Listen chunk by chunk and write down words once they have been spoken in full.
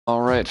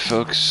Alright,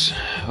 folks.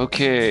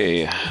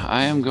 Okay,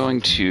 I am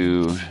going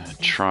to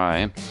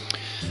try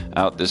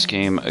out this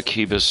game,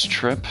 Akiba's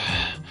Trip.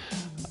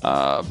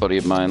 A buddy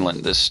of mine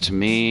lent this to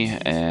me,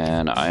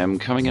 and I am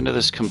coming into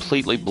this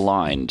completely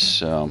blind,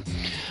 so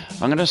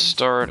I'm going to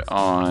start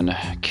on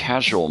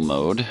casual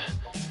mode,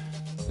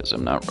 because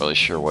I'm not really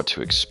sure what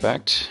to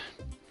expect.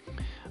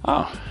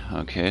 Oh,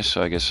 okay,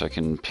 so I guess I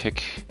can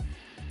pick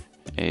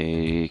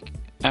a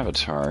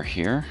avatar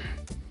here.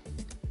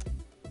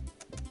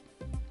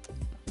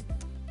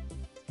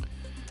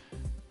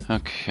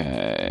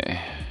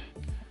 Okay.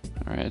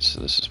 Alright, so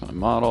this is my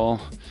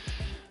model.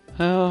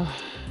 Well,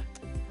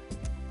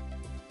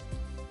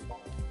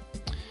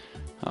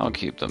 I'll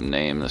keep them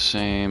name the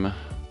same.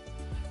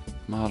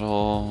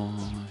 Model.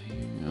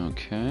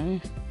 Okay.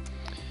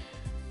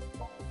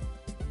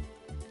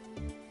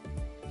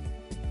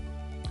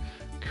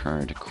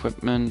 Current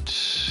equipment.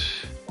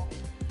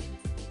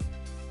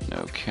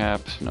 No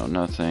cap, no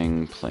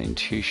nothing. Plain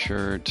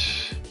t-shirt.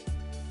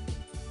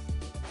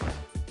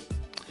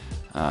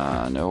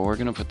 No, we're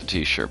gonna put the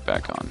t-shirt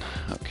back on.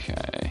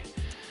 Okay.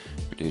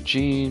 We do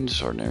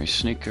jeans, ordinary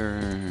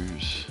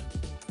sneakers.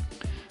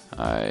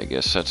 I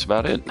guess that's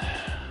about it.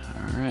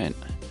 Alright.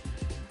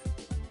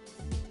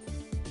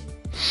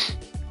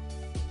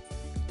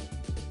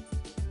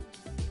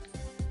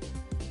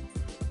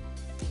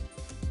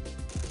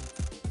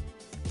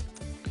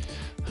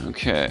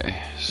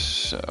 Okay,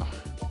 so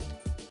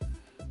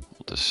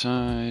we'll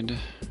decide.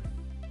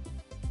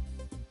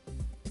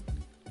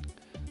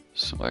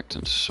 Select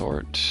and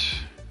sort.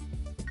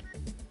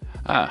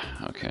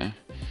 Ah, okay.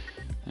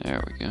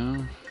 There we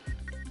go.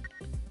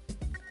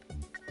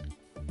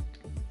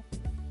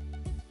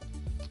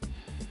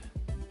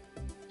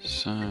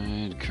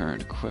 Side,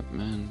 current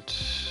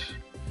equipment.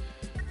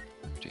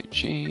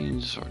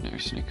 Jeans, ordinary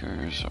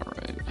sneakers,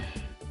 alright.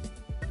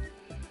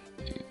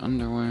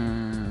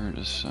 Underwear,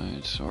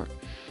 decide, sort.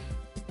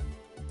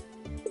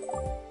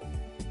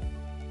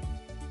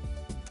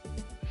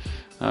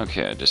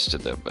 Okay, I just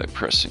did that by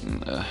pressing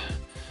the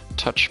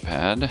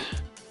touchpad.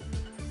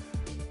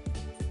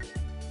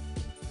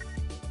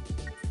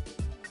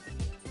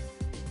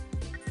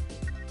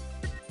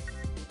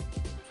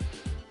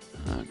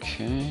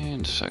 Okay,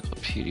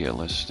 encyclopedia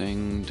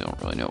listing. Don't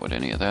really know what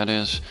any of that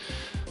is.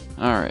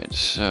 Alright,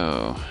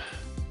 so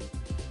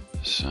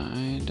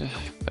side,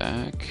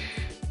 back.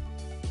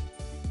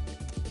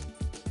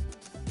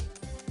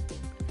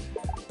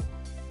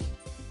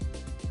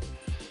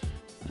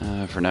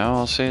 For now,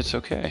 I'll say it's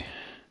okay.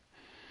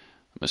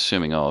 I'm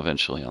assuming I'll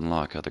eventually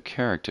unlock other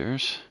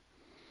characters.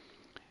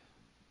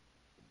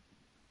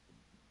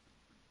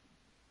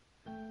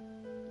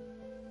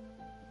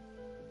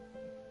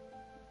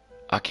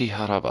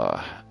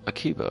 Akihabara.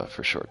 Akiba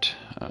for short.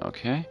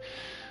 Okay.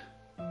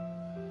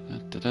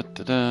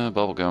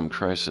 Bubblegum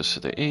crisis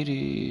of the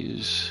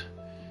 80s.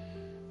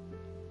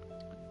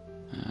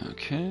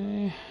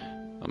 Okay.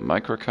 A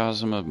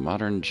microcosm of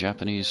modern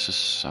Japanese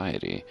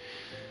society.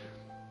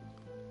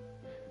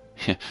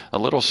 A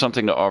little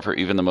something to offer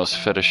even the most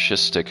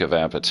fetishistic of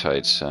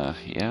appetites.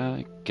 Yeah,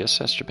 I guess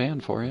that's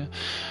Japan for you.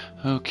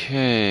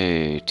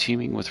 Okay,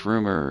 teeming with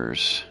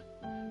rumors.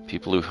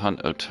 People who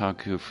hunt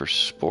otaku for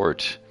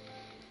sport.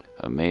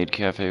 A maid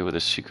cafe with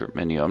a secret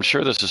menu. I'm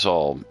sure this is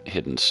all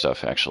hidden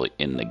stuff actually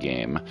in the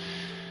game.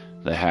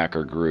 The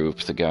hacker group,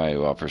 the guy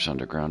who offers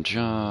underground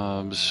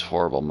jobs,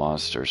 horrible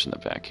monsters in the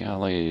back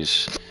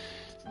alleys.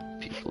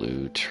 People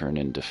who turn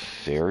into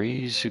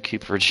fairies who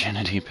keep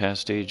virginity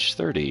past age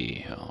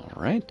 30.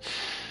 Alright.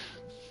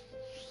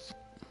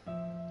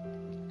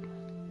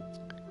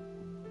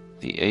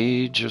 The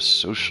age of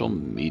social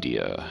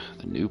media.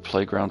 The new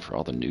playground for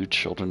all the new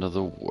children of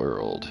the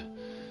world.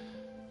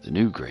 The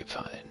new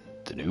grapevine.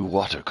 The new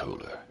water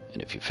cooler.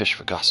 And if you fish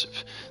for gossip,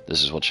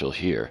 this is what you'll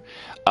hear.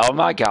 Oh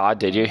my god,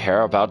 did you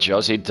hear about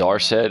Josie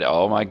Dorset?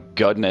 Oh my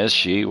goodness,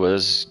 she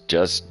was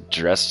just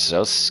dressed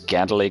so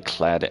scantily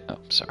clad. Oh,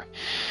 sorry.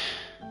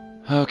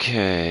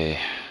 Okay.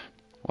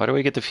 Why do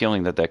I get the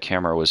feeling that that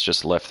camera was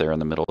just left there in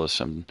the middle of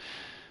some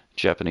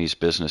Japanese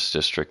business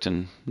district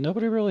and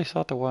nobody really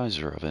thought the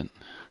wiser of it?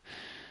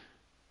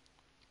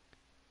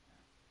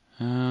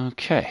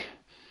 Okay.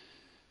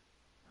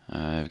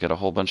 I've got a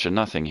whole bunch of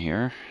nothing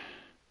here.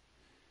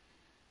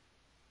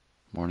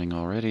 Morning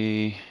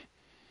already.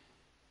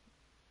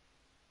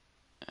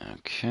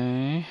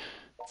 Okay.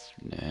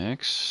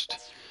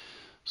 Next.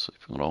 Sleep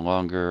a little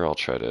longer. I'll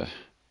try to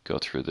go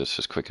through this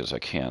as quick as I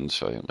can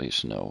so I at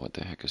least know what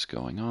the heck is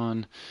going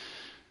on.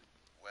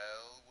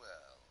 Well,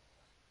 well.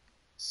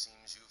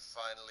 Seems you've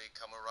finally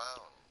come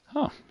around.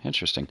 Oh,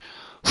 interesting.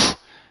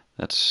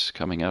 That's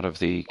coming out of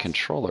the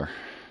controller.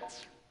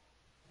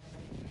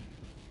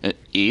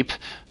 Eep.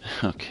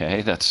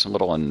 Okay, that's a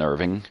little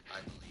unnerving.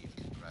 I believe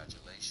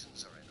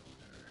congratulations are in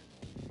order.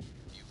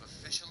 You've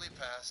officially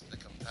passed the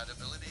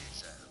compatibility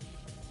exam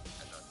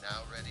and are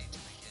now ready to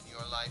begin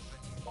your life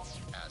anew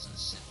as a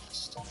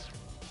synthesizer.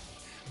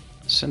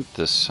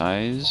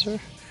 Synthesizer?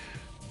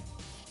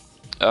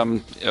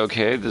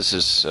 Okay, this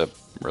is a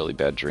really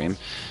bad dream.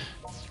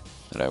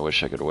 that I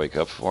wish I could wake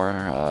up for.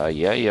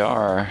 Yeah, you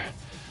are.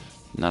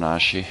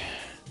 Nanashi.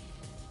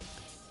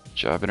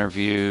 Job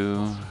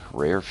interview,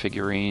 rare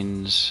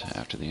figurines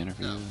after the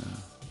interview.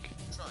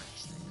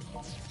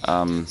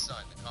 Okay.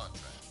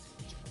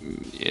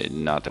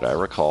 Not that I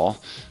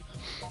recall.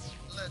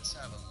 Let's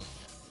have a look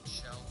at it,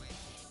 shall we?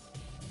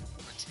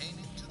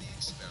 Pertaining to the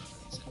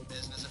experiments and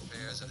business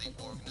affairs of the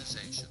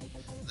organization,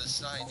 the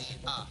signee,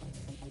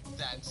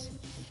 that's...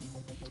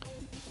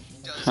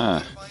 Does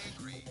hereby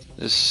agree to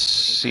This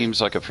seems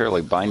like a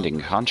fairly binding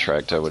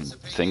contract. I would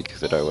think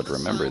that I would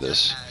remember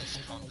this. as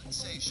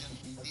compensation,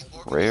 the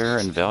Rare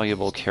and organization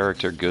valuable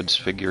character goods,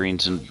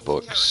 figurines, and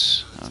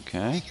books.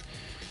 Okay.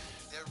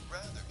 they're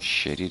rather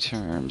Shady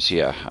terms.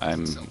 Yeah,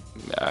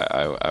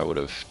 I would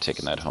have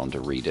taken that home to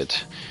read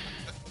it.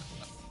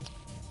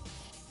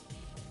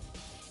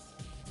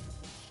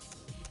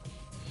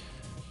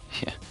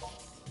 Yeah.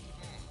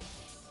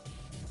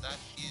 that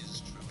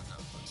is true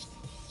enough, I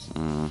suppose.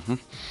 Mm-hmm.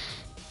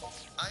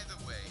 Either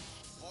way,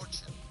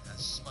 fortune has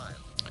smiled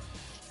upon you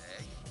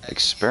today. as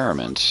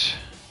Experiment.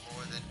 you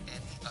more than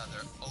any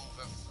other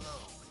overflow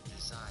with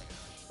desire.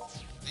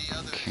 The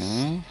others Okay.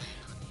 simply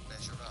couldn't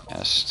measure up.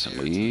 Asked to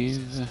Their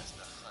leave. choices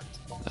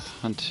as The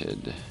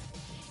Hunted.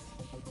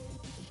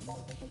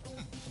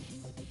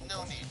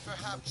 no need.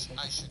 Perhaps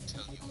I should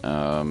tell you.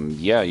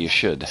 Yeah, you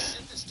should.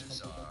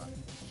 Sinisters are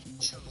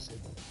chosen.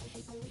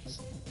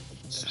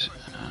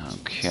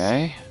 Superhumans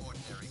Okay.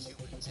 ordinary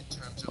humans in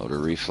terms of Motor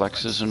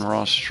reflexes and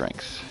raw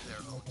strength. their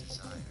own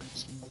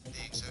desires.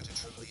 They exert a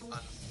truly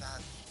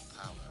unfathomable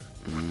power.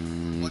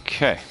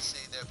 Okay. One can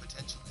say their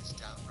potential is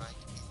downright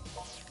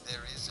evil.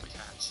 There is a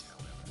catch,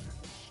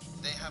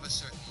 however. They have a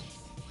certain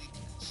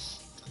weakness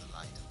to the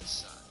light of the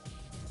sun.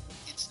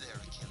 It's their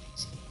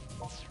Achilles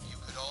heel. You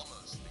could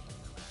almost think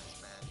of them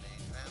as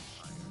man-made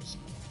vampires.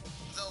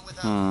 Though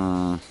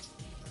without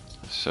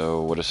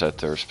So what has that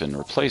thirst been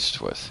replaced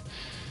with?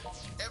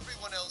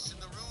 everyone else in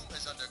the room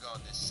has undergone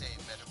this same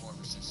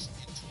metamorphosis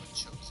into a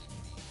chosen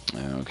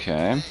being.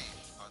 Okay. They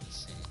are the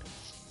same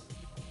as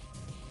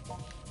you.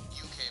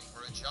 You came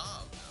for a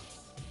job,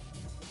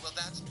 though. Well,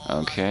 that's all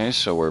I Okay,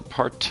 so we're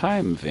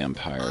part-time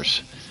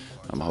vampires.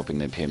 I'm hoping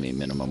they pay me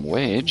minimum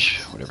wage,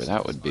 whatever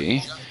that would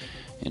be,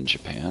 in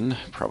Japan.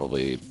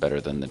 Probably better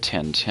than the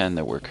 10.10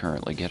 that we're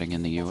currently getting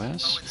in the Oh,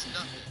 US. it's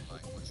nothing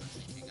like what you're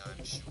thinking,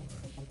 I'm sure.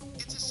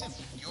 It's a simple.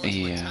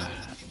 You're Yeah. to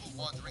attack the people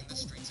wandering the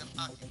streets of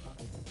Akiba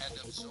and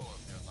absorb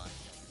their life.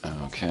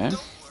 Okay.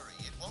 Don't worry,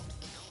 it won't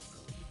kill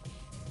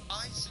them.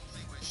 I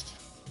simply wish to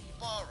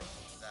borrow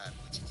that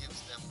which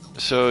gives them the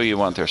So you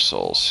want their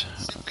souls.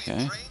 Simply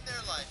Okay. drain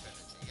their life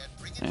energy and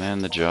bring it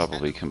And the back job to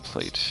will be us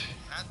complete.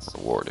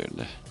 handsome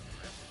Rewarded.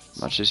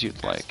 Much as you'd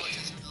as like. much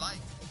as you'd like.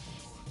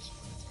 Yours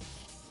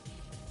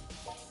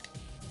for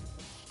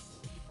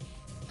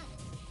the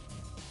taking.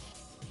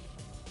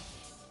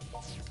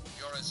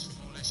 You're as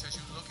foolish as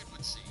you look, it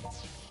would seem.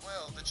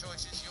 Well, the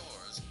choice is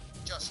yours.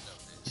 Just know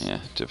this. Yeah,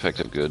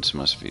 defective goods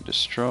must be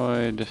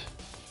destroyed.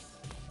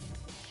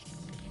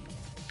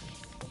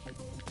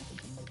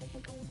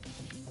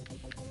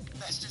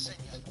 Master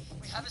Zenya,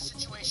 we have a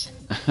situation.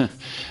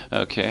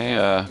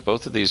 Okay,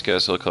 both of these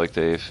guys look like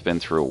they've been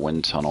through a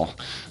wind tunnel.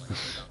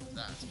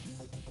 That.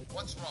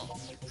 What's wrong?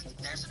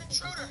 There's an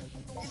intruder.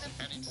 He's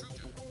an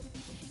intruder.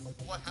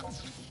 What happened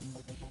to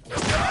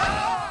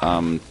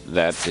the...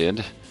 That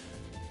did.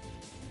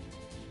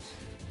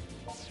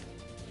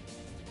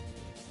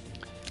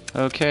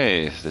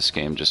 Okay, this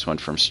game just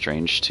went from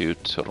strange to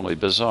totally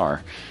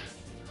bizarre.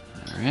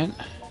 Alright.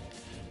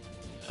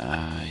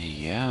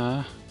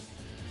 Yeah.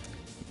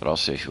 But I'll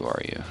say, who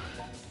are you?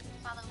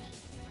 Follow me.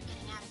 We're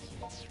getting out of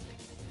here.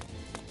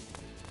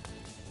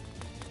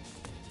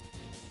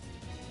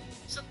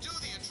 Subdue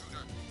the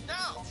intruder!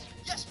 Now!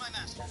 Yes, my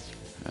master!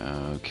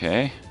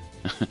 Okay.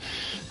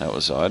 That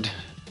was odd.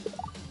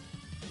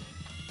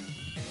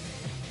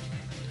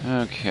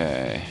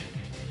 Okay.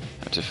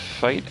 Have to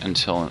fight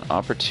until an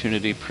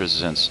opportunity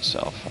presents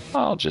itself.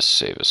 I'll just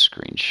save a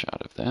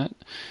screenshot of that.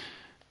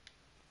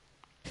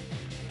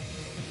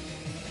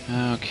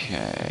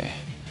 Okay.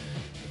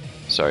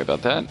 Sorry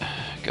about that.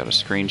 Got a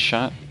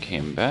screenshot,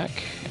 came back,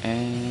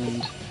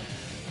 and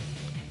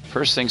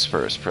first things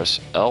first, press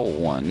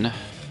L1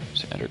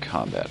 to enter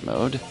combat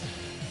mode.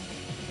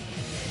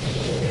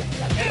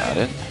 Got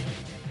it.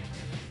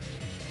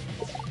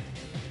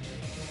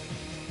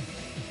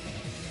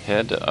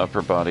 Head,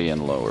 upper body,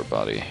 and lower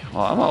body.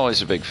 Well, I'm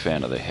always a big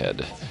fan of the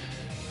head.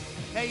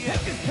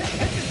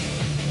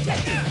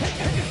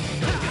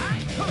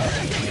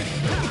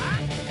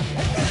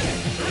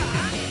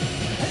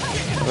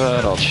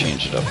 But I'll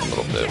change it up a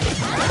little bit with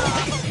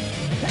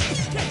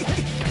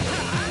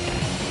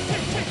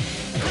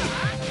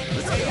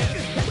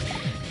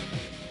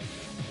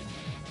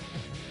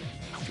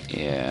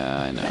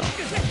Yeah, I know.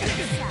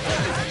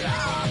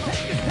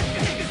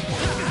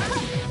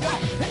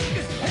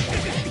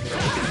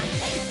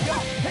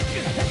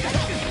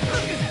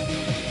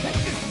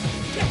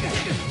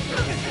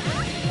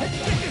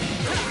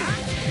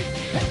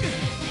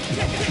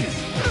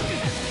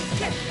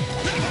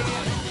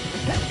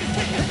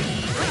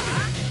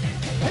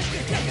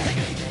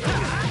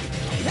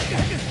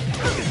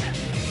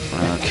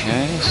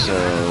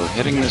 So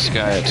hitting this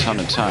guy a ton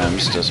of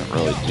times doesn't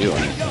really do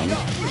anything.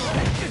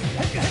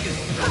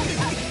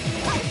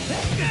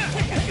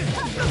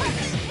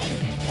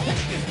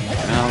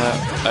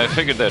 Well, I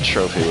figured that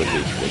trophy would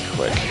be pretty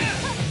quick.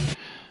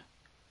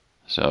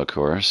 So of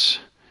course,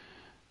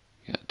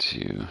 got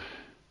to...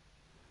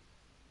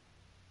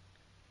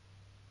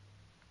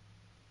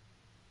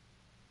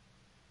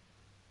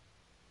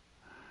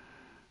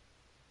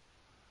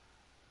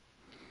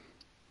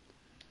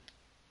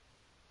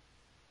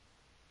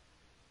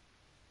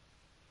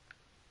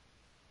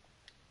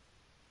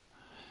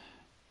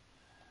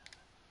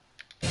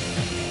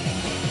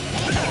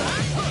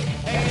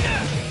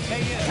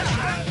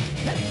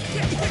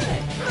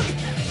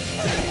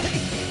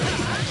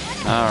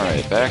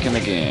 Alright, back in the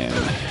game.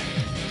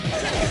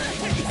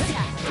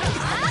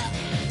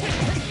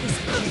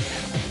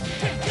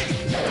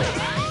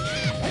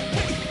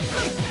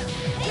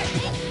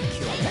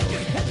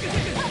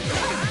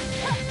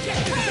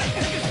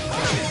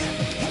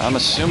 I'm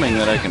assuming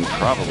that I can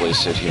probably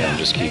sit here and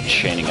just keep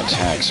chaining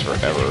attacks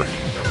forever.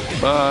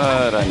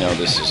 But I know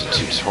this is a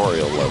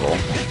tutorial level,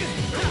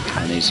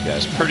 and these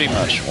guys pretty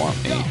much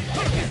want me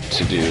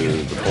to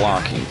do the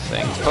blocking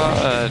thing,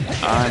 but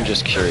I'm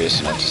just curious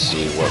enough to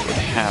see what would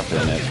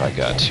happen if I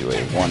got to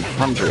a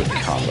 100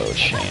 combo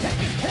chain.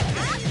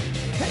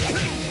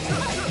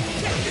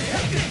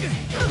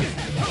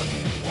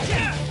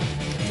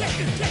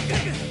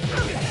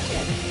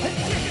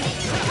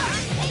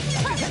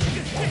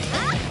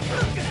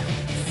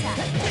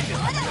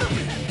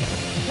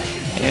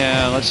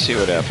 Yeah, let's see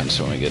what happens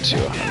when we get to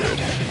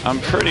 100.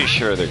 I'm pretty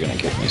sure they're going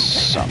to give me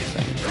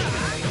something.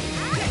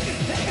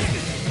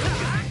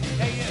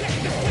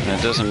 And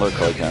it doesn't look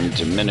like I'm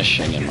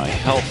diminishing in my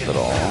health at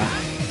all.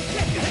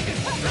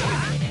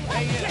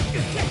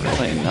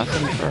 Really,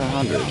 nothing for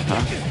 100,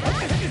 huh?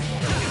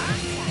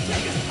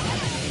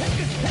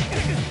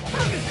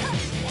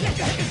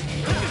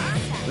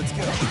 Let's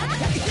go.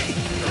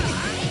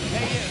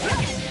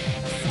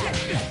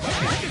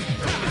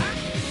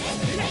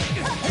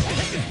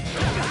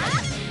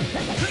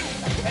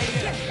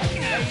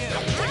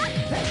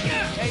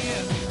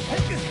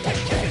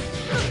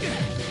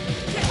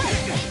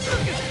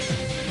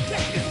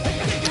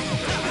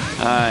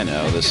 I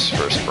know this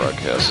first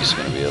broadcast is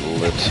going to be a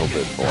little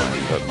bit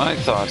boring, but my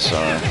thoughts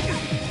are,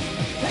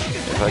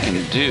 if I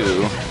can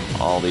do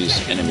all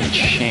these enemy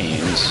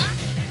chains,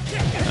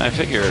 I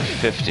figure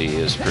 50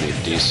 is pretty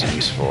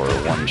decent for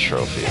one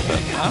trophy,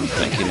 but I'm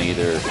thinking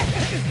either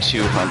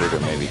 200 or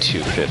maybe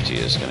 250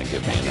 is going to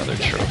give me another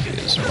trophy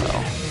as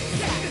well.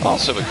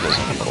 Also because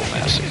I'm a little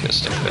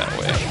masochistic that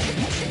way.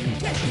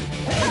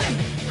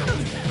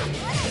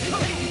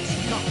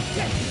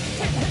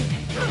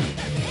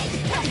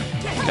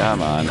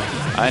 Come on.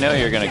 I know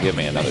you're going to give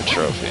me another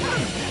trophy.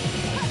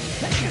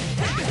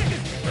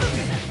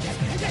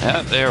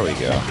 Yeah, there we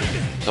go.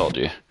 Told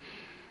you.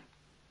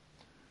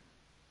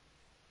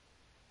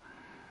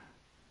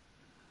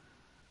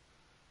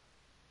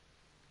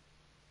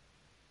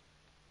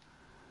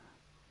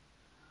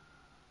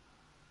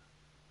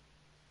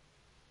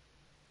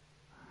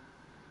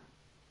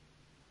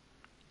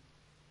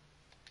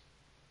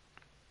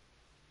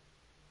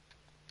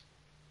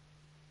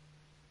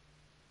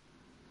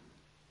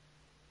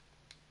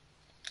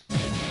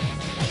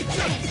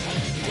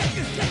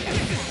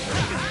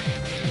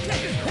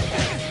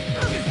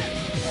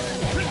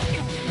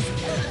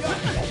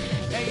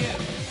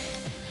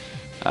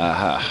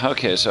 Aha,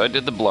 okay, so I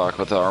did the block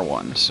with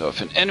R1. So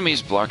if an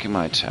enemy's blocking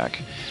my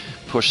attack,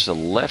 push the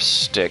left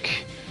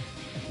stick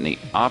in the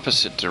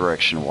opposite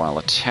direction while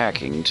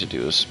attacking to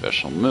do a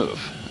special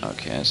move.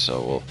 Okay,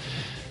 so we'll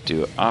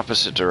do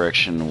opposite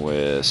direction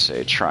with,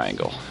 say,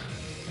 triangle.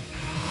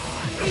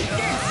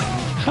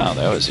 Oh,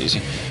 that was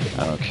easy.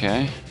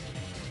 Okay.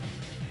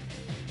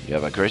 You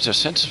have a greater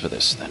sense for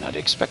this than I'd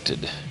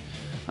expected.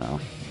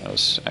 Well, that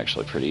was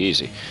actually pretty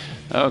easy.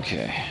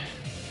 Okay.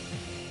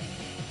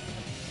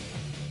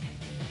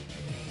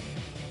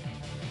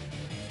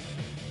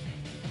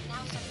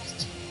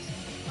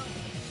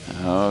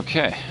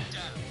 Okay.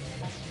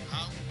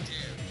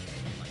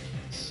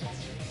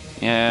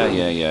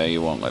 Yeah,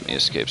 you won't let me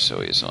escape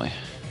so easily.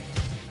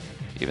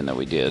 Even though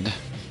we did.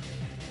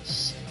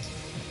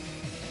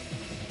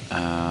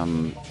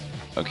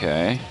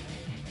 Okay.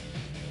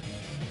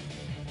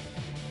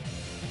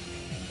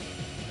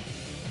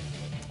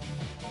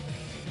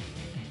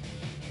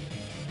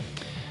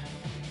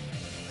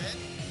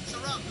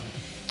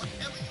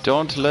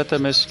 Don't let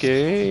them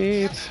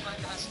escape.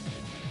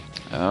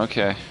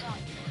 Okay.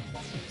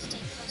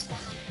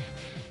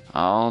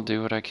 I'll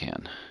do what I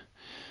can.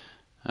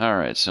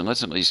 Alright, so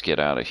let's at least get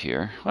out of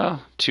here.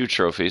 Well, 2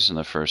 trophies in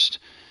the first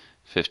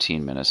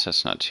 15 minutes.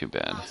 That's not too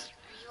bad. Boss,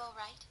 are you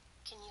alright?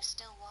 Can you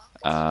still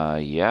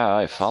walk? Yeah,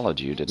 I followed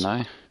you, didn't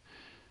I?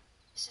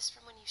 This is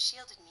from when you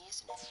shielded me,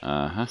 isn't it?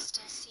 Uh-huh. You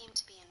still seem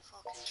to be in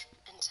full control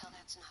until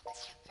that's not the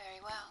case.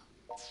 Very well.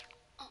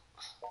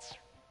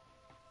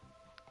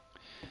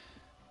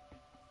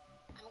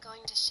 I'm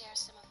going to share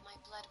some of my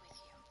blood with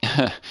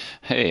you.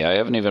 Hey, I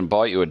haven't even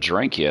bought you a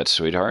drink yet,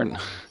 sweetheart.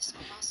 This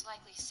will most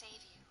likely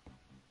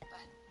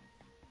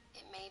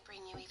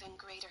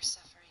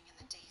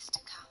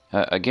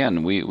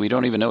Again, we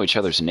don't even know each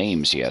other's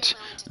names yet.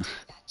 Willing to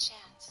take that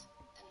chance,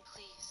 then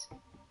please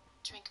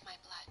drink my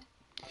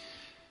blood.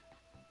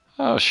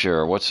 Oh,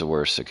 sure. What's the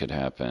worst that could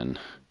happen?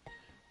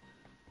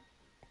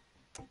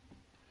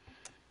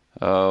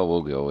 Oh,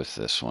 we'll go with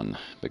this one,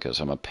 because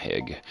I'm a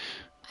pig.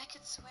 I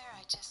could swear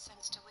I just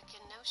sensed a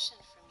Wiccan notion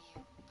from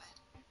you,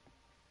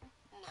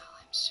 but no,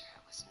 I'm sure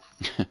it was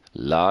nothing.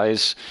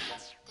 Lies,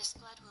 This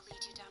blood will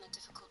lead you down a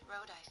difficult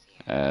road, I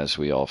fear. as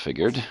we all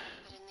figured. But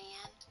in the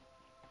end,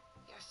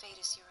 your fate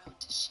is your own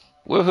to shape.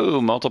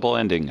 Woohoo, multiple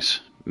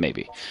endings.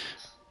 Maybe.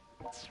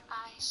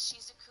 I,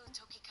 Shizuku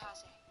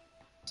Tokikaze,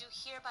 do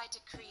hereby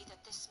decree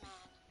that this man,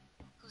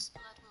 whose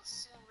blood will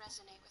soon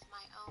resonate with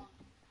my own,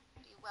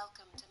 be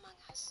welcomed among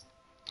us.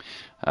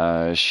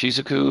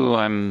 Shizuku,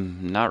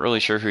 I'm not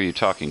really sure who you're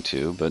talking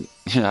to, but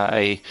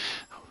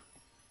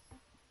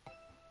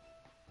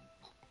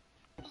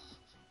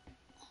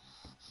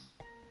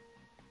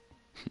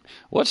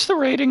What's the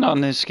rating on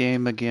this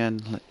game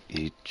again? Let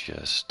me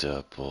just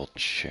double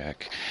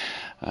check.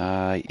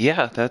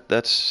 Yeah,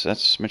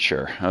 that's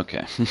mature.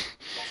 Okay. It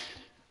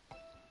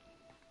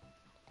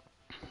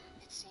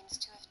seems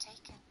to have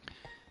taken,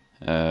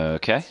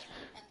 Okay. and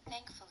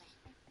thankfully,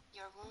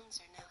 your wounds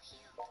are now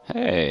healed.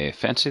 Hey,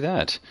 fancy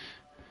that.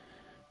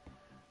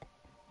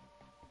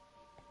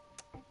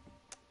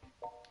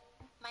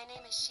 My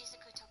name is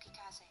Shizuku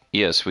Tokikaze.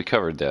 Yes, we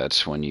covered that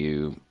when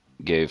you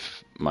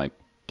gave my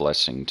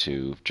blessing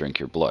to drink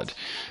your blood.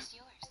 It's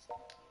yours.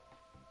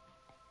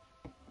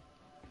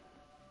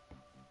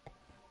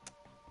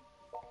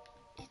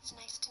 It's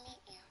nice to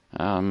meet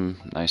you.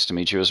 Nice to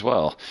meet you as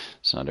well.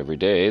 It's not every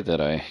day that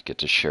I get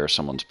to share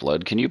someone's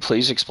blood. Can you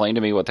please explain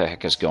to me what the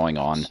heck is going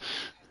on? You've heard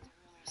the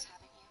rumors,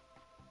 haven't you?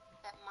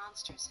 That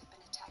monsters have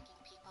been attacking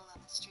people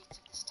on the streets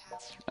of this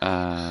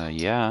town.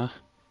 Yeah.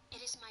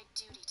 It is my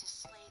duty to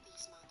slay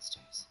these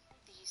monsters,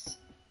 these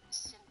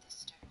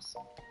synthesters.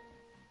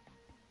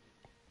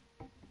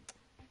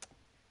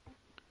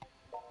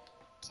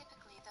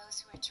 Typically,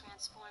 those who are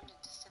transformed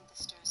into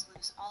synthesters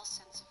lose all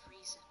sense of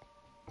reason.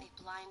 They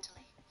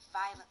blindly,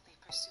 violently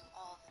pursue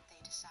all that they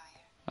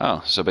desire.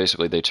 Oh, so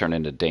basically they turn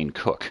into Dane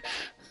Cook.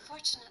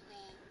 Fortunately,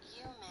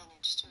 you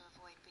managed to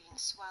avoid being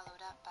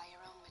swallowed up by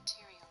your own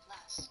material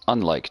lust.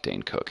 Unlike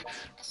Dane Cook.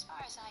 As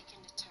far as I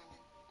can determine,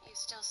 you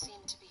still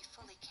seem to be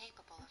fully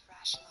capable of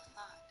rational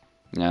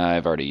thought.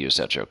 I've already used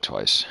that joke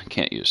twice.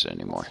 Can't use it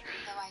anymore.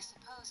 Though I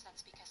suppose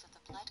that's because of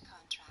the blood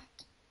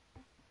contract.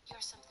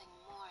 You're something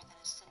more than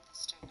a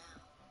synthester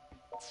now.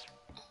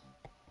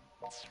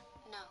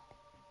 No,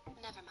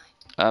 never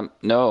mind.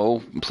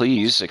 No,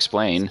 please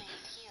explain. You may have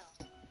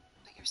healed,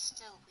 but you're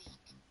still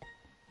weak.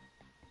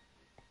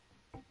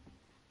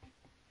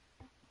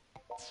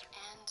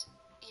 And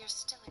you're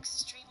still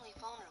extremely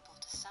vulnerable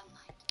to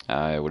sunlight.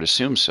 I would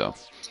assume so.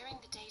 During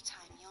the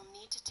daytime, you'll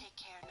need to take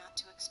care not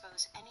to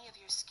expose any of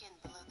your skin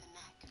below the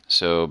neck.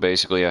 So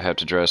basically I have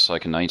to dress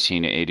like a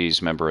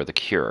 1980s member of The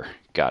Cure.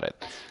 Got it.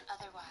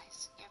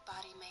 Otherwise, your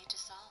body may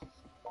dissolve.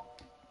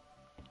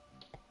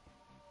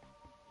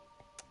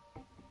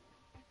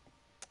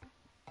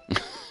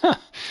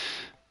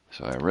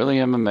 So I really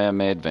am a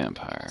man-made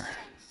vampire.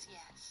 Sense,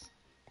 yes.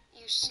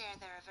 You share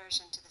their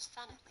aversion to the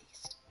sun, at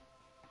least.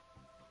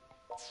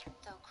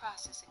 Though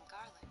crosses and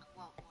garlic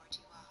won't ward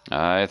you off.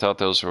 I thought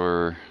those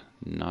were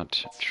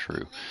not true.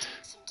 It may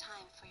take some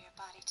time for your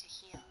body to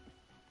heal.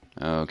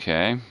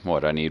 Okay,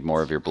 what, I need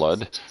more of your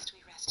blood? I suggest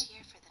we rest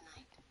here for the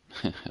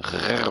night.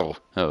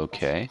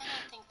 Okay. I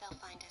don't think they'll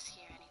find us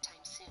here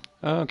anytime soon.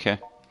 Okay.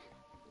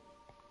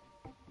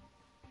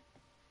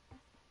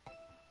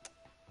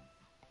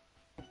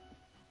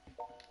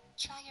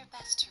 Try your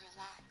best to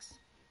relax.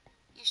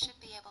 You should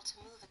be able to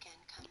move again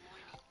come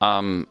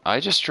morning. I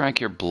just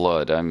drank your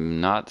blood. I'm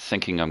not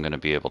thinking I'm gonna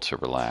be able to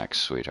relax,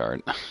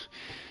 sweetheart. Are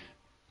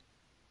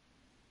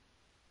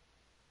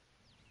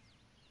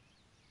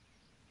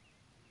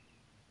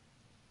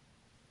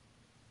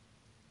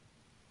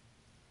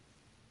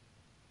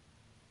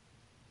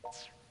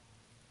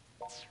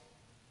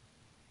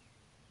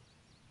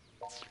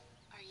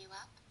you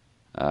up?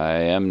 I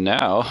am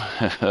now.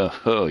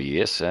 Oh,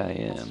 yes, I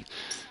am. I'm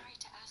sorry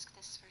to ask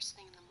this first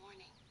thing in the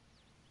morning,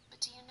 but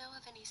do you know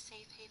of any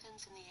safe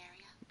havens in the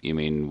area? You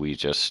mean we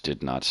just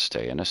did not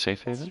stay in a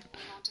safe haven? We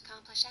won't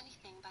accomplish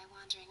anything by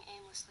wandering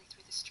aimlessly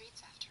through the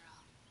streets after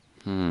all.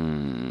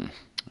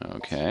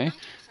 Okay. I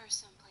prefer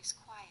someplace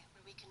quiet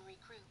where we can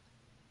regroup,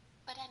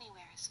 but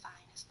anywhere is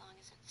fine as long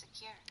as it's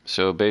secure.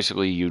 So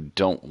basically you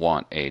don't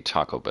want a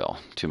Taco Bell.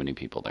 Too many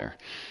people there.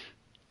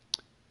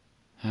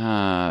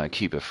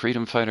 Keep of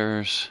Freedom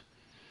Fighters.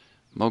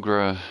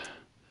 Mogra.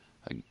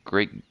 A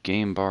great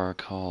game bar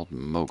called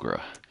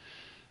Mogra.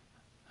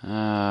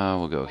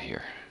 We'll go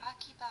here.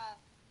 Akiba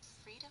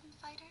Freedom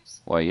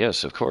Fighters? Why,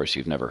 yes, of course.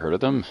 You've never heard of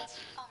them?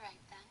 All right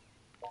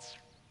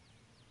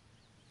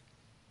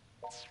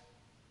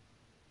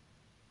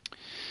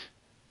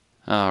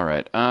then.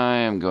 Alright, I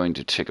am going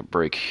to take a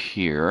break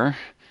here,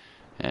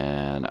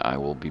 and I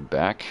will be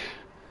back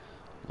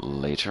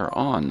later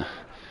on.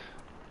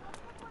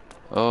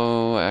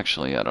 Oh,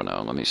 actually, I don't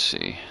know. Let me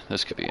see.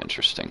 This could be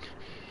interesting.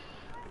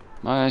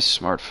 My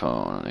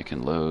smartphone. I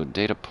can load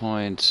data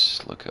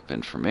points, look up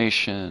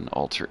information,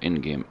 alter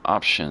in-game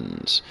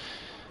options.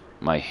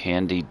 My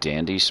handy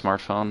dandy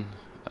smartphone.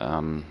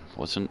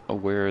 Wasn't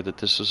aware that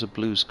this was a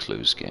Blue's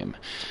Clues game.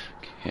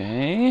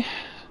 Okay.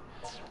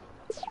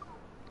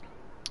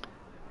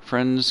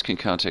 Friends can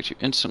contact you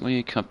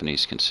instantly.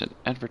 Companies can send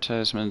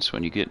advertisements.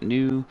 When you get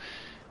new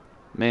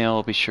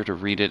mail, be sure to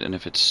read it, and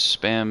if it's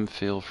spam,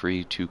 feel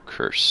free to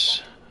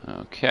curse.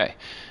 Okay.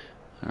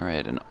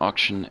 Alright, an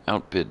auction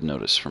outbid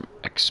notice from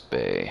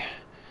X-Bay.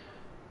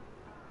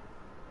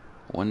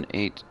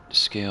 1/8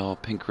 scale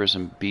pink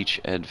prism beach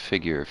ed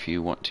figure. If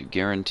you want to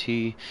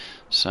guarantee,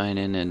 sign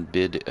in and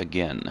bid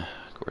again.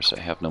 Of course, I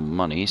have no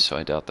money, so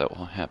I doubt that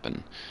will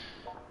happen.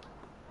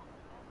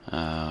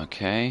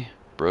 Okay.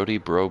 Brody,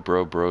 bro,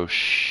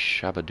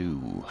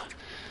 shabadoo.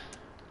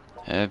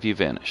 Have you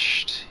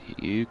vanished?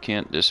 You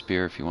can't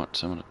disappear. If you want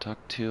someone to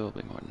talk to, I'll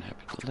be more than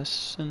happy to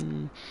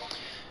listen.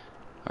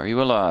 Are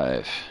you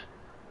alive?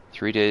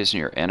 3 days and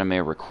your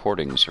anime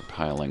recordings are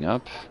piling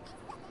up.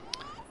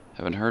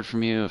 Haven't heard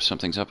from you. If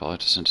something's up, I'll have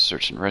to send a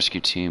search and rescue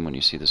team. When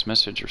you see this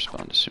message,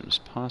 respond as soon as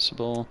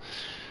possible.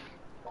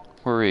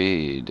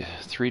 Worried.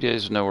 3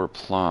 days with no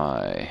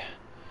reply.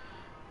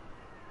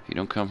 If you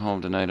don't come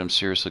home tonight, I'm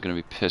seriously going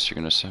to be pissed. You're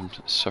going to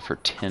suffer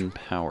 10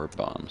 power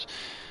bombs.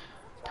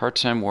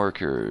 Part-time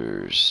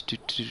workers.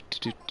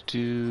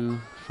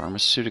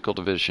 Pharmaceutical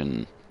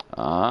division.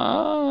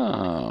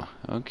 Ah,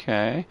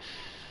 okay.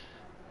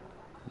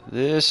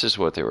 This is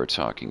what they were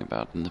talking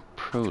about in the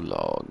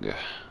prologue.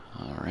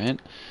 Alright.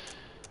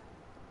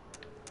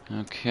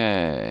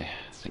 Okay.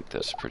 I think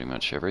that's pretty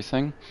much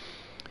everything.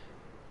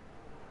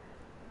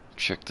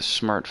 Check the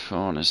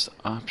smartphone as the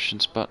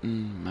options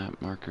button. Map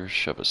marker,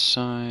 shove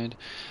aside.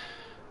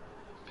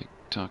 Pick,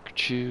 talk,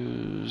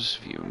 choose.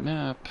 View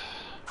map.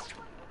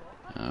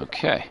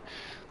 Okay.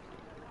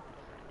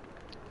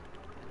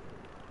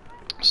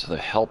 So the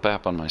help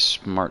app on my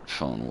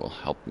smartphone will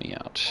help me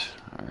out.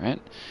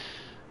 Alright.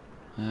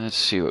 Let's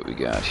see what we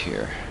got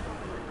here.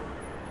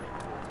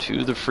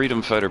 To the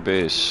Freedom Fighter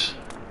base.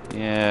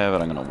 Yeah,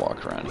 but I'm gonna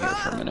walk around here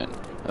for a minute.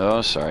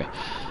 Oh, sorry.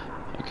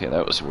 Okay,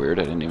 that was weird.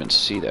 I didn't even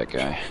see that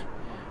guy.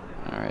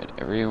 Alright,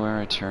 everywhere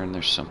I turn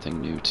there's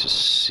something new to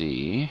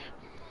see.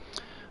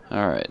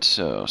 Alright,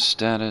 so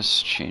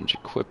status, change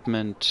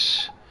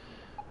equipment.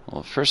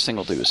 Well, the first thing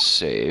we'll do is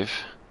save.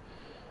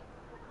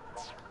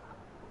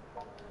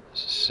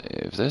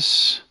 Save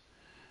this.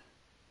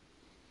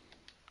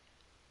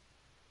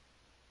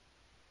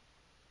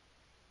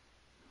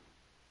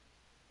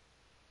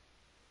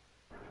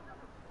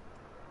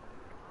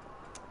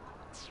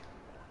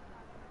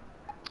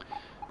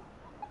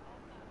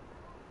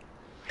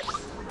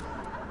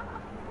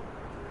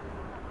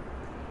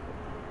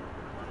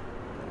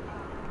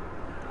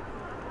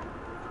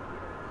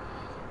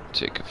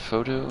 Take a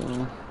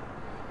photo.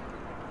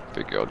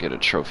 Figure I'll get a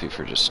trophy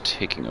for just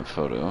taking a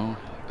photo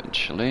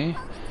eventually.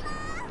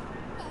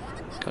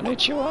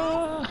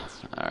 Konnichiwa!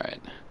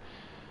 Alright.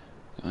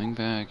 Going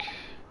back.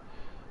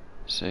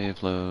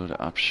 Save, load,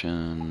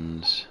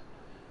 options.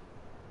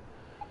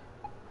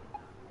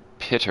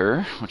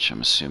 Pitter, which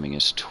I'm assuming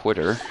is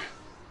Twitter.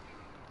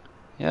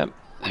 Yep,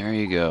 there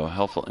you go.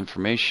 Helpful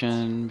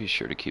information. Be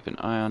sure to keep an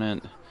eye on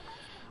it.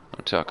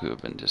 Otaku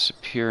have been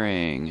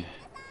disappearing.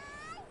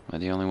 Am I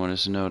the only one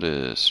who's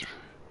noticed?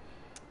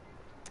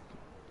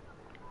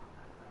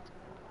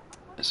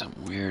 There's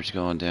something weird's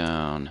going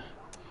down.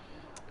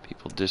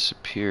 People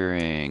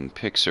disappearing.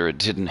 Pixar, it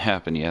didn't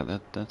happen yet.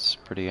 That's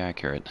pretty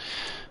accurate.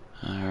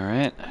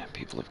 Alright,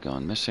 people have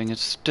gone missing.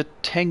 It's the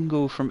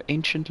Tengu from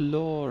ancient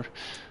lore.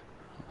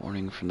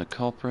 Warning from the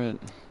culprit.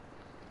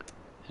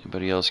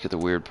 Anybody else get the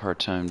weird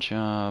part-time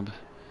job?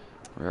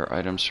 Rare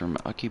items from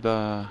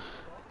Akiba.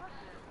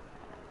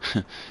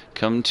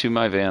 Come to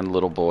my van,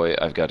 little boy.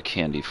 I've got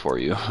candy for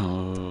you.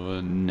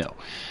 No.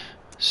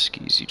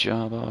 Skeezy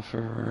job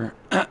offer.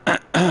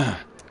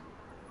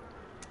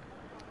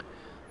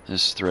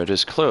 This thread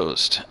is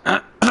closed.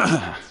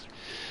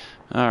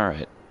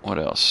 Alright, what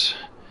else?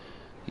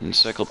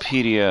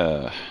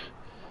 Encyclopedia.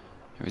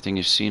 Everything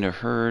you've seen or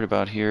heard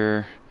about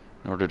here.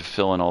 In order to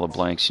fill in all the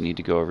blanks, you need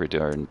to go over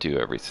there and do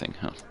everything.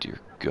 Oh, dear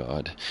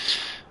God.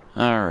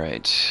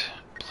 Alright.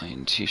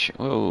 Plain t-shirt.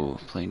 Whoa,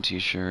 plain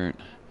t-shirt.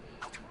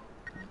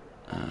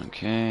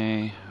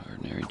 Okay.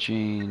 Ordinary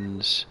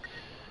jeans.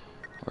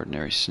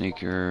 Ordinary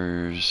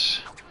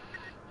sneakers.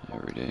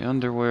 Everyday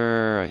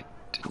underwear. I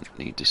didn't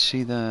need to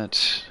see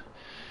that.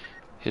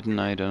 Hidden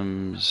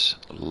items.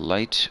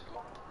 Light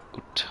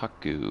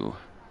otaku.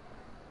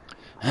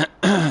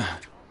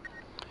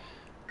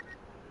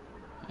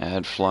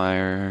 Add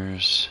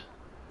flyers.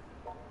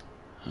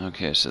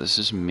 Okay, so this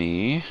is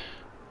me.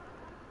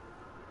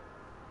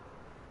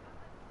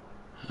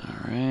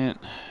 Alright.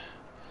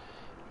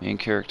 Main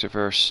character of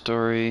our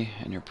story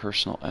and your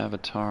personal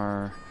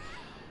avatar.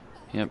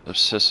 Yep,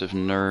 obsessive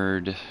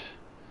nerd.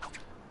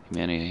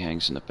 Humanity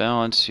hangs in the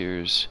balance.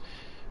 Here's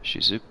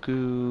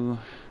Shizuku.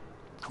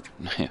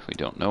 We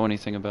don't know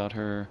anything about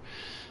her.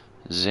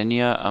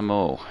 Xenia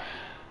Amo.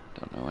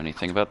 Don't know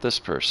anything about this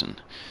person.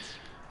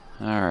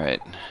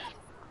 Alright.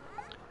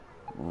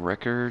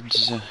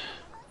 Records.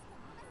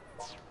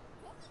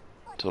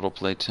 Total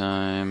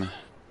playtime.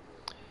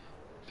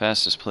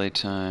 Fastest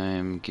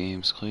playtime.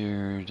 Games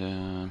cleared.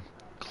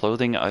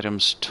 Clothing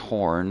items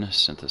torn.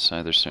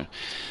 Synthesizer.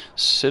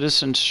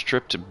 Citizen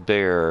stripped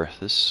bare.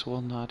 This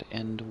will not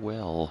end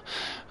well.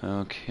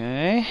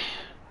 Okay.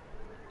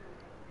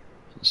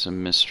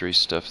 Some mystery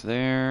stuff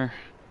there.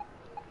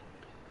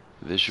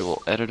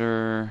 Visual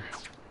editor.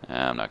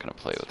 I'm not going to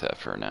play with that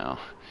for now.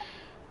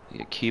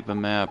 The Akiba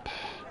map.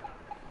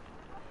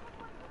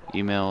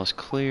 Email is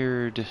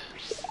cleared.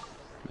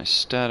 My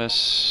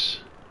status.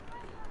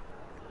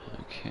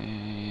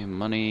 Okay,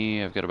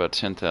 money. I've got about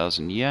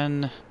 10,000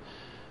 yen.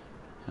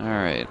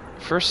 Alright,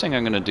 first thing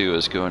I'm going to do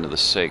is go into the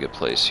Sega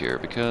place here,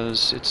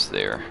 because it's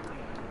there.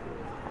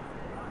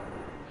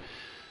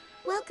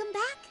 Welcome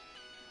back.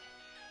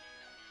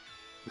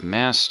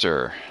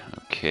 Master.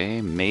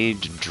 Okay,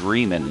 Maid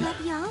Dreamin'.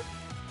 Love y'all.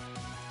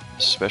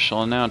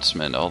 Special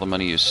announcement. All the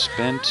money you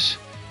spent.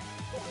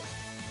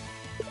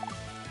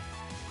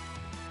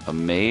 A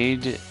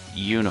maid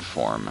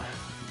uniform.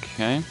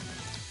 Okay.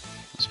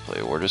 Let's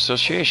play a word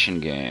association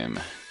game.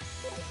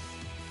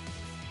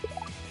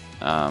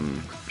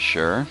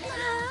 Sure.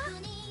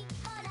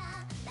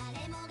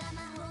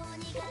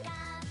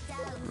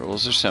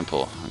 Rules are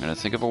simple. I'm going to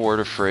think of a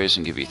word or phrase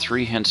and give you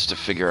 3 hints to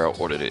figure out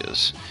what it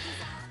is.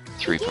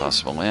 3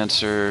 possible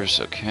answers.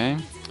 Okay.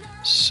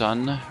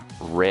 Sun,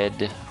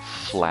 red,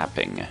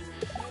 flapping.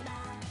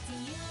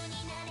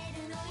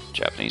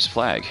 Japanese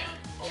flag.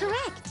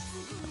 Correct.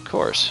 Of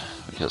course,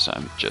 because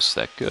I'm just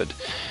that good.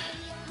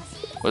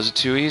 Was it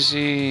too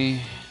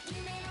easy?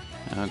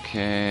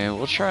 Okay,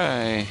 we'll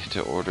try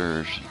to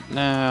order...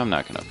 No, I'm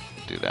not gonna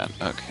do that.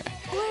 Okay.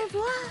 Au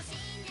revoir.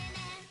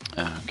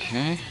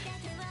 Okay.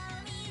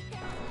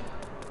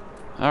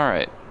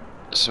 Alright,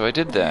 so I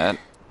did that,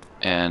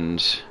 and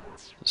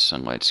the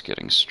sunlight's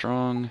getting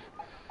strong.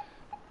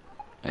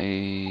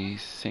 I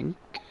think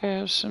I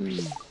have some...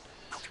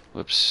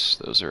 Whoops,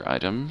 those are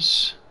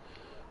items.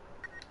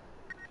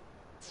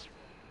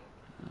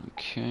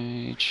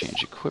 Okay,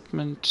 change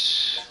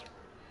equipment.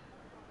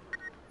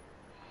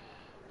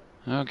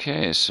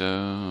 Okay,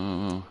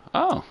 so...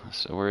 Oh,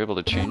 so we're able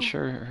to change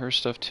her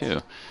stuff too.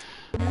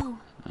 No.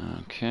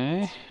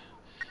 Okay.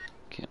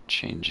 Can't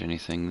change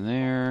anything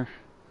there.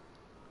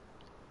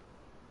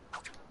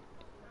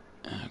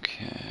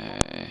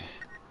 Okay.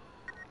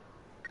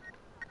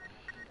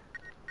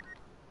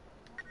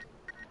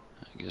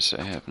 I guess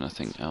I have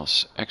nothing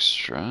else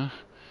extra.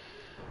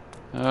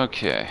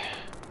 Okay.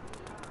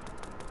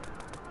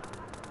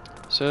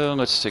 So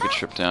let's take a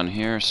trip down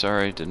here.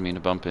 Sorry, didn't mean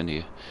to bump into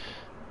you.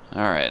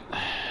 Alright.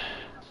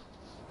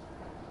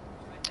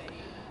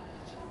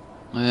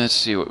 Let's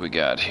see what we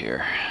got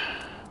here.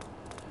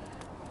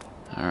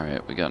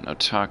 Alright, we got an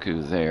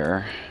otaku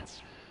there.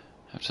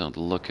 Have to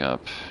look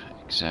up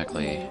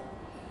exactly.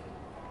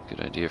 Good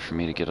idea for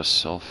me to get a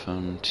cell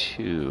phone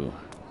too.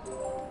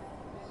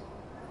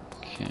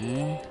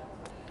 Okay.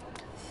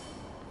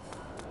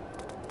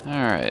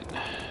 Alright.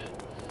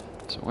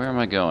 So where am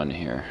I going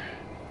here?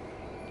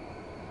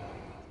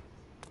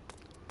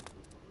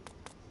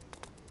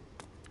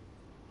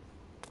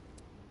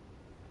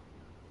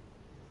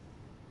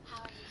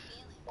 How are you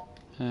feeling?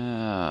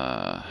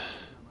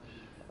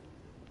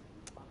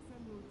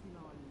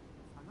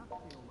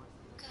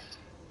 Good.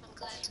 I'm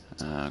glad to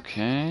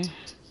Okay.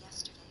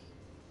 yesterday.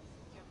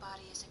 Your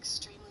body is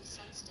extremely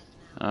sensitive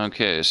now.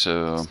 Okay,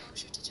 so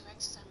Exposure to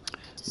direct sunlight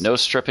could no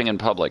stripping in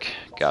public.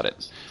 Got it.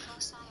 Keep a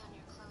close eye on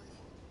your clothing.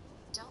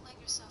 Don't let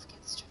yourself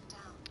get stripped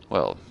down.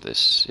 Well,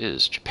 this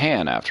is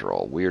Japan after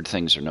all. Weird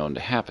things are known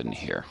to happen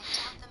here. I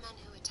doubt the men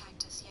who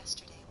attacked us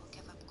yesterday will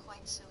give up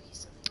quite so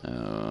easily.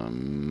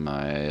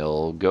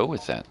 I'll go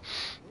with that.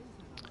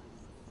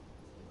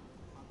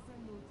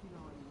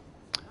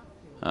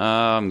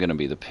 I'm gonna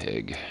be the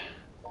pig.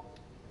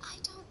 I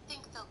don't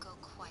think they'll go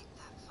quite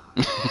that far.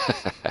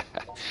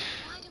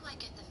 Why do I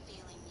get the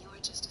feeling you're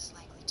just as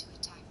likely to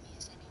attack me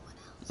as anyone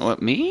else?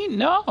 What, me?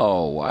 No.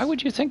 Why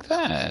would you think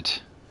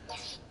that?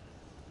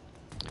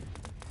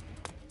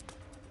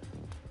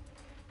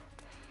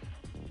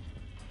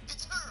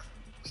 It's her!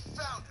 We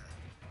found her!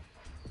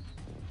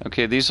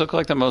 Okay, these look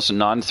like the most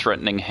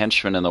non-threatening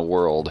henchmen in the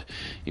world.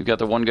 You've got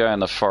the one guy on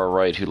the far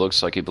right who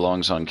looks like he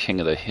belongs on King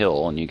of the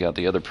Hill, and you got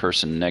the other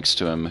person next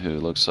to him who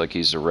looks like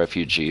he's a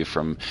refugee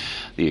from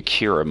the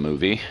Akira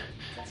movie.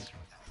 That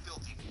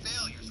filthy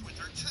failure's with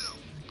her, too!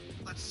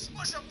 Let's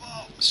smush them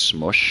both!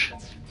 Smush. They're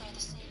the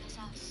same as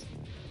us.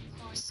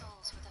 Poor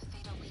souls with a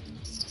fatal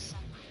weakness to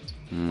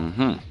sunlight.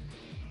 Mm-hmm.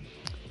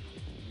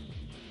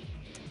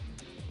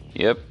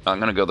 Yep, I'm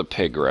gonna go the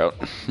pig route.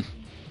 Their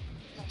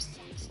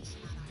sex is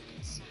not our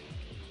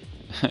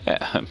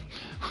concern.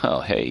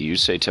 Well, hey, you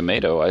say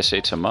tomato, I say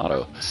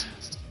tomato. Our mission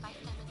is to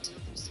fight them until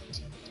they're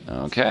subdued.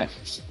 Okay.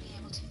 You should be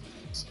able to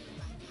feel it too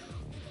by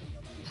now.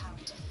 Power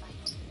to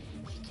fight,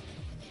 awakening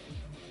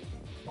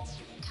within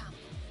you. Come,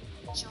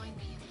 join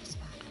me in this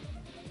battle.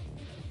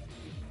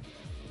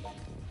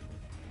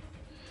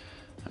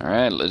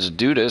 Alright, let's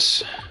do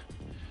this.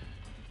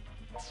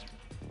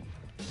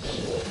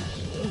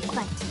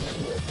 Fight.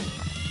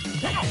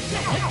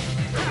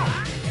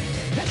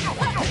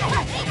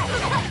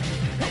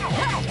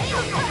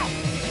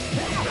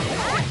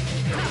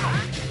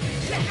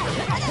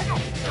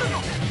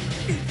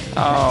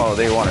 Oh,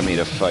 they wanted me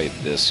to fight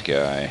this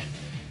guy.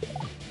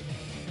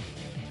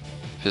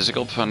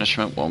 Physical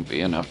punishment won't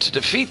be enough to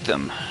defeat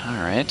them.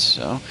 Alright,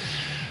 so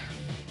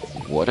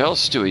what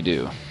else do we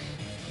do?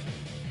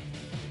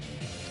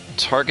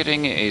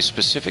 Targeting a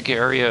specific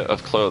area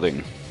of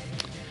clothing.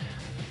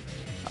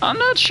 I'm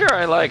not sure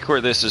I like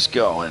where this is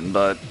going,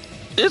 but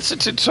it's a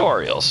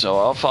tutorial, so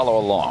I'll follow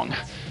along.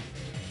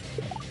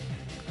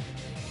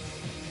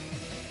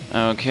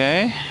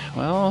 Okay,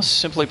 well,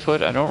 simply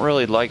put, I don't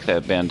really like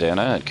that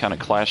bandana. It kind of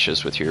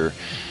clashes with your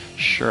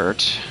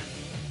shirt.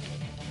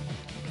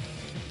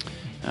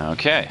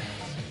 Okay.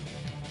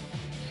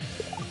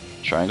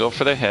 Triangle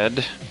for the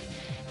head,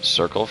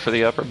 circle for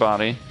the upper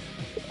body,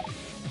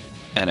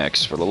 and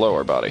X for the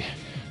lower body.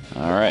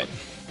 Alright.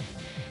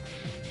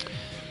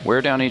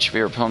 Wear down each of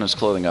your opponent's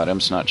clothing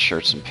items, not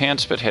shirts and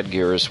pants, but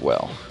headgear as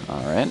well.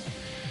 Alright.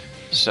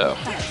 So,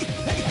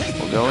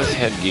 we'll go with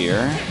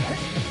headgear.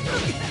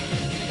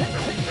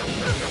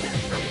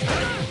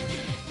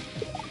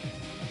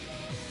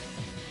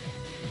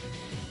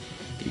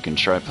 You can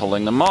try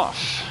pulling them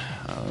off.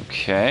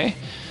 Okay.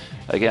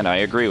 Again, I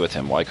agree with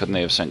him. Why couldn't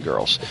they have sent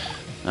girls?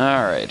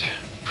 Alright.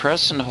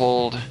 Press and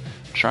hold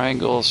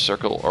triangle,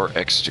 circle, or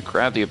X to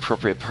grab the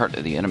appropriate part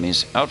of the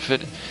enemy's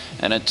outfit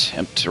and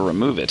attempt to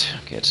remove it.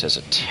 Okay, it says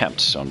attempt,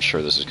 so I'm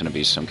sure this is going to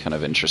be some kind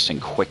of interesting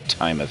quick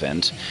time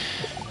event.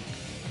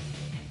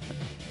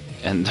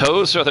 And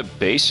those are the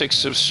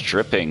basics of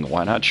stripping.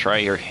 Why not try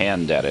your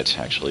hand at it?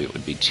 Actually, it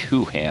would be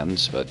 2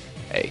 hands, but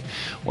hey,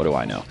 what do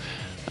I know?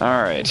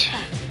 Alright.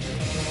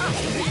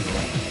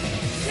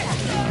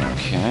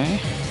 Okay.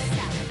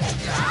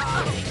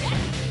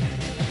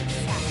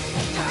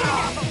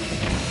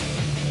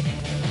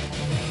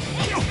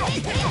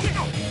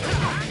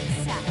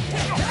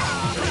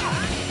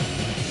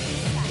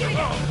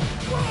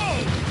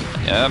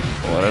 Yep,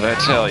 what did I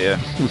tell you?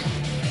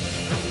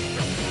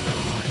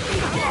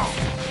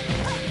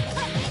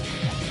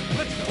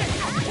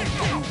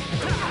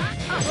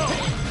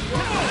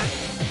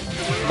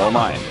 Oh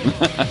my.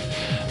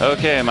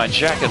 Okay, my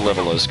jacket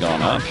level has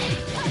gone up.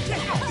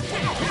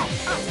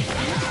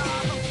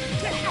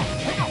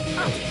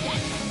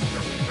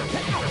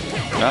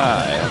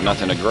 Ah, I have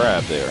nothing to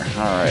grab there.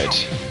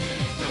 Alright.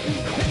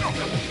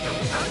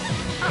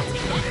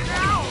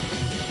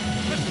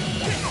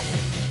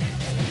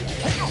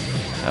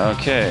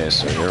 Okay,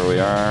 so here we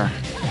are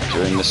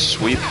doing the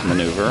sweep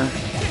maneuver.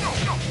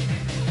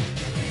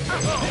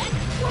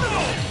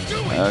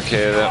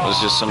 Okay, that was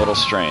just a little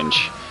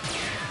strange.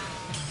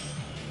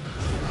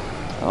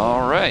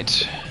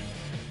 Alright.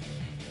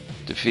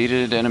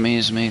 Defeated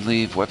enemies may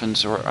leave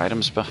weapons or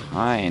items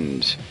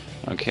behind.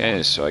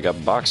 Okay, so I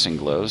got boxing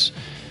gloves.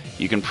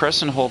 You can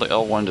press and hold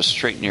L1 to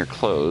straighten your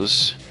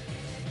clothes,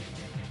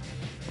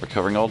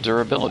 recovering all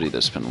durability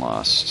that's been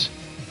lost.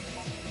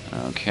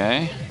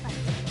 Okay.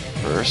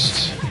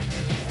 First,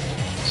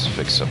 let's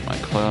fix up my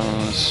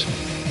clothes.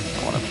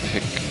 I want to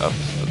pick up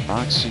the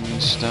boxing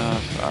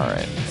stuff.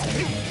 Alright.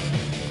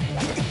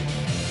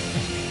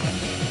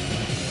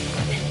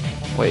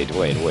 Wait.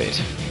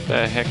 What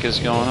the heck is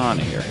going on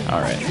here?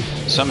 Alright.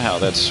 Somehow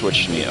that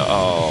switched me.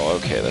 Oh,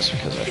 okay, that's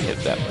because I hit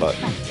that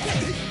button.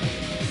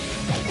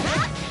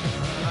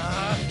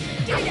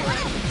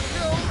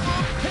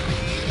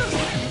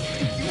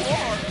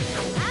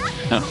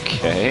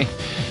 Okay.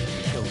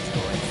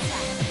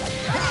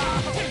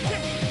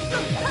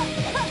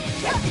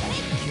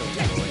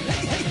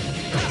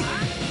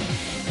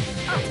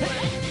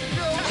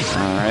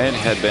 Alright,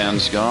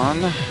 headband's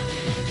gone.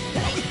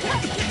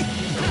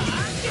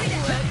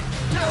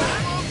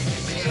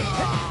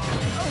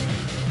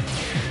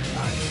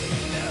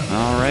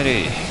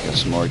 Alrighty, got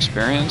some more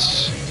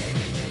experience.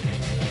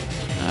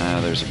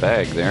 There's a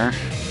bag there.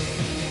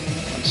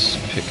 Let's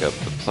pick up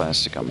the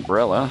plastic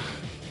umbrella.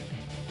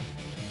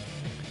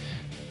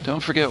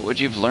 Don't forget what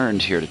you've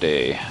learned here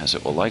today, as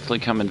it will likely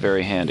come in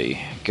very handy.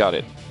 Got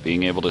it.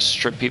 Being able to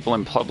strip people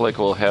in public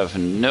will have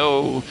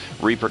no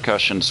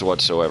repercussions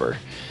whatsoever.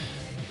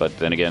 But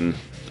then again,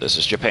 this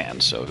is Japan,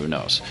 so who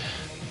knows.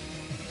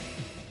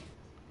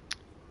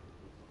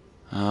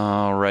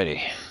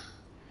 Alrighty.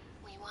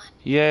 We won.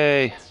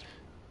 Yay!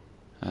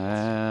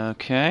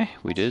 Okay,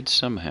 we did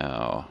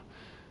somehow.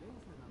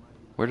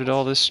 Where did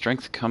all this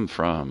strength come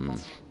from?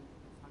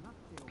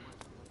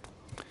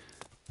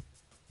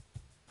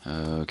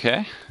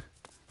 Okay.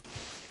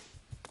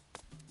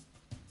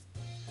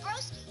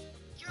 Broski,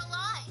 you're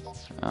alive.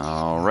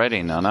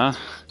 Alrighty, Nana.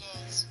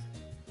 Days.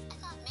 I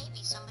thought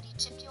maybe somebody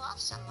tipped you off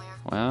somewhere.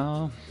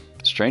 Well,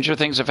 stranger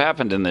things have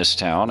happened in this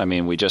town. I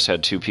mean, we just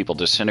had 2 people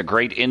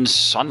disintegrate in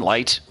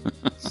sunlight.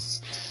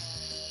 Who's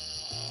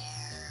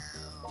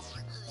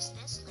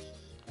this lady?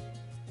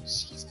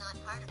 She's not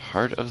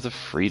Part of the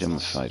Freedom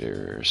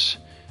Fighters.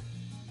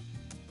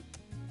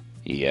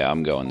 Yeah,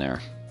 I'm going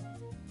there.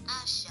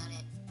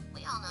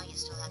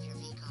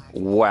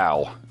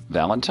 Wow.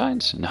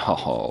 Valentine's?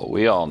 No,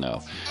 we all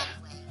know.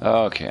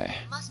 Anyway, Okay.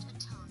 you must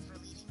atone for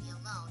leaving me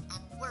alone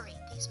and worried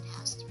these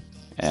past 3 days.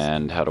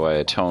 And how do I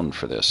atone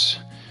for this?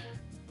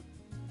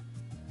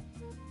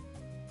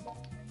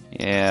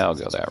 Yeah, I'll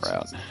go that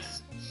route. There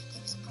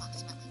is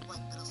approximately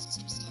one little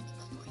sister standing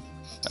before you.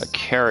 A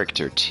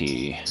character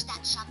tee.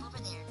 That shop over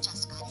there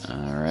just got in.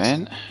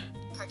 Alright.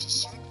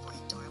 Purchase shirt for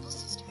adorable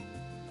sister.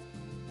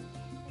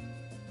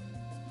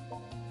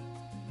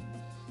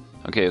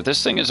 Okay, if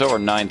this thing is over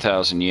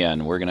 9,000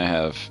 yen, we're gonna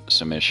have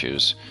some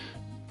issues.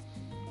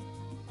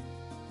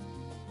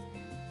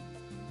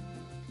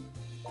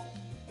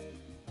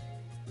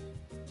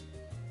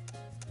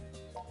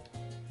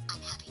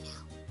 I'm happy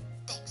now.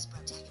 Thanks,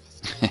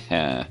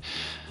 protagonist.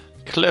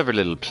 Clever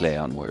little play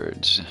on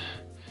words.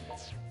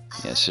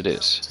 I Yes, let it you know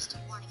is. Just a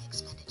warning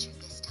expenditure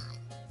this time.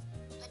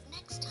 But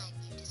next time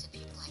you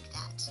disappear like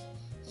that,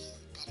 you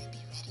better be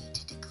ready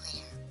to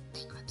declare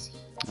bankruptcy.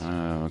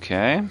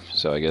 Okay,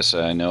 so I guess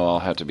I know I'll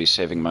have to be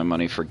saving my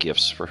money for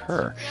gifts for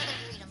her. The other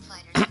freedom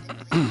fighters have been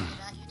really good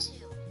about you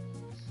too.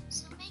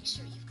 So make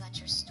sure you've got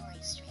your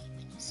story straight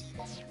when you see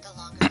them. The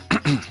longer you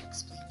wait to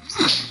explain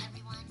yourself to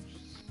everyone,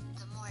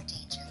 the more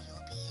danger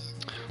you'll be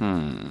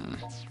in.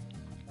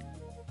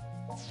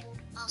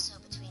 Also,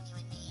 between you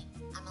and me,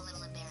 I'm a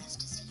little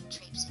embarrassed to see you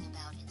traipsing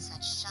about in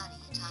such shoddy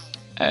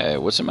attire. Hey,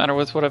 what's the matter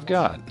with what I've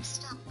got?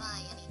 Stop by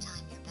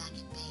anytime you're back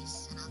in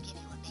base, and I'll give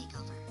you a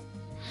makeover.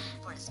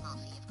 For a small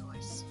fee, of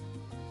course.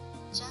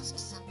 Just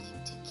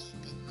something to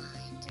keep in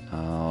mind.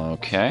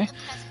 Okay. The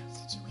present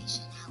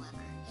situation,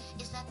 however,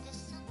 is that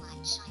this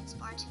sunlight shines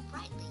far too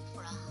brightly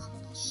for a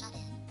humble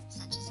shut-in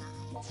such as I.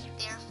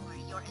 Therefore,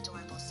 your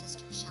adorable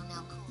sister shall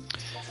now coolly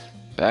take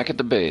you. Back at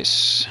the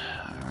base.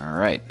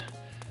 Alright.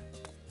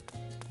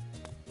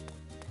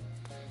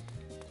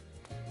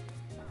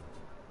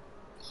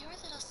 Your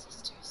little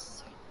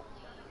sister's certainly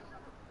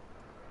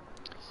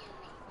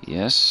unique.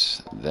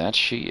 Yes, that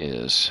she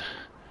is.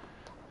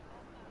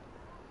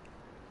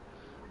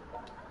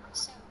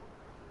 So,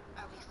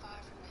 are we far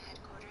from the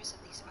headquarters of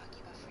these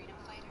Akiba freedom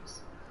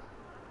fighters?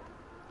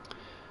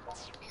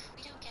 If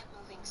we don't get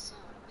moving soon,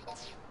 we could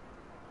be...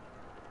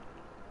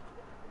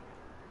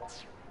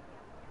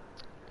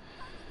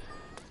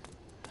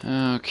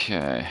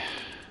 Okay.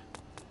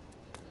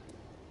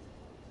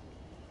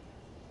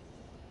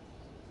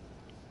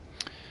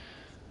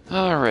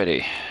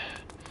 Alrighty.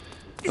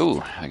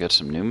 Ooh, I got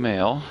some new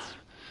mail.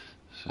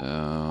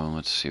 So,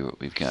 let's see what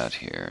we've got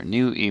here.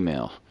 New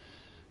email.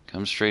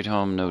 Come straight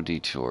home, no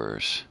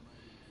detours.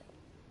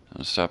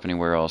 Don't stop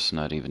anywhere else,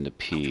 not even to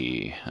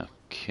pee.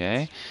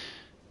 Okay.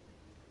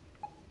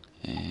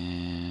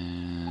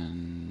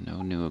 And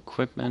no new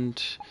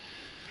equipment.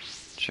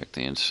 Check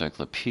the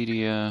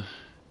encyclopedia.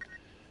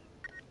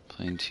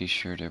 Plain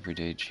t-shirt,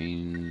 everyday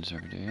jeans,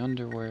 everyday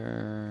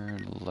underwear,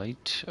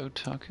 light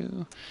otaku.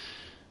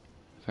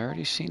 Have I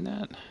already seen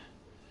that?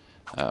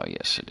 Oh,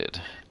 yes, I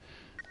did.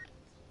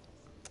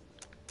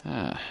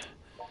 Ah,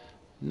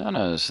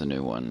 Nana is the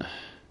new one.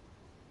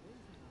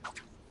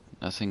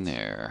 Nothing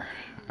there.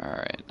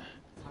 Alright.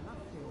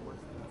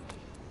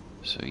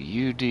 So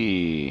UD,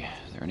 is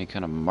there any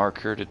kind of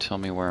marker to tell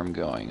me where I'm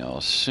going? I'll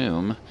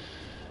assume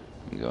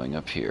I'm going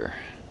up here.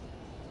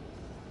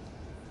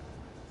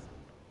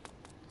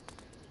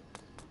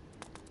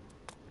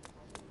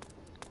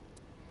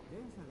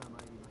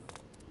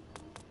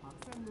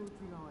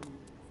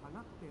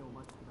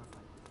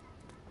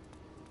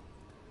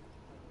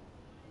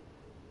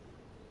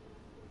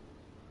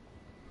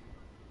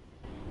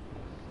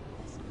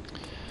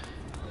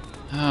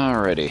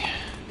 Alrighty.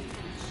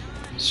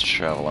 Let's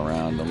travel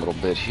around a little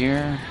bit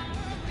here.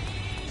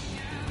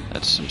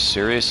 That's some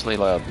seriously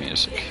loud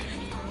music.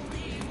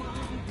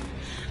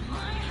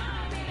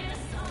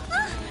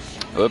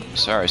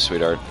 Oops, sorry,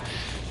 sweetheart.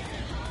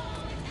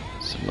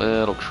 It's a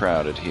little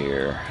crowded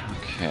here.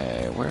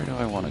 Okay, where do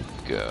I want to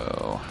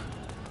go?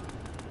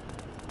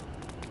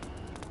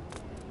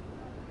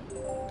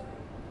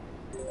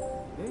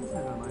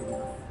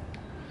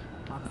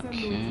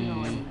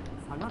 Okay.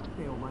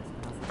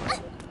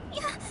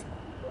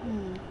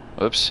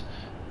 Whoops.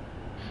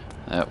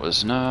 That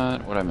was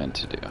not what I meant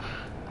to do.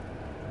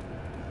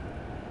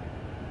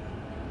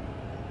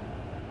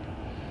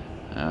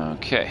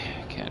 Okay,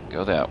 can't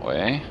go that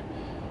way.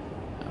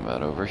 How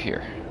about over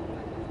here?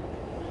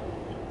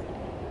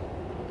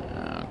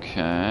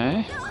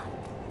 Okay.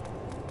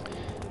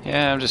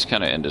 Yeah, I'm just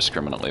kind of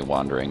indiscriminately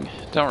wandering.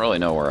 Don't really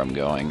know where I'm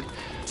going.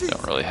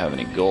 Don't really have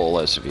any goal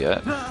as of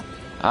yet.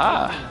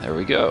 Ah, there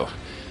we go.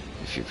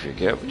 If you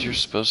forget what you're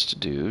supposed to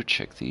do,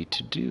 check the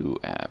To-Do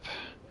app.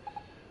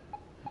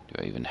 Do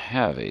I even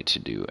have a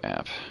To-Do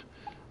app?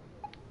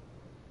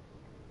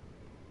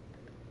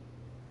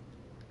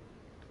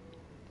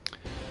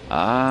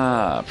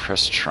 Ah,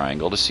 press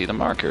triangle to see the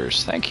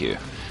markers. Thank you.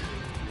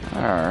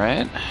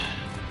 Alright.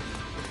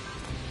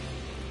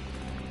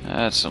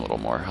 That's a little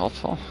more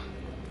helpful.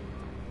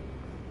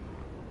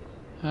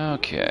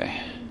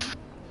 Okay.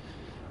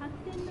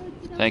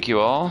 Thank you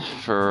all,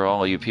 for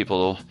all you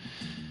people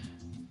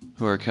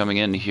who are coming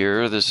in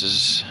here. This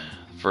is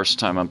the First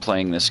time I'm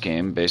playing this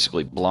game,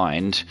 basically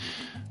blind.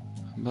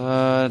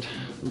 But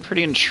I'm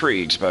pretty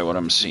intrigued by what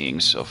I'm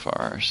seeing so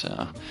far,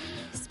 so...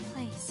 This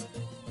place.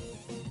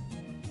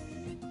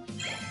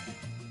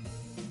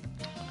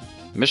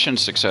 Mission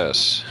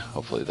success.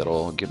 Hopefully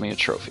that'll give me a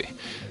trophy.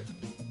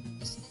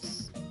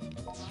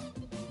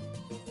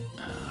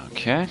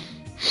 Okay.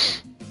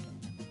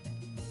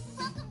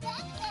 Welcome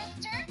back,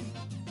 Master.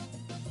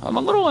 I'm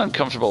a little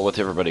uncomfortable with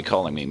everybody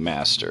calling me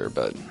Master,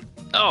 but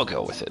I'll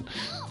go with it.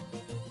 Oh,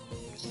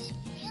 is it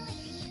really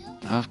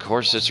you? Of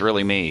course, it's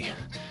really me. Been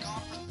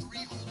gone for 3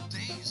 whole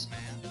days, man.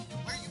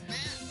 Where you been?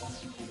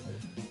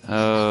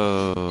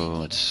 Oh,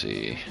 let's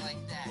see.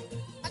 Like that.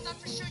 I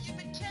thought for sure you'd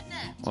been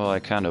kidnapped. Well, I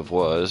kind of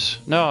was.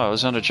 No, I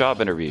was on a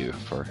job interview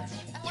for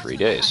 3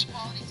 days.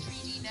 Quality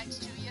 3D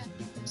next to you.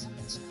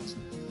 Something smells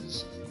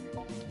fishy.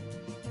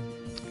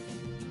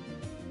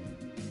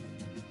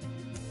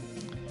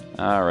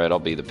 Alright, I'll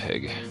be the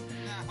pig.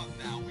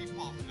 Now, we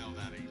both know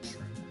that ain't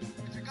true.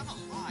 If you're gonna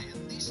lie, at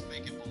least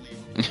make it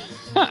believable.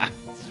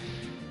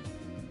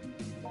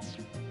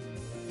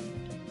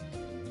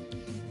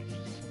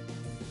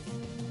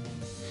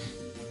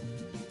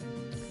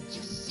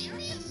 You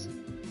serious?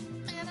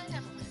 Man, I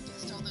never would have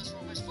guessed all those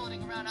rumors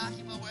floating around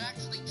Akiba were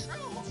actually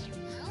true.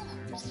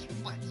 Rumors?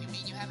 What, you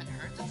mean you haven't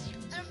heard them?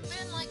 There've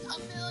been like a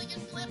million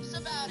flips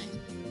about it.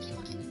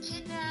 People getting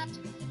kidnapped,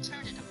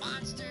 turned into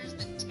monsters,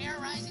 then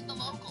terrorizing the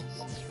locals.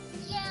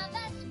 Yeah,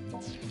 that's... They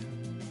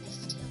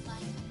steal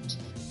life energy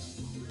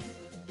from people.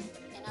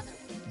 In other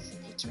words,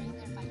 they drain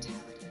their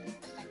vitality,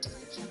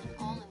 effectively killing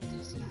all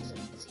enthusiasm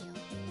and zeal.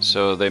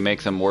 So they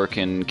make them work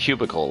in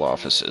cubicle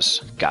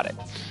offices. Got it.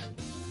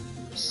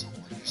 So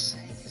what you're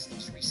saying is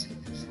those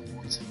recent news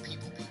reports of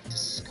people being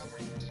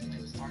discovered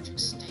in lethargic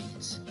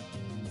states.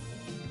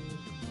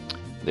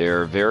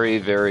 They're very,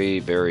 very,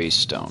 very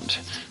stoned.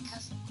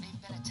 Because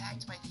they've been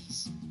attacked by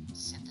these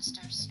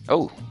synthesters?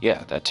 Oh,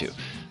 yeah, that too.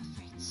 I'm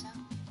afraid so.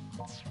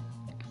 I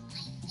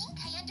think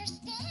I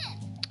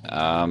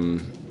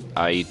understand.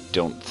 I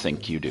don't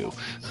think you do.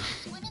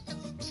 It's one of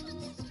those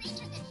toothless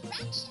stranger than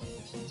fraction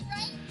things,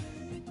 right?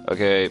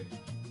 Okay.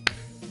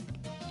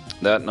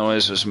 That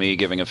noise was me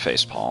giving a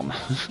facepalm.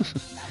 That was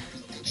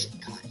fiction,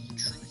 Connie.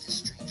 Truth is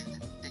stranger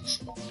than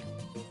fiction. So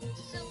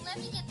let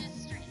me get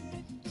this straight.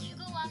 You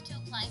go off to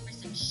apply for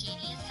some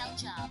shady as hell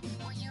job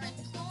where your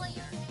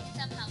employer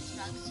somehow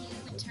drugs you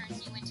and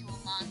turns you into a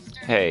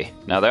monster. Hey,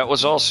 now that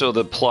was also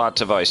the plot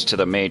device to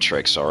the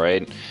Matrix,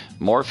 alright?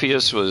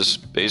 Morpheus was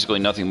basically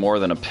nothing more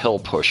than a pill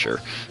pusher.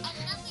 And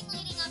nothing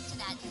leading up to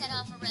that set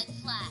off a red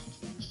flag.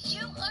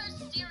 You are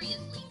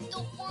seriously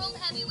the world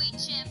heavyweight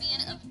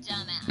champion of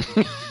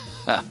dumbass.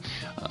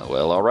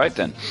 Well, alright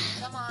then.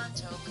 Come on,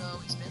 Toko.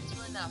 He's been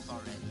through enough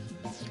already.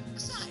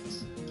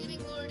 Besides,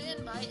 getting lured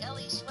in by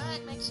Ellie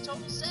Swag makes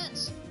total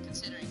sense,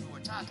 considering who we're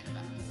talking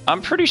about.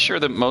 I'm pretty sure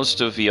that most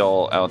of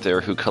y'all out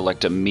there who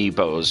collect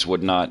amiibos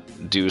would not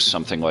do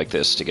something like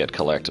this to get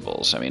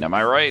collectibles. I mean, am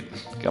I right?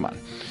 Come on.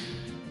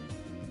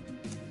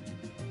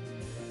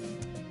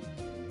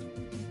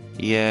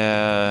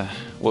 Yeah,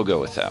 we'll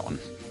go with that one.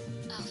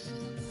 Oh, for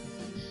the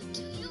love.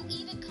 Do you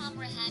even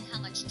comprehend how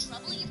much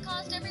trouble you've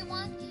caused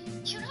everyone?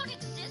 You don't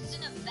exist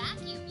in a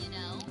vacuum, you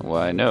know.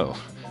 Why, no.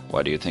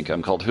 Why do you think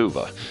I'm called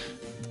Hooba?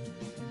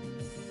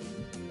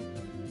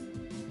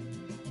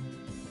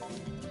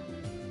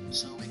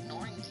 So,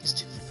 ignoring these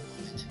two for the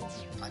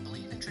moment, I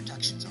believe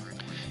introductions are in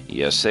order.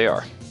 Yes, they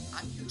are.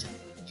 I'm Yuto.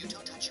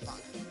 Yuto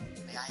Tachibana.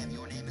 May I have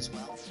your name as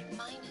well?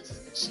 Mine is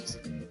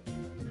Shizuku.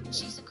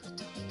 Shizuku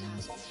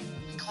Tomikaze.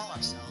 We call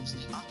ourselves the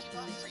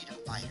Akiba Freedom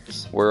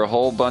Fighters. We're a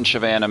whole bunch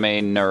of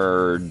anime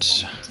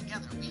nerds.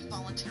 Together, we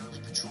voluntarily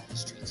patrol the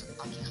streets of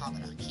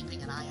Akihabara,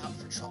 keeping an eye out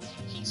for trouble.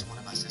 He's one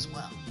of us as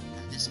well,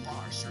 and this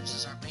bar serves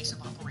as our base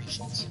of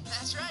operations.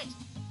 That's right,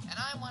 and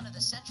I'm one of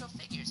the central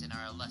figures in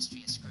our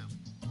illustrious group.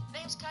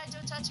 Name's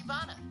Kaito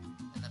Tachibana,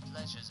 and the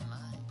pleasure's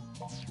mine.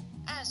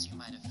 As you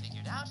might have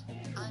figured out,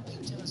 I'm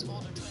Yuto's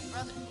older twin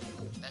brother.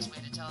 Best way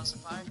to tell us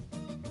apart?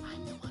 I'm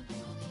the one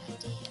with all the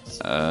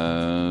ideas.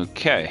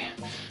 Okay.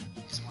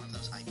 Is one of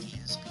those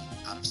ideas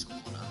being out of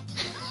school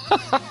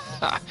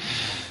enough?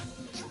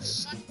 You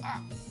shut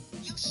up!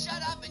 You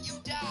shut up and you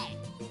die!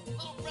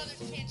 Little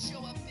brothers can't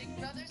show up big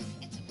brothers.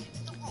 It's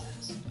against the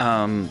rules.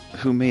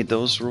 Who made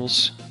those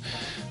rules?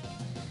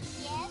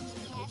 Yes,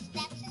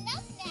 that's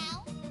enough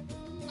now.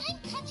 I'm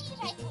Kachi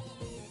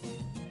Raikkonen.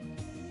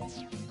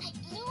 I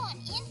flew on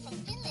in from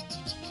Finland to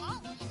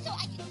Chicago so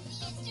I could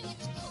see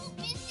Izuit's cool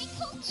business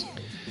culture.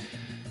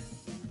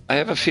 I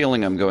have a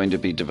feeling I'm going to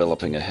be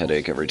developing a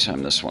headache every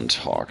time this one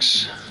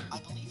talks. I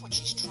believe what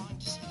she's trying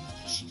to say is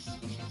that she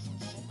flew here from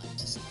Finland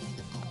to study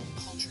the cool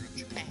culture of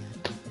Japan.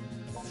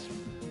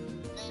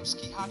 Name's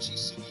Kihachi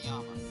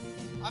Sugiyama.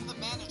 I'm the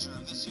manager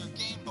of this here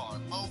game bar,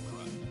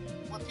 Okra,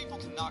 where people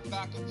can knock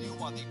back a few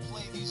while they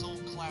play these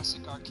old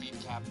classic arcade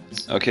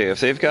cabinets. Okay, if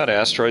they've got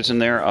asteroids in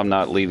there, I'm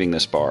not leaving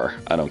this bar.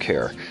 I don't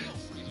care. Feel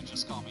free to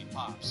just call me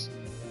Pops.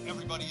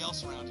 Everybody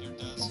else around here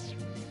does.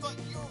 But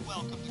you're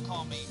welcome to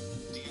call me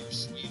Dear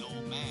Sweet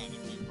Old Man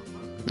if you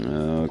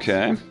prefer.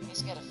 Okay.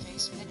 He's got a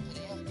face fit for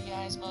the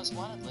FBI's most most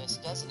wanted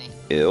list, doesn't he?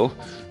 Ew.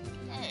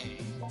 Hey,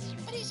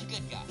 but he's a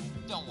good guy.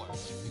 Don't worry.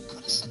 You could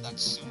have said that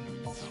sooner,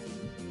 you know.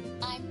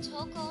 I'm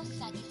Toko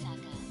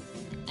Sakisaka.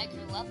 I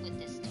grew up with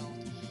this dolt,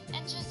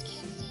 and just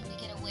can't seem to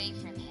get away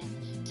from him,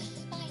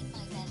 despite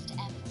my best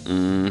efforts.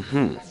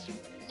 Mm-hmm.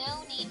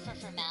 No need for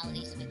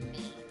formalities with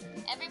me.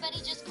 Everybody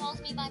just calls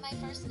me by my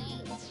first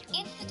name.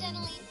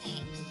 Incidentally,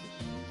 thanks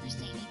for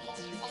saving me.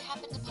 I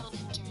happened upon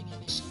him during a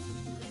mission.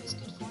 It was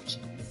good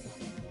fortune.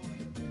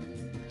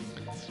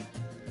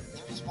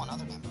 There is one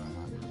other member of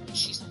our.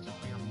 She's like a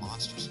rare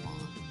monster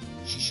spawn.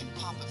 She should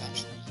pop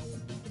eventually.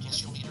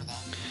 Guess you'll meet her then.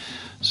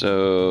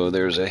 So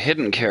there's a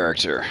hidden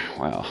character.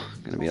 Wow,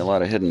 gonna be a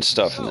lot of hidden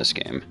stuff in this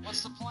game.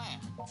 What's the plan?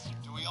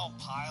 Do we all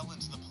pile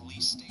into the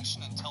police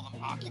station and tell them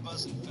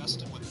Akiba's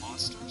infested with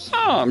monsters?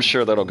 Oh, I'm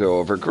sure that'll go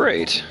over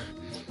great.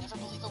 They'd never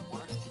believe a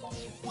word of it.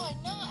 Why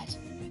not?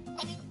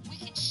 I mean, we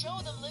can show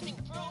them living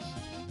proof.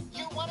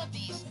 You're one of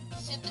these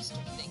sinister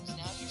things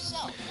now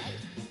yourself, right?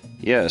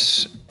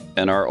 Yes,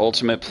 and our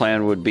ultimate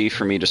plan would be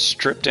for me to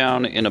strip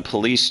down in a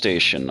police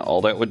station.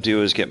 All that would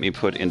do is get me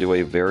put into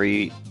a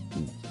very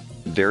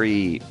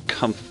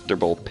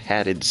comfortable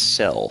padded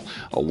cell,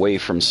 away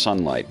from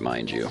sunlight,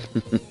 mind you. Oh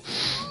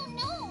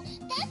no,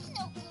 that's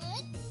no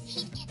good.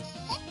 He'd get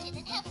septic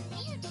and have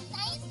weird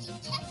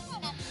sciencey tests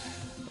run up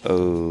him.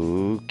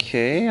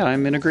 Okay,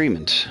 I'm in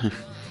agreement.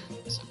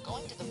 So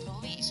going to the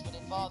police would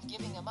involve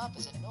giving him up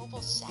as a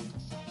noble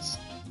sacrifice.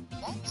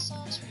 That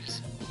sounds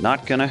reasonable.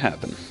 Not gonna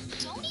happen.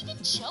 Don't even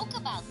joke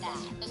about that.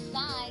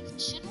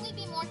 Besides, shouldn't we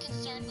be more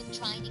concerned with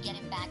trying to get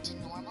him back to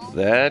normal?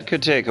 That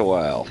could take a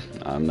while.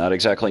 I'm not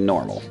exactly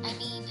normal. I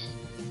mean,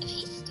 if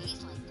he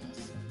stays like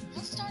this,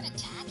 he'll start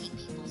attacking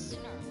people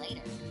sooner or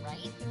later,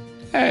 right?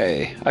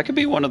 Hey, I could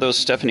be one of those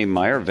Stephanie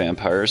Meyer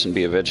vampires and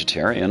be a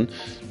vegetarian.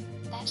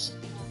 That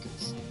should be no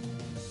concern.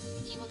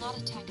 He will not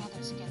attack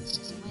others against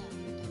his will,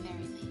 at the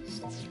very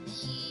least.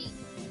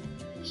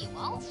 He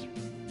won't?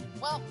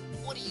 Well,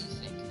 what do you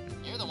think?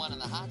 You're the one in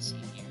the hot seat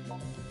here.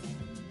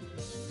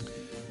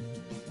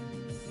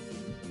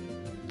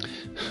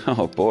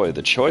 Oh boy,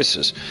 the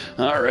choices.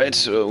 Alright,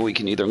 so we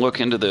can either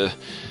look into the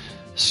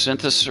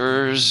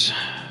synthesizers,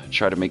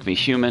 try to make me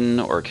human,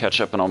 or catch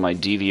up on all my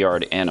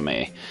DVR'd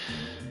anime.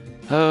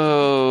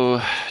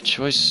 Oh,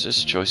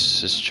 choices,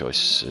 choices,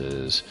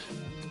 choices.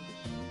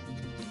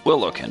 We'll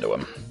look into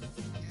them.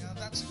 Yeah,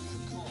 that's a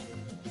good call.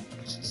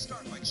 We should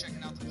start by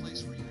checking out the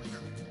place where you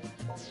linger.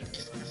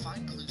 If we're to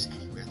find clues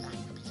anywhere, that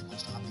would be the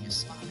most obvious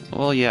spot.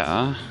 Well,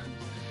 yeah.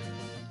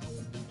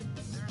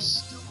 There's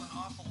still an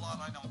awful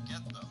lot I don't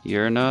get, though.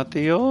 You're not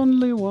the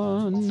only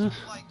one.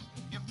 Like,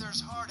 if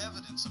there's hard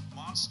evidence of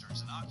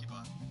monsters in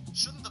Akiba,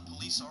 shouldn't the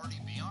police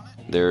already be on it?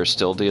 They're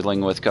still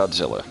dealing with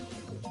Godzilla.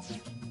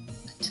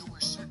 Until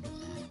we're certain of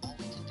that, all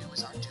we can do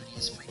is our duty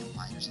as freedom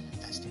fighters and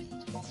investigate.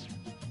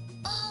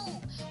 Oh,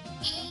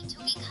 hey,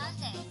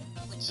 Tokikaze.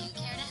 Would you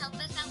care to help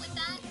us out with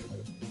that?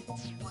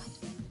 What?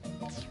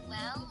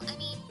 Well, I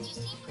mean, you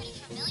seem pretty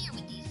familiar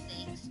with these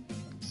things.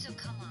 So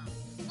come on,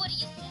 what do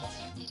you say?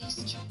 It is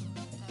true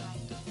that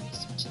I've been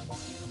researching them,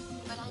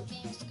 but I'm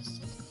being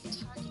specifically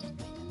targeted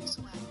by them as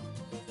well,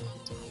 and I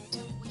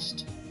don't wish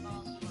to involve you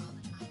all in my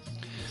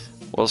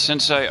affairs. Well,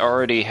 since I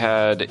already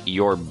had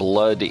your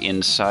blood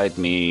inside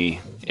me,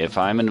 if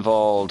I'm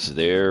involved,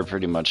 they're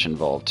pretty much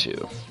involved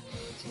too.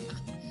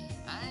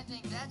 I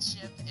think that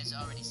ship is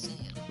already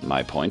sailed.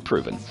 My point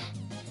proven.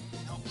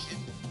 No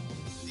kidding.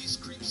 These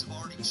creeps have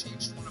already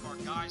changed one of our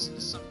guys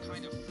into some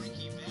kind of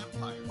freaky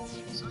vampire.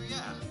 So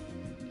yeah,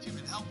 if you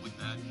can help with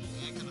that,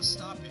 we ain't gonna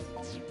stop you.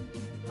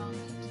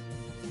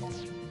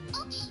 Okay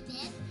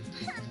then,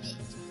 perfect.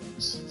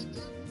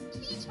 Shizuku,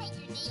 please write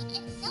your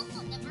name and cell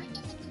phone number in the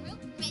group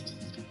register.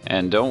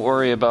 And don't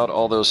worry about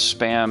all those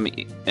spam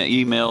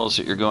emails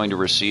that you're going to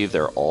receive.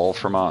 They're all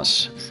from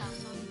us. Cell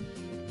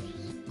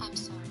phone. I'm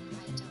sorry, I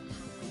don't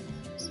have one of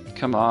those.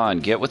 Come on,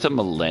 get with the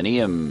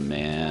millennium,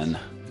 man.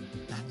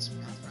 That's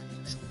rather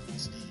unusual in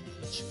this day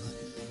and age, but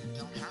if you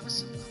don't have a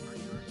cell number,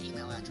 your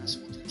email address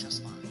will do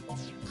just fine.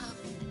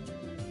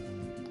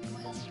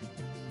 Well,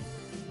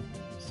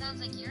 sounds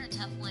like you're a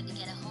tough one to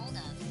get a hold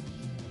of.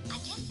 I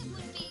guess it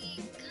would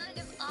be kind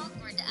of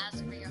awkward to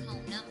ask for your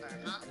home number,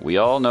 huh? We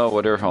all know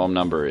what her home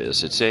number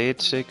is. It's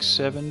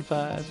 8675309. I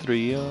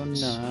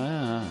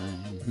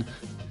haven't been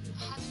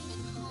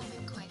home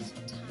in quite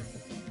some time.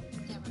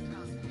 There were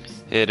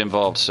problems. It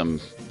involved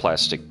some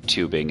plastic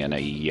tubing and a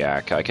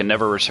yak I can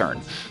never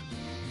return.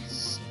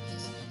 Seriously?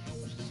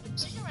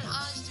 So you're an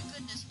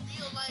honest-to-goodness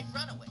real-life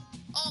runaway,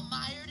 all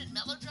mired in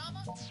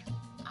melodrama?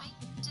 I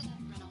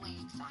didn't run away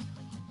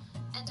exactly,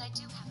 and I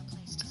do have a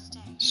place to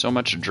stay. So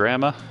much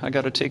drama. I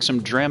gotta take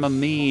some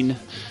Dramamine. I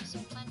have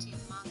some plenty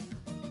of manga.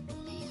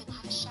 They even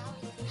have a shower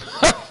room.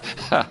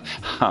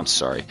 I'm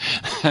sorry.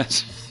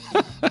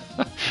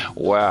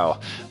 Wow,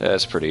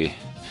 that's pretty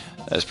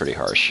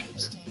harsh. I'm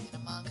staying in a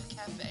manga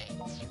cafe.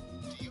 Do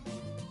you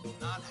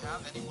not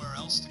have anywhere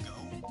else to go?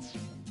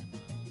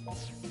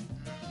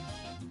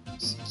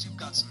 Seems you've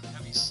got some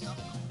heavy stuff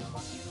going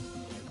on.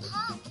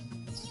 Pop,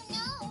 you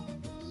know,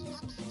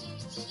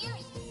 upstairs here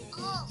is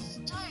all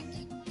stark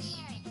and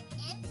bare and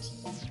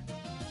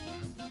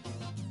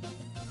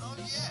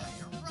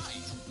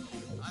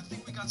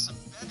got some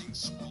bedding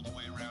swirled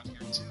away around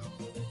here too.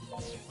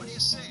 What do you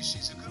say,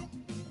 Shizuku?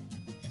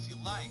 If you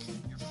like,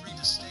 you're free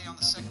to stay on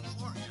the second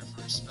floor here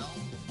for a spell.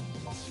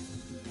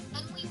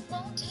 And we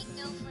won't take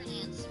no for an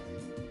answer.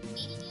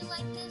 Meeting you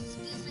like this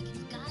feels like it's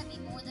gotta be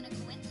more than a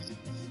coincidence.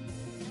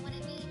 You know what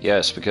I mean?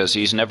 Yes, because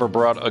he's never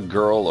brought a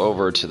girl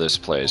over to this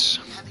place.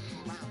 Having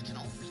you around can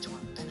only be to our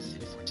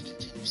benefit if we're to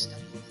continue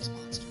studying these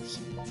monsters.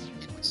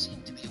 It would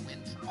seem to be a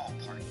win for all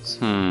parties.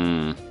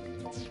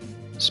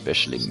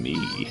 Especially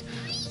me.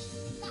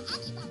 The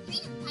Akiba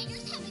Freedom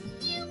Fighters have a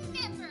new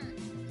member!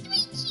 3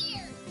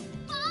 cheers!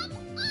 Bob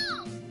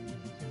off!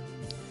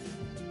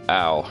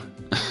 Ow.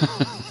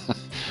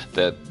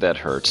 that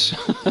hurts.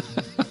 Wait. I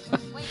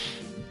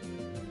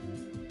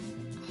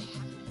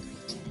haven't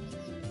agreed to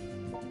anything.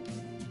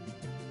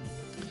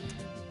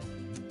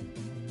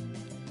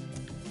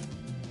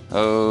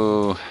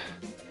 Oh.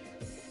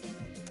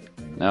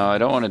 No, I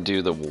don't want to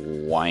do the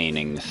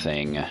whining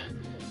thing.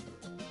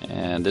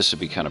 And this would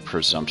be kind of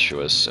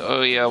presumptuous.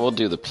 Oh yeah, we'll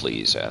do the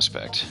please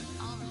aspect.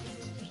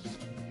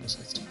 Alright.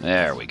 Just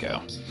There we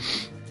go.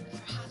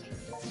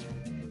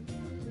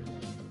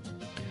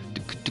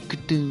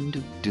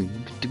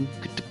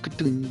 for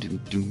having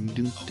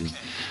Okay,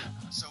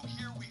 so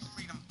here we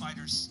freedom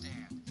fighters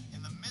stand,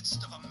 in the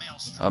midst of a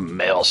maelstrom. A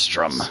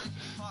maelstrom. We've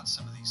fought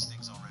some of these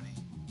things already.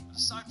 But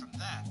aside from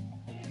that,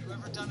 have you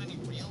ever done any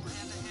real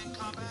hand-to-hand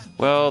combat?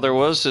 Well, there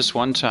was this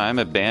one time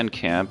at band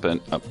camp, and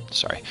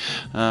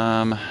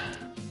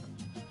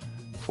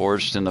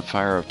forged in the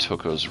fire of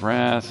Toko's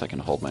wrath. I can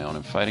hold my own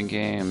in fighting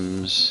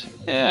games.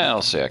 Yeah,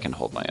 I'll say I can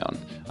hold my own.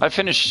 I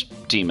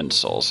finished Demon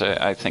Souls.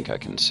 I think I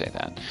can say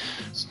that.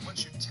 So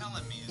what you're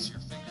telling me is your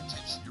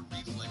fingertips and your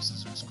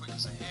reflexes are as quick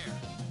as a hair.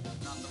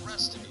 Not the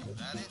rest of you,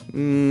 that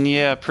it?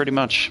 Yeah, pretty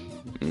much.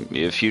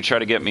 If you try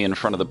to get me in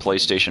front of the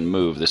PlayStation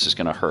Move, this is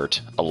gonna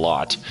hurt a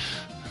lot.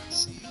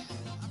 See, I'm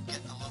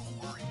getting a little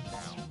worried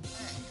now.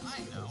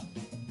 Hey, I know.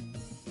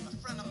 A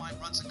friend of mine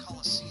runs a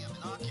coliseum in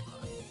Akiba.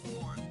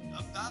 Or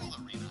a battle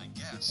arena, I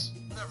guess.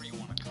 Whatever you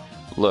want to call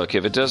it. Look,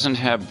 if it doesn't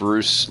have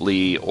Bruce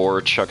Lee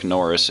or Chuck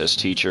Norris as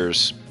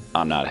teachers,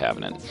 I'm not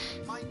having it.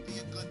 Might be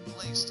a good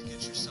place to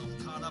get yourself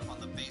caught up on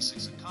the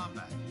basics of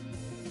combat.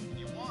 If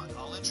you want,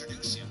 I'll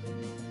introduce you.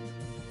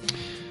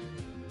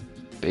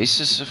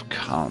 Basis of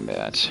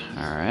combat.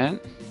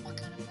 Alright. What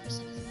kind of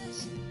person is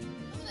this?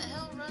 Who the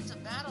hell runs a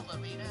battle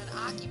arena in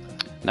Akiba?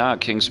 Nah,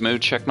 King's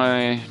Mood, check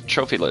my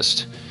trophy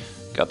list.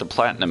 Got the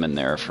platinum in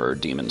there for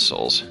Demon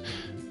Souls.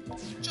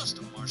 Just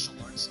a martial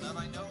arts nut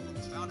I know who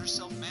found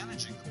herself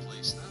managing the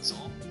place, that's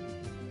all.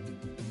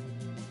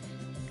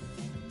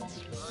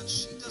 But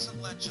she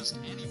doesn't let just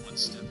anyone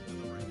step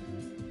into the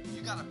ring.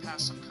 You gotta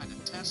pass some kind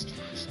of test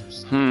first or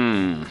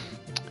something.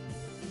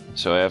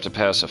 So I have to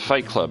pass a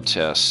Fight Club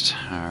test.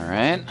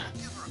 Alright.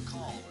 Give her a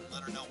call and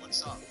let her know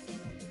what's up.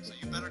 So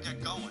you better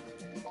get going.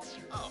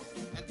 Oh,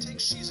 and take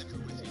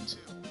Shizuku with you too.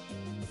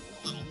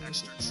 A little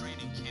extra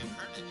training can't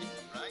hurt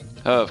anything, right?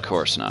 Of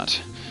course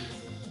not.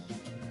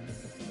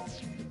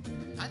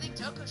 I think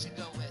Toko should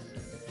go with.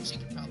 She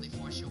could probably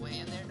force your way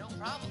in there, no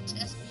problem.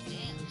 Test me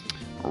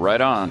damned.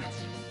 Right on.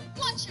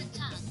 Watch your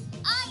tongue.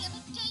 I am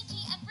a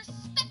dainty and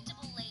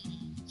respectable lady.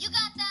 You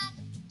got that?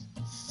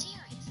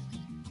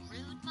 Seriously,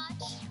 rude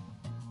much?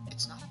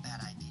 It's not a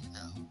bad idea,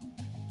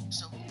 though.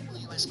 So who will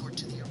you escort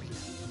to the arena?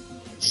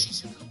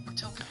 Shizuku or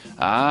Toko?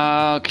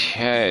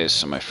 Okay,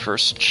 so my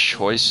first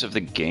choice of the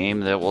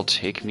game that will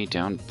take me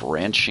down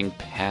branching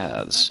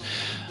paths.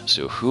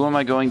 So who am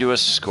I going to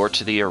escort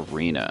to the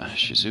arena?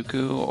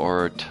 Shizuku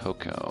or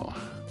Toko?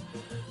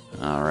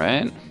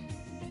 Alright.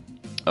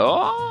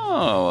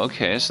 Oh,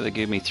 okay, so they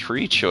gave me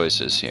 3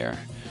 choices here.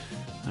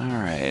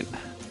 Alright.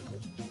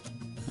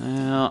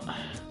 Well,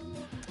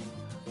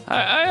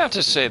 I have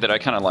to say that I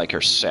kind of like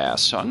her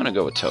sass, so I'm going to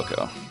go with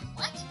Toko.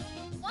 What?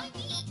 Why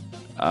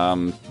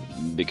me?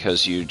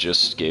 Because you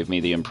just gave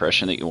me the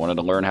impression that you wanted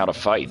to learn how to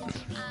fight. I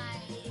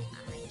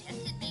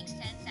guess it makes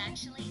sense,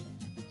 actually.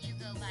 You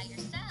go by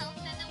yourself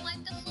and then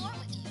wipe the floor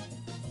with you.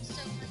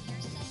 So for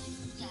your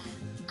sake, yeah,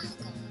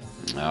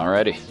 I'll go along.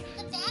 Alrighty.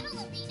 The battle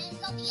arena is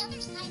on the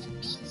other side of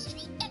Main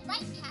Street and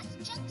right past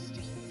Junk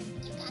Street.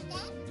 You got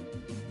that?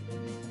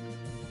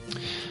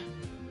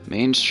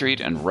 Main Street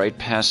and right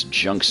past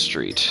Junk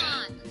Street. Come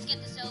on, let's get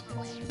this over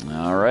with.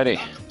 Alrighty.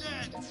 I'm dead.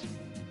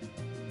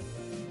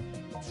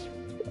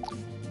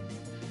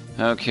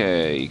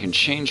 Okay, you can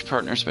change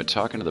partners by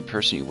talking to the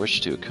person you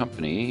wish to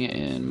accompany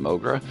in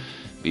Mogra.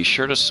 Be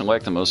sure to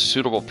select the most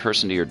suitable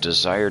person to your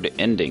desired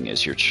ending,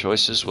 as your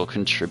choices will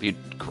contribute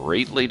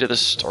greatly to the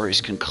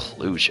story's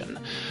conclusion.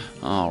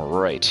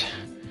 Alright.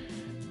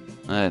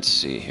 Let's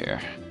see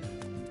here.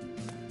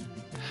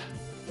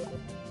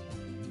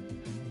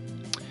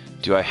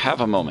 Do I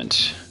have a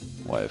moment?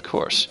 Why, of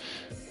course.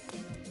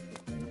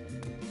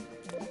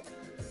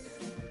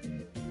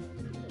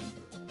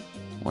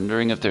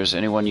 Wondering if there's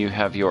anyone you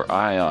have your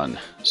eye on.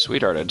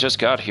 Sweetheart, I just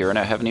got here and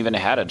I haven't even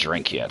had a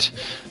drink yet.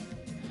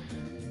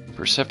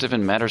 Perceptive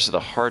in matters of the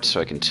heart,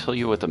 so I can tell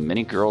you what the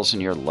many girls in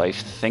your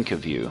life think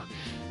of you.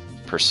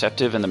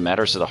 Perceptive in the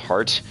matters of the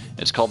heart?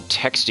 It's called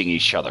texting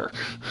each other.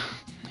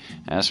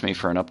 Ask me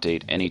for an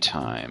update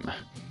anytime.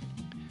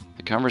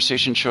 The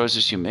conversation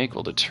choices you make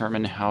will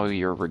determine how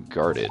you're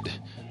regarded.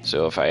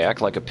 So if I act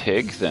like a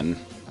pig, then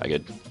I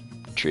get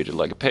treated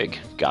like a pig.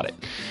 Got it.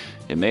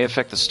 It may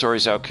affect the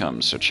story's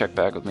outcome, so check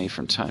back with me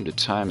from time to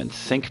time and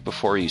think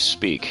before you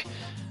speak.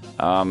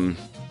 I'm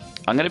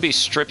going to be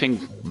stripping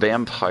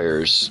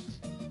vampires.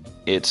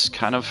 It's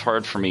kind of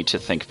hard for me to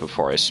think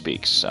before I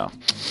speak, so...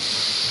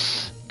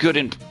 Good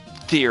in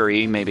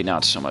theory, maybe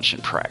not so much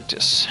in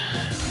practice.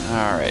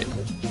 Alright.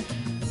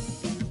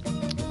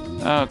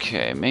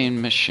 Okay, main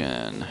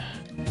mission.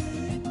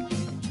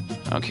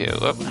 Okay,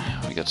 whoop,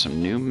 we got some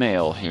new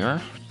mail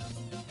here.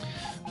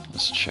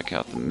 Let's check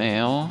out the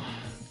mail.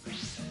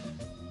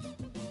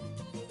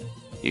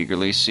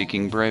 Eagerly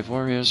seeking brave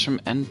warriors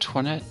from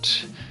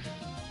Antoinette.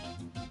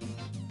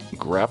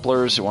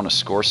 Grapplers who want to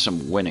score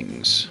some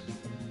winnings.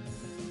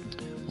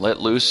 Let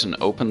loose and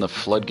open the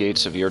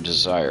floodgates of your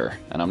desire.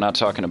 And I'm not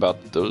talking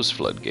about those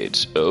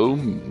floodgates. Oh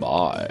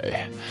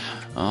my.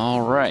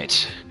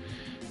 Alright.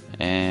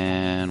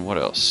 And what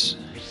else?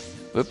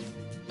 Whoop.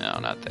 No,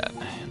 not that.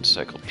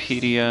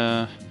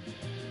 Encyclopedia.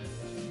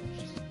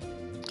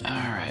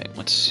 Alright,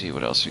 let's see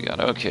what else we got.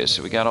 Okay,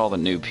 so we got all the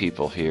new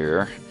people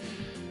here.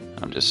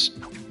 I'm just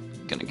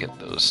gonna get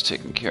those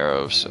taken care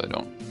of so I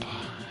don't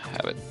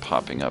have it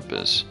popping up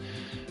as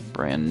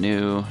brand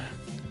new.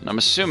 And I'm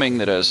assuming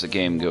that as the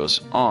game goes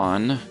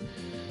on,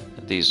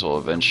 that these will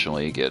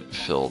eventually get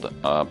filled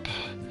up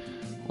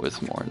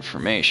with more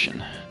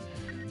information.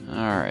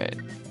 Alright,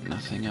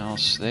 nothing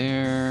else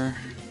there.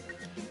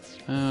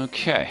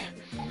 Okay.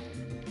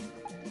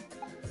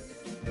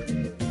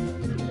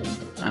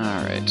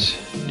 Alright,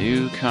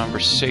 new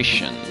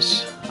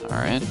conversations.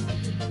 Alright.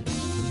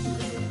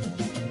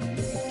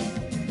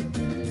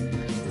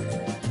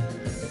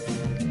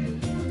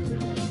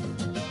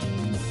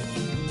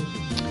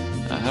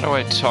 How do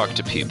I talk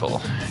to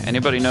people?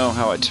 Anybody know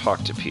how I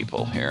talk to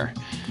people here?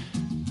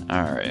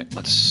 Alright,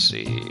 let's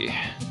see.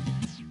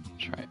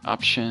 Try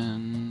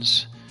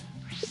options.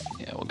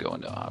 Yeah, we'll go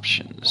into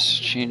options.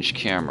 Change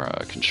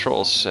camera,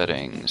 control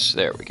settings.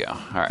 There we go.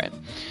 Alright.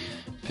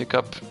 Pick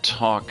up,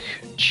 talk,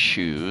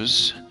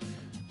 choose.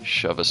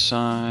 Shove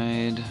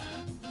aside.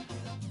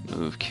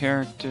 Move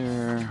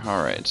character.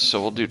 Alright,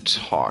 so we'll do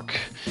talk.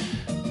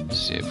 Let's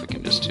see if we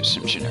can just do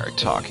some generic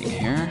talking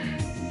here.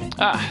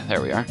 Ah,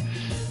 there we are.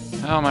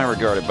 How am I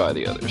regarded by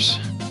the others?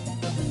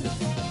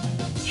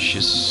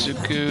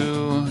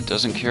 Shizuku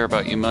doesn't care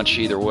about you much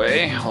either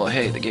way. Well,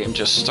 hey, the game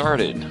just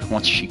started.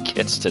 Once she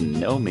gets to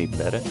know me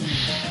better.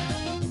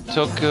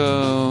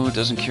 Toko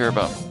doesn't care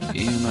about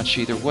you much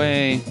either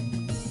way.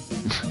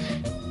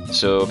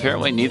 So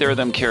apparently neither of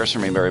them cares for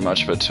me very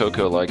much, but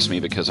Toko likes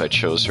me because I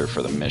chose her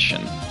for the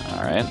mission.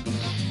 Alright.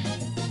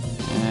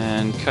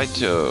 And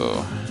Kaito.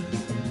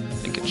 I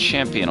think a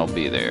champion will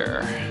be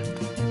there.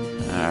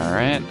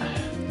 Alright.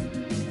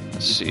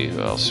 Let's see who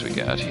else we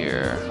got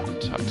here.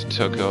 Talk to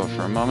Toko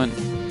for a moment.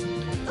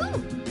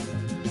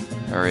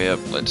 Hurry up,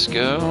 let's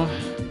go.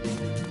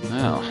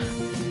 Well,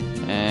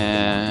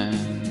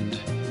 and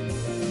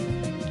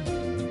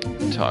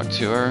talk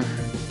to her.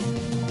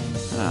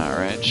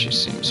 Alright, she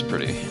seems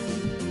pretty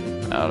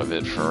out of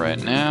it for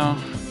right now.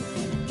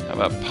 How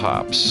about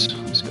Pops?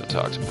 Let's go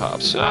talk to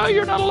Pops. Ah,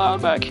 you're not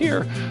allowed back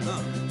here.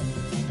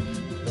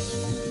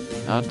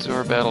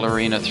 Outdoor battle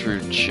arena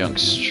through Junk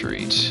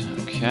Street.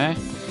 Okay.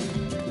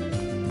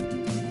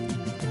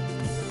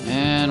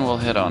 And we'll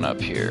head on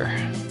up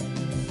here.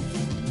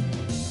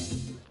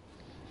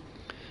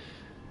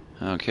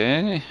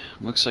 Okay,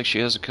 looks like she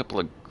has a couple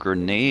of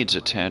grenades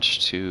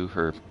attached to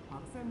her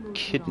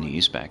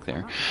kidneys back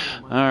there.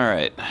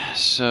 Alright,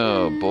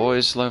 so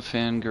boys love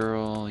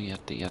fangirl,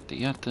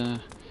 yatta.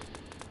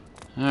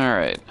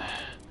 Alright,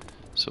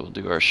 so we'll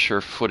do our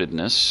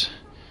sure-footedness.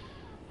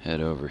 Head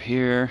over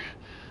here.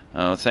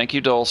 Oh, thank you,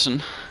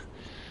 Dawson.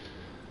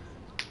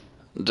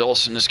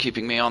 Dawson is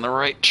keeping me on the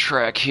right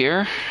track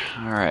here.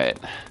 Alright.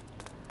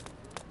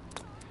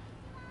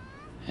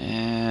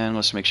 And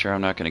let's make sure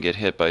I'm not going to get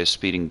hit by a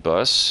speeding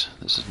bus.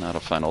 This is not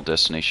a Final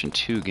Destination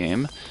 2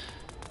 game.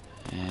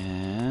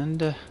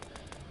 And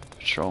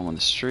patrolling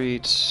the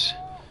streets.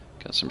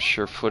 Got some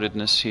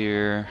sure-footedness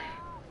here.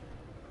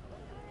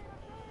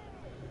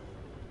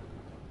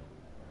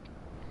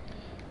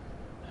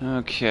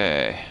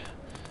 Okay.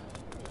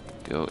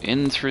 Go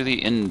in through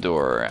the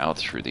indoor, out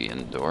through the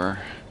indoor.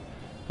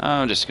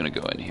 I'm just gonna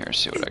go in here,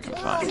 see what I can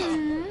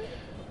find.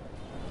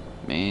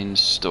 Main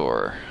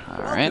store.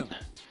 Alright.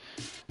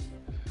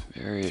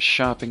 Various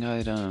shopping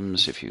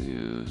items. If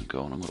you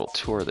go on a little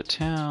tour of the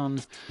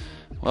town.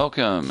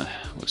 Welcome.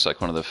 Looks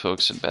like one of the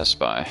folks at Best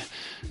Buy.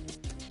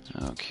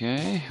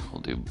 Okay,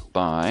 we'll do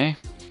buy.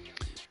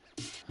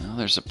 Well,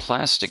 there's a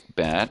plastic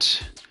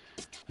bat,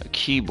 a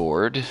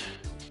keyboard,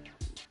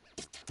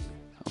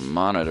 a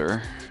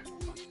monitor,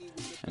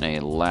 and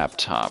a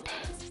laptop.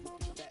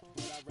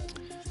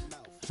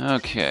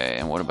 Okay,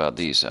 and what about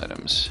these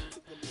items?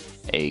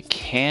 A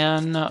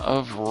can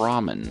of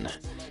ramen.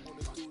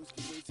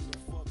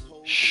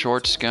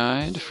 Shorts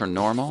guide for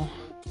normal.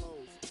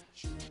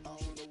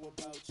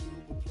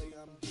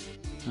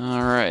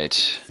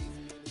 Alright.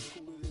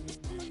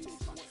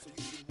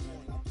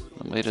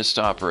 The latest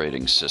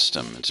operating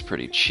system. It's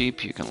pretty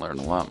cheap, you can learn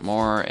a lot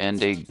more,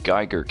 and a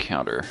Geiger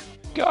counter.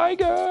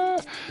 Geiger!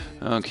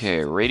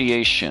 Okay,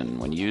 radiation.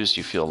 When used,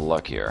 you feel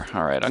luckier.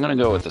 Alright, I'm gonna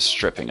go with the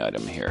stripping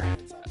item here.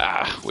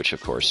 Which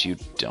of course you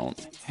don't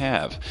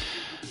have.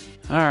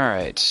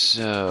 Alright,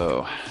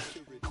 so...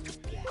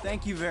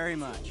 Thank you very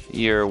much.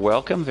 You're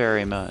welcome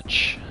very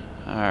much.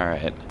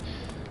 Alright.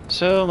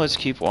 So, let's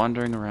keep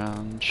wandering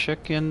around,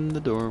 checking the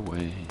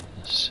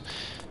doorways.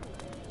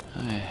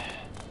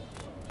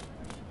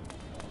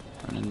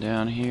 Running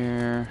down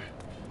here.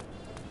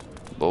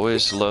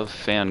 Boys love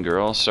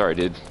fangirl. Sorry,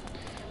 dude.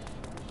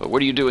 But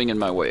what are you doing in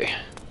my way?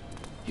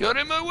 You're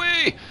in my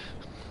way!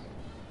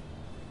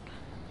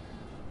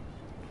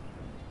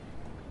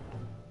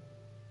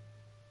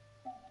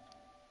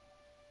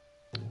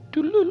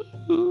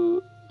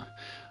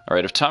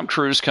 Alright, if Tom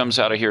Cruise comes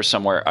out of here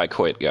somewhere, I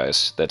quit,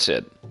 guys. That's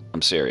it.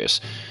 I'm serious.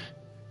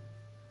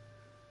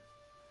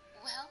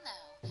 Well,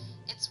 now,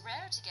 it's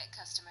rare to get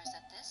customers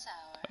at this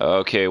hour.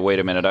 Okay, wait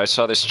a minute. I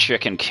saw this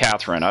chick in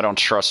Catherine. I don't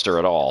trust her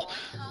at all.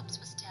 What Pops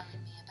was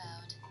telling me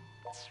about.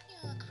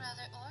 You look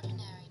rather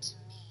ordinary to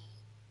me.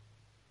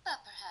 But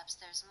perhaps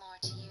there's more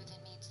to you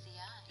than meets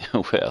the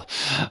eye. Well,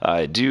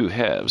 I do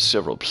have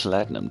several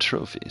platinum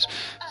trophies.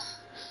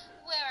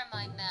 Where are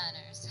my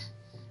manners?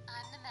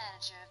 I'm the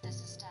manager of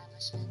this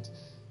establishment.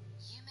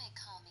 You may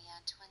call me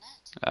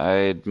Antoinette.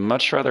 I'd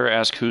much rather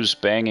ask who's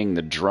banging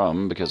the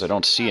drum, because I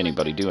don't see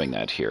anybody doing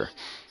that here.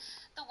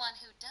 The one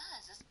who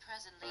does is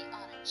presently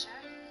on a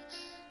journey,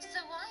 so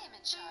I am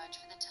in charge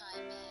for the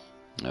time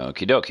being.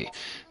 Okie dokie.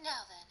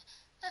 Now then,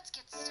 let's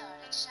get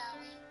started, shall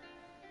we?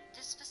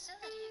 This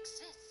facility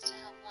exists to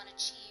help one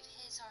achieve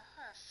his or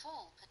her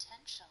full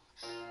potential.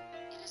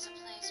 It is a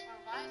place where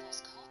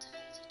rivals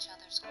cultivate each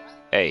other's growth.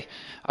 Hey,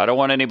 I don't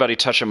want anybody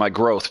touching my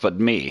growth but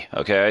me,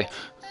 okay?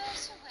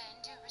 Those who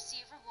win do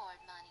receive reward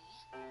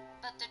money,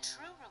 but the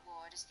true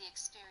reward is the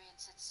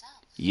experience itself.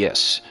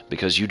 Yes,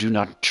 because you do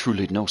not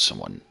truly know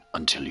someone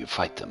until you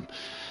fight them.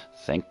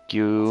 Thank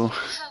you.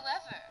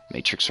 However,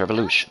 Matrix not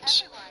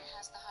Revolutions. everyone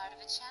has the heart of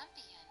a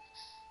champion.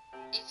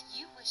 If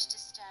you wish to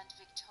stand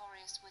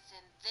victorious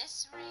within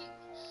this ring,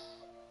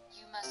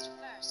 you must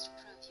first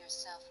prove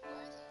yourself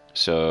worthy.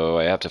 So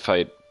I have to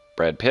fight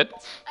Brad Pitt?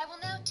 I will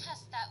now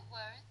test that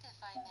worth,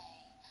 if I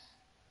may.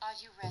 Are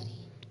you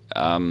ready?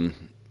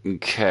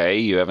 Okay,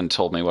 you haven't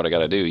told me what I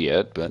gotta do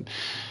yet, but...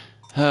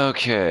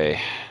 Okay.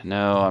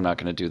 No, I'm not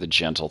gonna do the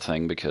gentle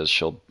thing because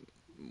she'll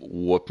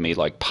whoop me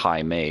like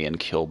Pai Mei in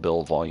Kill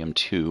Bill Volume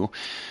 2.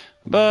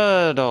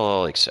 But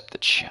I'll accept the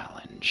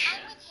challenge.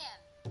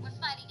 I'm with him. We're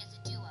fighting as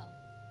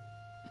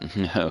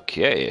a duo.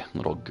 Okay,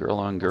 little girl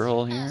on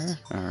girl here.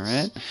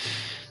 Alright.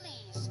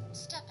 Please,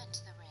 step into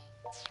the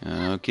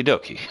ring. Okie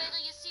dokie. Wait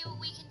till you see what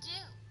we can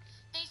do.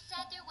 They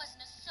said there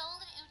wasn't a soul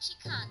in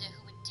Uchikanda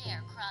who would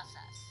dare cross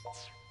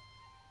us.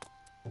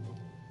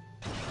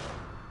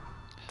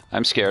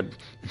 I'm scared.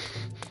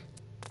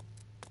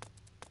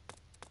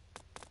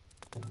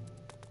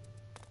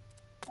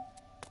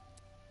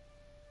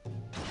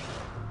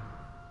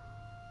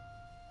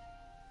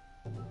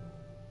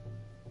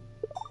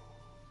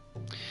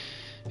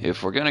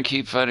 If we're gonna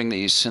keep fighting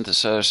these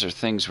synthesizer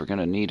things, we're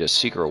gonna need a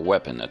secret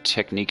weapon, a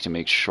technique to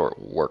make short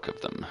work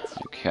of them.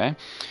 Okay?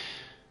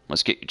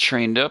 Let's get you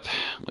trained up,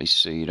 at least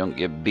so you don't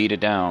get beaten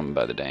down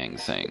by the dang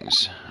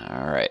things.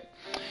 Alright.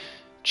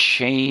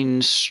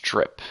 Chain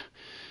strip.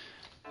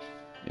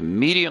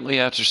 Immediately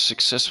after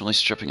successfully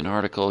stripping an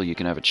article, you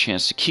can have a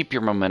chance to keep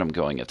your momentum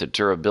going. If the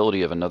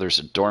durability of another's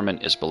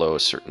adornment is below a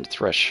certain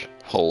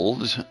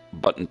threshold, a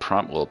button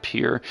prompt will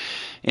appear,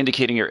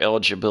 indicating your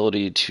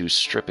eligibility to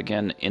strip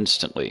again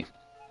instantly.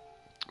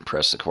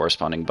 Press the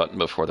corresponding button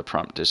before the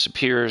prompt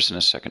disappears, and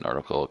a second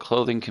article of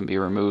clothing can be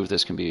removed.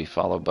 This can be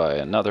followed by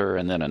another,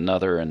 and then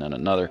another, and then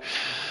another.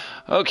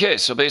 Okay,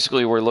 so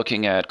basically we're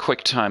looking at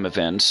quick time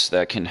events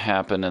that can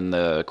happen, and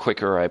the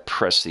quicker I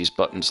press these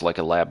buttons like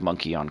a lab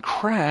monkey on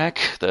crack,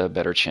 the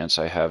better chance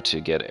I have to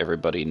get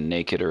everybody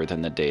nakeder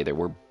than the day they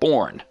were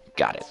born.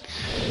 Got it.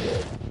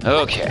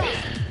 Okay.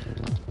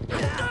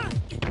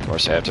 Of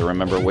course I have to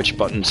remember which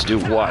buttons do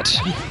what.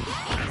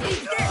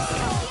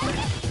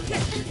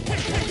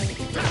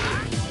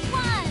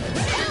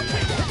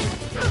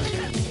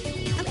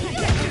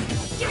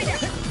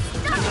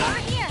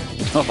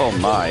 Oh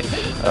my.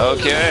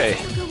 Okay.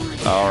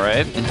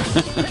 Alright.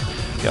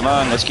 Come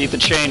on, let's keep the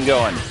chain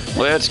going.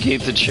 Let's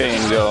keep the chain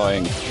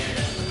going.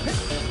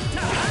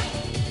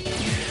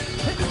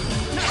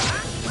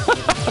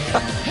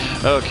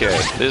 Okay,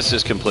 this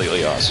is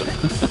completely awesome.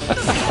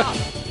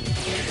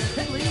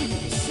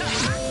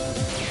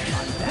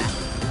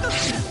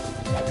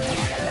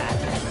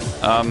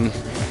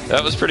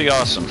 That was pretty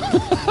awesome.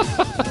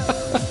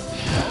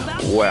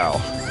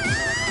 Wow.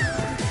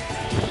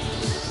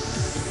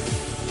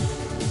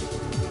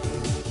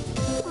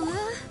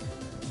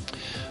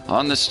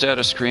 On the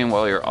status screen,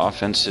 while your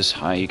offense is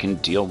high, you can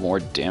deal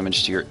more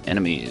damage to your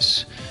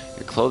enemies.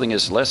 Your clothing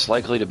is less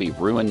likely to be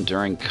ruined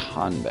during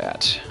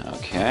combat.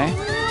 Okay.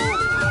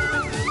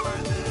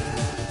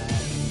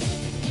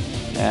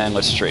 And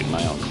let's straighten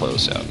my own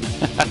clothes out.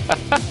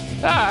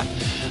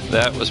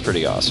 That was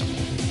pretty awesome.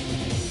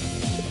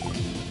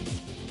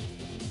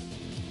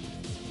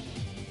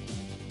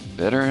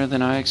 Better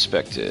than I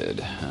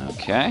expected.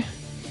 Okay.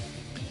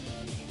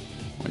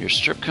 When your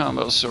strip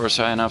combo soars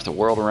high enough, the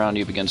world around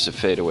you begins to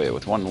fade away.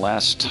 With one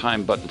last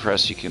time button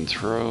press, you can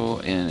throw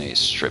in a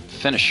strip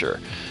finisher,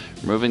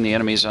 removing the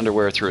enemy's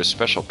underwear through a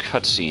special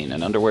cutscene.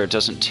 And underwear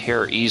doesn't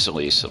tear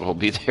easily, so it'll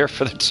be there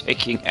for the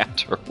taking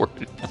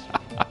afterward.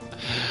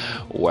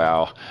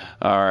 Wow.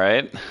 All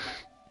right.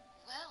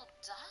 Well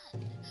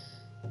done.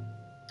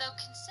 Though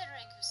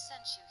considering who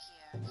sent you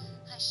here,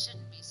 I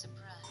shouldn't be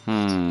surprised.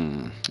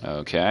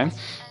 Okay. And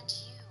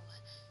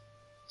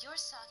you're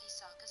Saki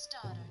Saka's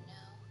daughter, no?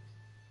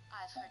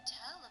 I've heard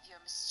tell of your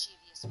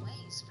mischievous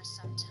ways for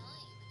some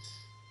time,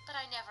 but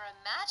I never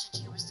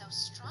imagined you were so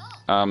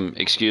strong.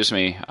 Excuse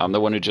me. I'm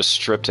the one who just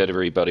stripped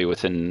everybody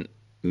within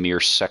mere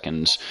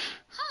seconds.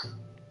 Huh.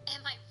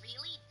 Am I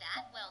really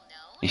that well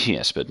known?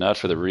 Yes, but not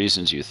for the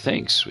reasons you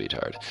think,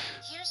 sweetheart.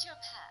 Here's your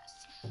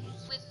pass.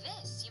 With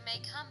this, you may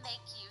come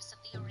make use of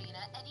the arena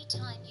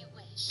anytime you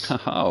wish.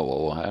 Oh,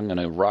 well, I'm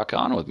gonna rock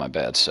on with my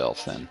bad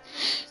self, then.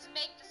 Please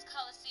make this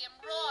Colosseum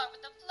roar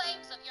with the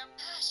flames of your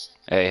passion.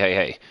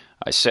 Hey.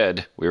 I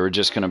said we were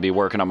just gonna be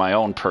working on my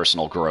own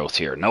personal growth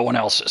here, no one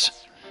else's.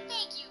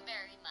 Thank you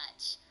very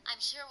much. I'm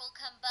sure we'll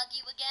come bug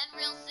you again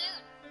real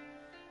soon.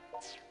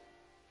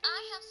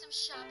 I have some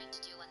shopping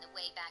to do on the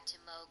way back to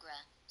Mogra,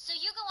 so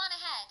you go on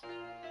ahead.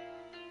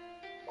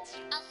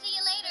 I'll see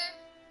you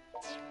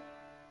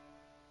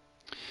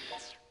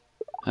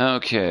later.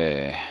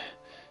 Okay.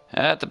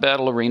 At the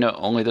battle arena,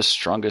 only the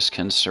strongest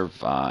can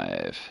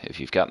survive. If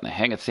you've gotten the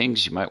hang of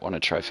things, you might want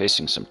to try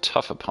facing some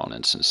tough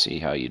opponents and see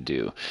how you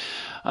do.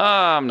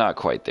 I'm not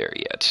quite there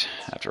yet.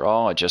 After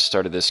all, I just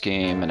started this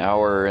game an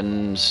hour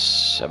and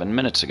 7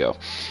 minutes ago.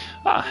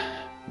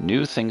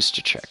 New things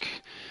to check.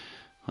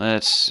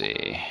 Let's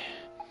see.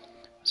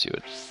 Let's see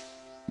what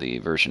the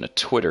version of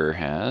Twitter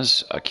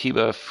has.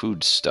 Akiba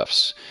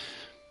Foodstuffs.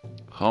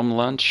 Home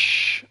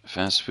lunch,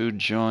 fast food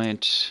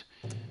joint,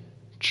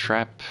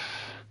 trap,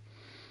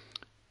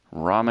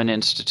 ramen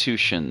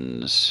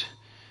institutions.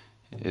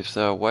 If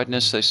thou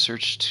wideness thy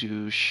search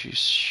to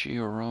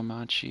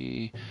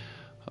Shioromachi,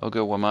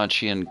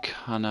 Ogawamachi in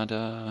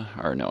Canada,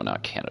 or no,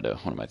 not Canada,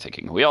 what am I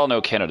thinking? We all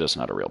know Canada's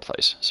not a real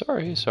place.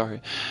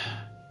 Sorry.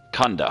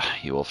 Kanda,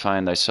 you will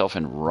find thyself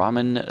in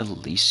Ramen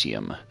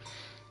Elysium.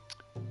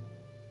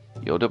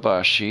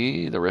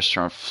 Yodobashi, the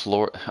restaurant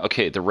floor.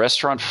 Okay, the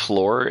restaurant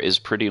floor is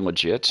pretty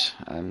legit.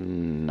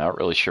 I'm not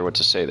really sure what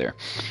to say there.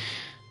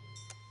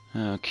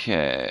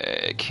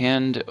 Okay,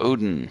 canned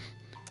Odin.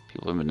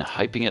 People have been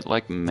hyping it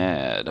like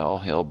mad. All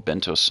hail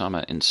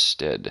Bento-sama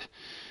instead.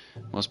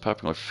 Most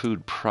popular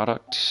food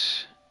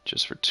product,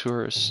 just for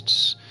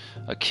tourists.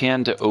 A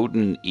canned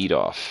Odin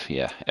eat-off.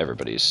 Yeah,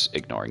 everybody's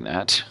ignoring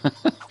that.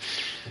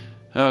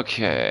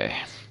 Okay.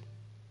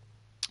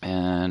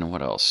 And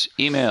what else?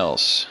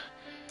 Emails.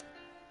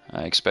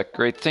 I expect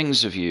great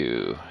things of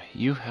you.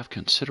 You have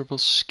considerable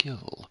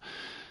skill.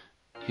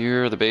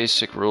 Here are the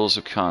basic rules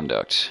of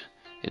conduct.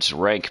 It's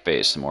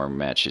rank-based. The more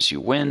matches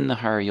you win, the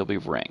higher you'll be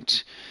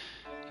ranked.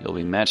 You'll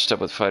be matched up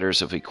with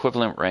fighters of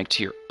equivalent rank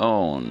to your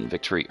own.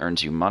 Victory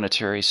earns you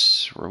monetary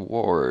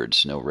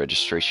rewards. No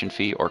registration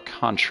fee or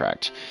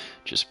contract.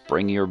 Just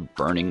bring your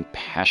burning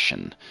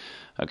passion.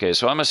 Okay,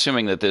 so I'm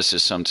assuming that this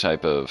is some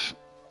type of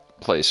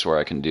place where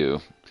I can do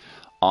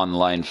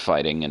online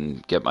fighting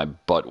and get my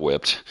butt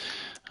whipped.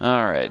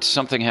 Alright,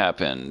 something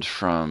happened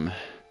from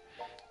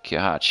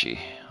Kihachi.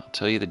 I'll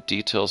tell you the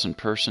details in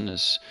person,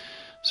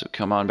 so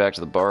come on back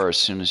to the bar as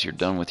soon as you're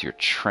done with your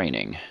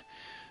training.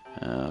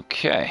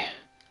 Okay.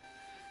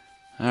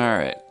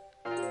 Alright.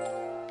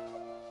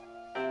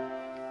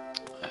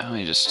 Let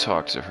me just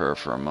talk to her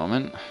for a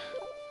moment.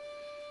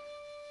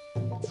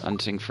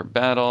 Hunting for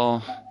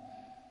battle.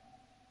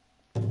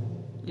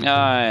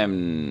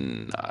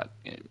 I'm not...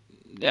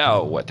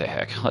 Oh, what the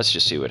heck. Let's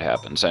just see what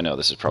happens. I know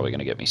this is probably going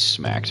to get me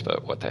smacked,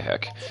 but what the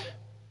heck.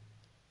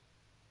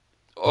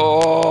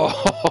 Oh!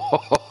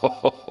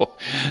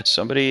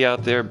 Somebody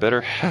out there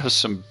better have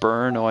some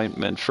burn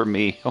ointment for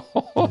me.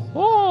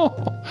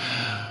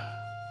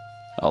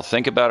 I'll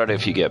think about it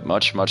if you get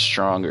much, much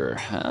stronger.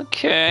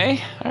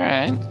 Okay,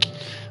 alright.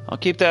 I'll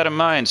keep that in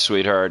mind,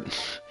 sweetheart.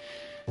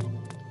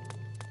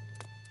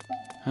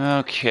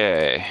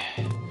 Okay.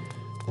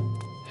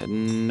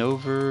 Heading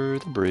over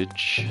the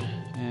bridge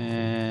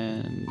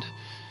and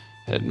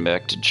heading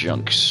back to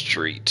Junk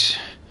Street.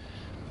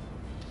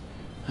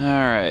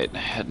 Alright,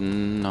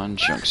 heading on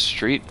Junk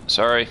Street.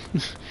 Sorry.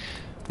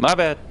 My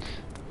bad.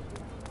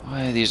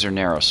 Why, these are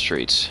narrow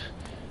streets.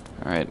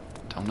 Alright,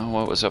 don't know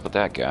what was up with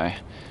that guy.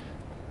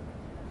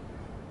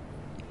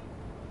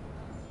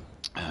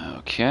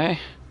 Okay.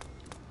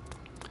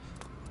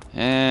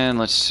 And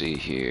let's see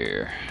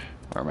here.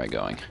 Where am I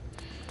going?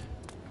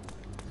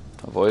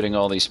 Avoiding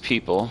all these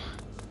people.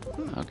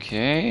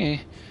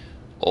 Okay.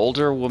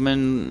 Older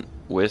woman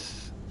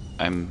with...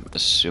 I'm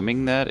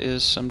assuming that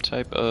is some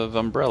type of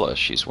umbrella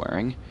she's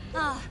wearing.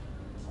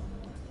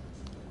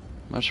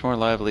 Much more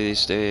lively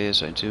these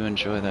days. I do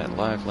enjoy that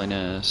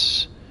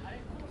liveliness.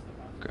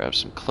 Grab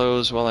some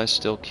clothes while I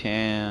still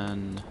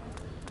can.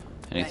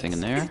 Anything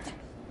in there?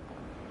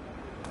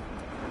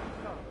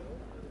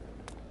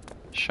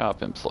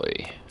 Shop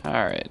employee.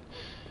 Alright.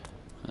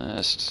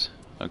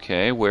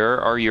 Okay, where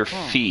are your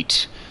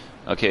feet?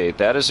 Okay,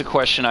 that is a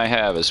question I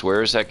have, is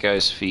where is that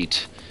guy's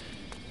feet?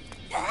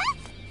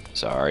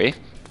 Sorry.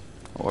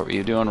 What were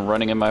you doing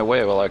running in my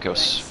way while I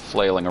was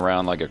flailing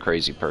around like a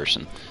crazy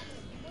person?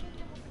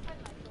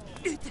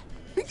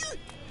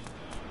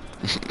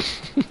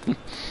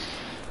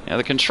 Yeah,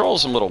 the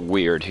control's a little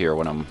weird here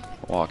when I'm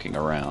walking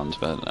around,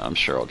 but I'm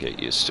sure I'll get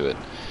used to it.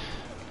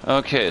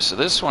 Okay, so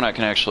this one I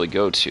can actually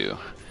go to.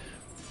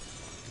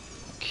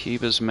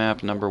 Kiba's Map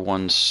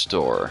 #1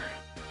 store.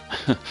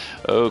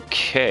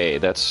 Okay,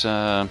 that's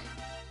a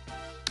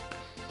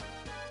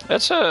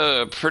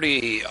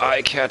pretty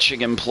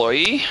eye-catching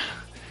employee.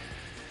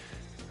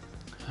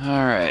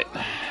 Alright.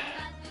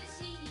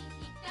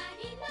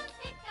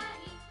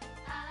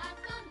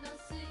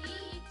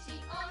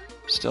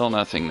 Still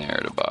nothing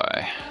there to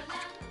buy.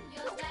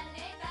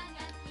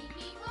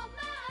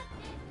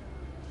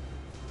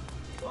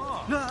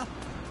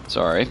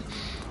 Sorry.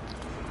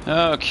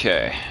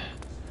 Okay.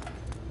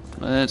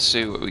 Let's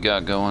see what we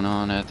got going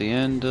on at the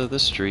end of the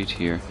street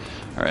here.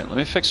 Alright, let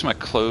me fix my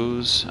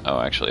clothes.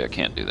 Oh, actually, I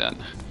can't do that.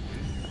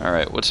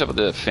 Alright, what's up with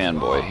the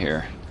fanboy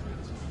here?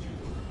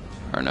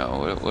 Or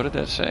no, what did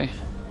that say?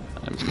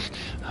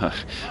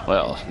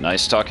 Well,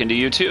 nice talking to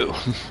you too.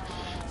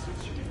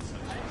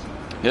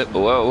 Yep,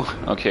 whoa,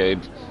 okay.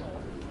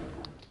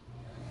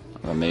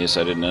 I'm amazed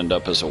I didn't end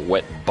up as a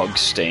wet bug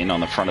stain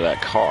on the front of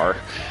that car.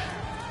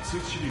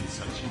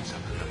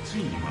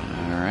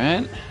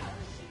 Alright.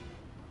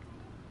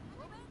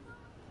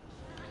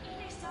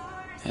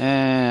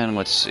 And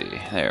let's see,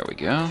 there we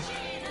go.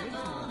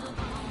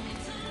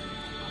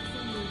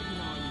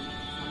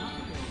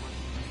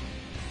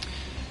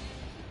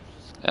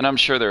 And I'm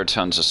sure there are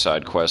tons of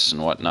side quests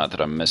and whatnot that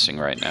I'm missing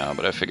right now,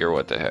 but I figure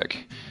what the heck.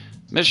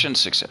 Mission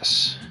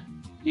success.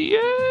 Yay!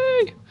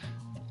 Hey,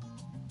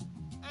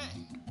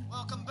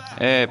 welcome back.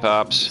 Hey,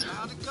 Pops. So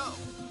how'd it go?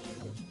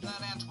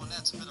 That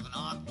Antoinette's a bit of an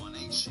odd one,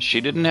 ain't she?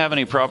 She didn't have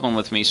any problem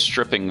with me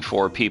stripping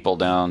 4 people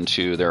down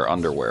to their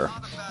underwear. Not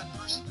a bad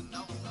person to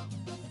know, though.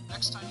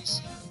 Next time you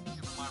see her,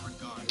 give her my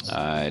regards.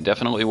 I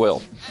definitely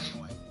will.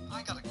 Anyway,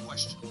 I got a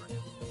question for you.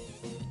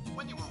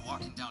 When you were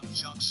walking down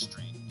Junk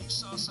Street, you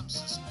saw some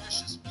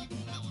suspicious people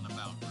milling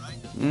about, right?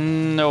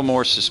 No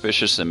more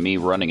suspicious than me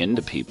running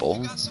into people.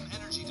 You got some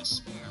energy to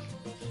spare.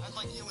 I'd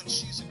like you and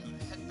Shizuku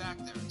to head back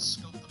there and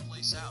scope the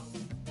place out.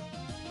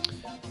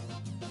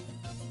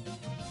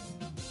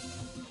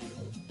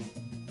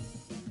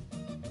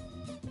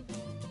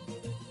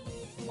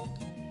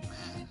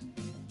 Man,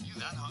 you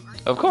that hungry?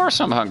 Of course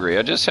I'm hungry.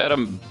 I just had a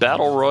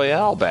battle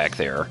royale back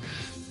there. I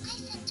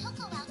sent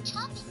Toko out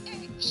shopping that's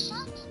a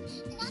few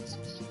minutes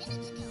ago.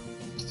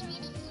 Is there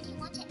any food you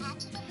want to add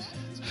to the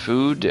list?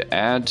 Food to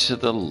add to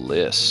the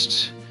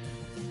list.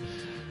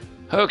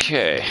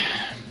 Okay.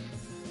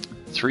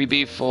 3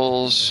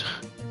 beeffuls,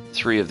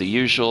 3 of the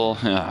usual.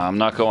 I'm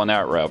not going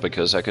that route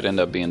because I could end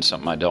up being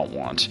something I don't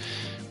want.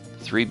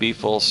 3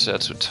 beeffull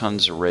sets with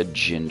tons of red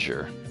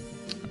ginger.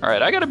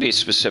 Alright, I gotta be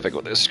specific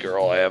with this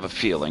girl, I have a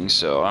feeling,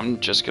 so I'm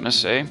just gonna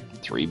say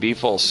 3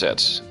 beeffull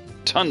sets,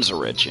 tons of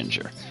red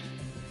ginger.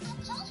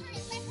 I'll call her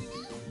and let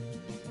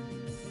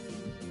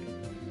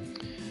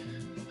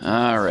her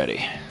know.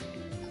 Alrighty. Okay.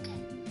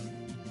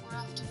 We're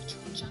off to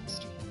patrol Junk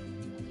Street.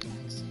 We'll be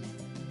back soon.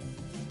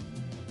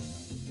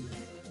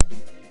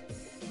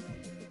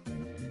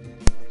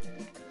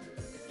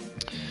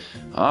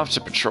 Off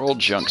to patrol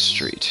Junk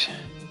Street.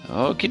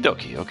 Okie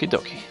dokie, okie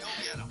dokie. Go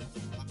get 'em,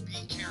 but be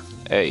careful.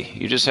 Hey,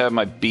 you just have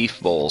my beef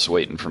bowls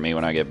waiting for me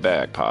when I get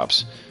back,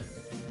 Pops.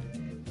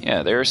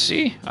 Yeah, there,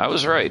 see? I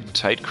was right.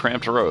 Tight,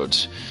 cramped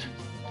roads.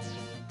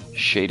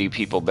 Shady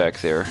people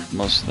back there,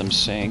 most of them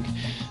saying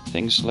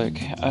things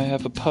like, I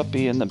have a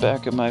puppy in the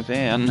back of my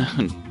van.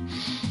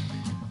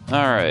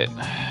 Alright,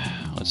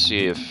 let's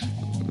see if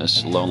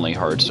Miss Lonely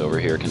Hearts over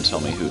here can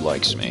tell me who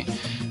likes me.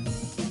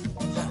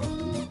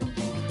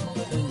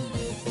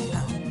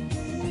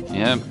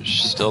 Yep,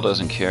 still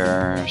doesn't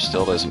care,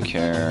 still doesn't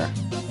care.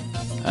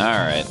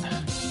 Alright.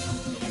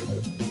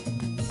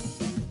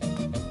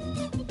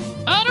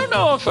 I don't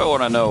know if I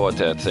want to know what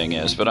that thing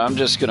is, but I'm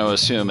just going to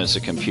assume it's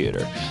a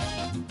computer.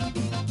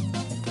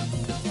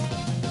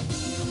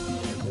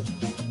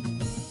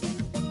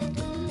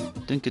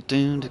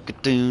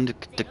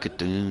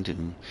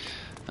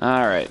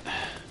 Alright.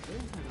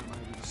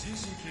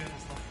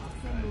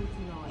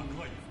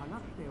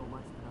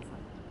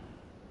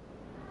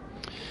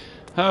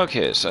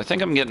 Okay, so I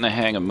think I'm getting the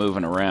hang of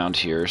moving around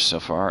here so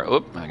far.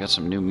 Oop, I got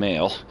some new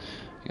mail.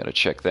 Gotta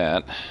check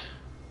that.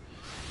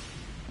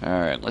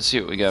 Alright, let's see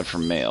what we got for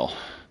mail.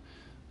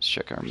 Let's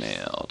check our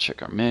mail,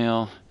 check our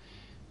mail.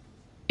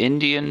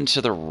 Indian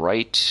to the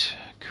right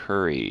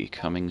curry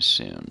coming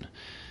soon.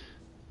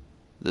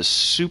 The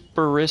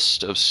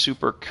superest of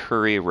super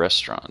curry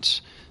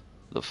restaurants.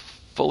 The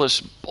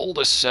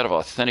boldest set of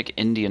authentic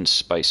Indian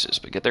spices,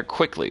 but get there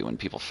quickly. When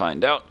people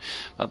find out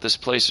about this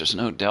place, there's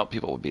no doubt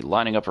people will be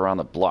lining up around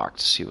the block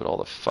to see what all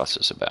the fuss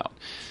is about.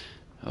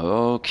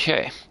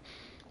 Okay.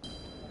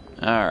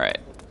 Alright.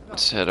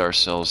 Let's head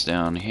ourselves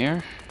down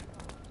here.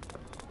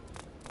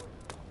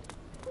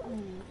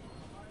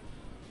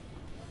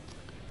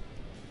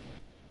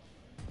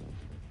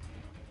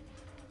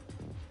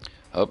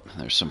 Oh,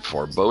 there's some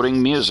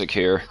foreboding music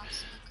here.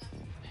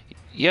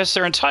 Yes,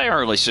 they're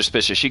entirely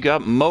suspicious. You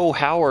got Mo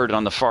Howard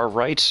on the far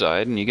right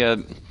side, and you got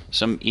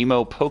some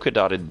emo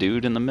polka-dotted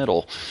dude in the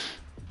middle.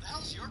 The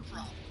hell's your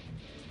problem?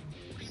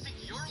 What do you think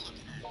you're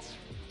looking at?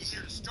 You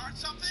here to start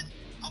something?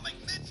 I'll make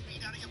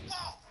mincemeat out of your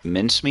ball.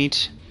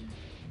 Mincemeat?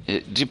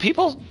 Do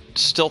people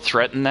still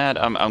threaten that?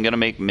 I'm gonna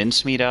make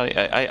mincemeat out.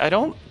 I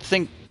don't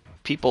think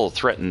people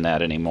threaten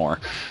that anymore.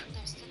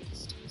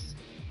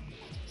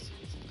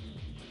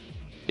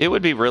 It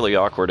would be really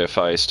awkward if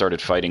I started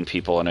fighting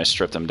people and I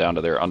stripped them down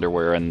to their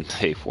underwear and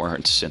they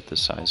weren't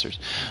synthesizers.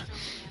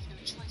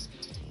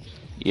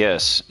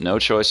 Yes, no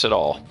choice at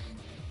all.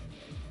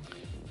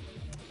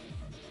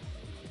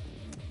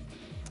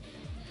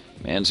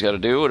 Man's gotta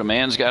do what a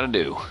man's gotta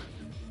do.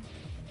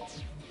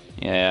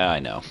 Yeah, I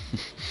know.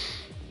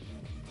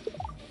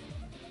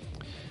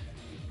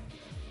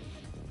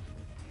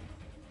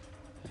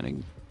 And a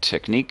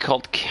technique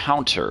called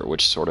counter,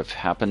 which sort of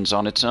happens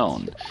on its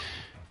own.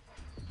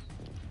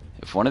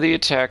 If one of the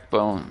attack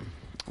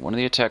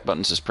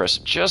buttons is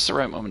pressed at just the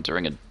right moment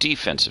during a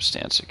defensive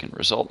stance, it can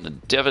result in a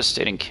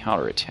devastating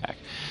counterattack.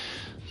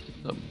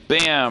 So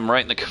bam!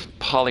 Right in the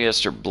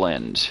polyester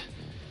blend.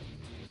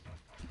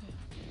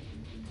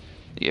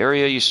 The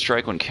area you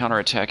strike when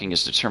counterattacking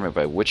is determined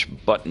by which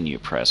button you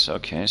press.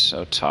 Okay,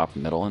 so top,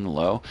 middle, and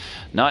low.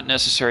 Not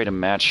necessary to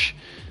match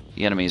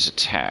the enemy's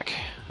attack.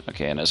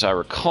 Okay, and as I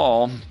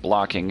recall,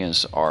 blocking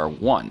is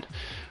R1.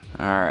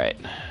 Alright.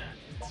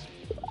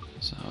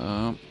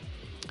 So,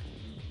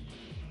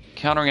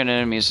 countering an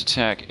enemy's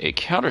attack, a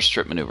counter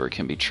strip maneuver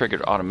can be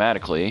triggered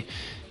automatically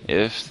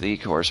if the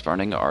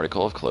corresponding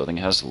article of clothing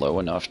has low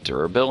enough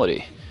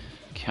durability.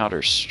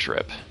 Counter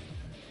strip.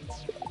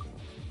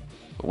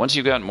 But once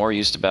you've gotten more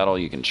used to battle,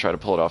 you can try to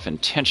pull it off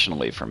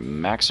intentionally for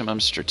maximum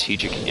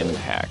strategic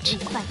impact.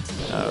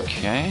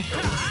 Okay.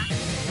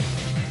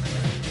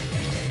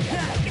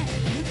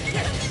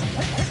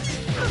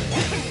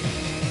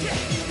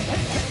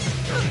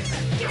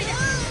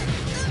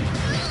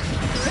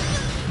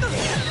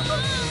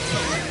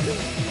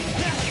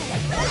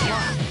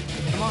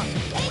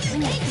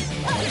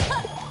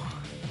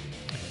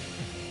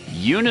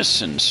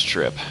 Unison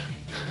strip.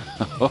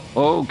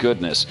 Oh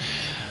goodness.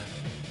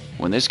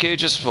 When this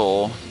gauge is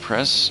full,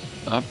 press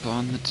up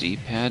on the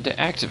D-pad to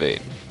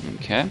activate.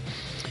 Okay.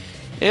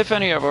 If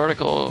any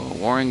article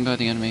warring by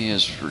the enemy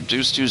is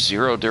reduced to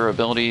 0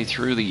 durability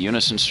through the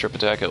unison strip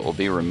attack, it will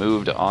be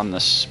removed on the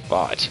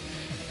spot.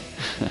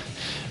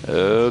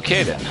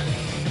 Okay then.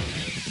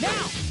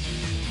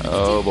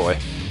 Oh boy.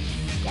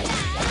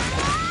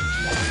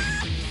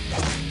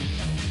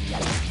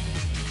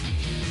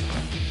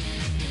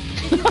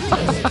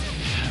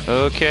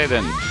 Okay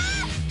then.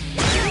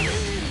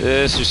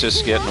 This is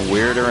just getting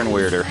weirder and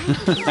weirder,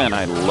 and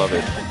I love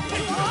it.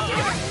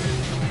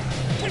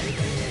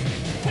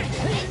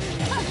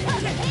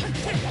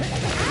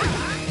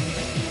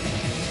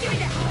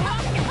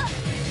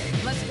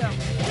 Let's go.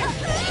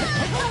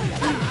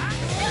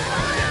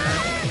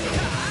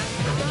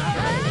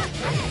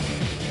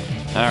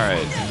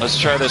 Alright, let's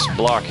try this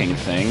blocking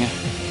thing.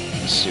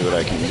 Let's see what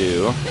I can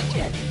do.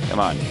 Come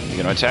on, you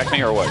gonna attack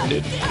me or what,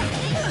 dude?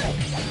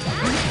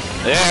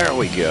 There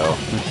we go.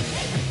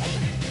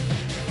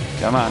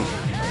 Come on.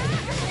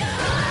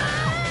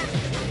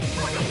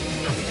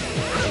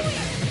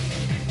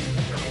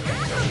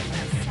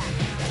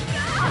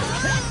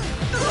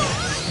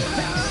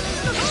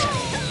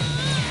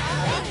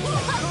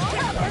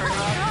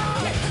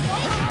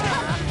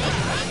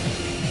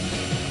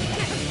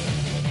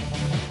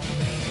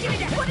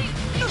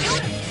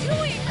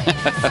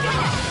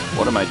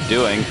 What am I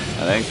doing? I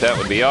think that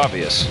would be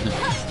obvious.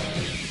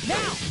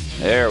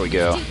 There we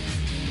go.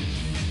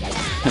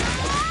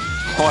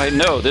 Oh, I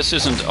know, this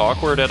isn't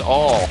awkward at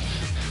all.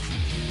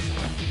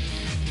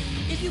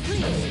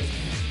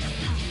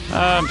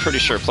 I'm pretty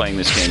sure playing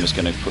this game is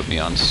going to put me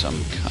on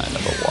some kind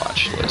of a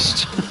watch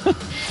list.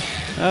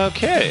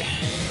 Okay,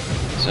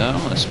 so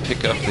let's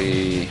pick up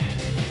the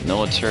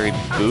military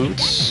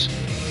boots.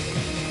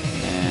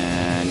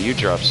 And you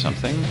drop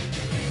something.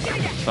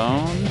 Like the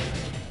phone.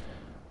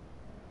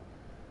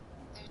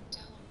 There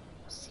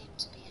don't seem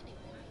to be any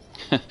more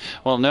of them.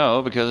 Well,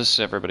 no, because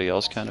everybody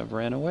else kind of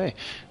ran away.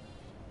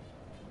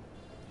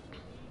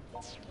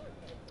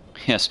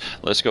 Yes,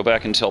 let's go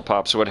back and tell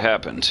Pops what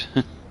happened.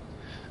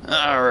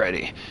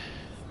 Alrighty.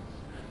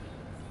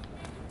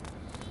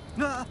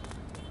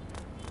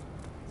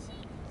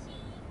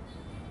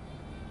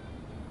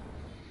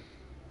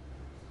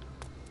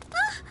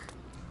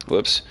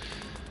 Whoops.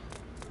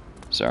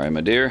 Sorry, my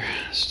dear.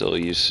 Still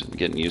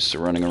getting used to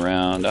running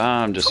around.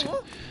 I'm just...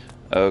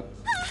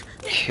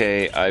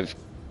 Okay, I've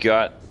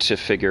got to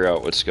figure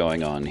out what's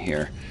going on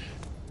here.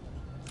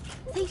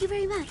 Thank you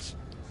very much.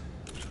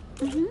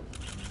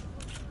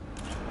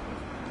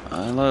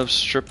 I love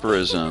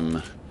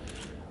stripperism.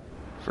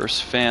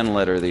 First fan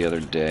letter the other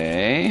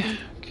day.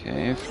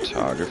 Okay,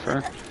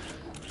 photographer.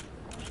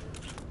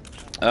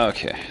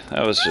 Okay,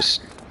 that was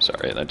just...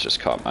 Sorry, that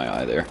just caught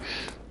my eye there.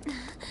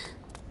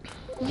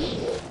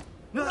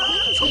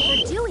 What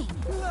you're doing?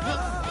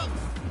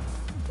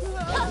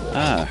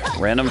 Ah,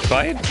 random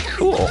fight?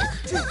 Cool.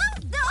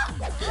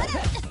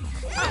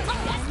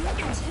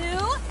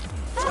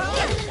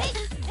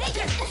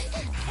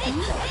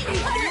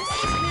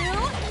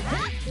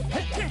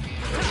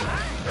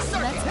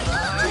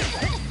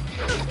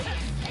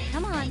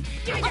 Come on.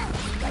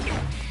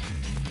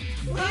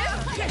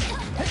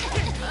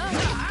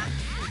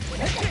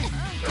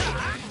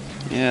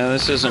 Yeah,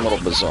 this is a little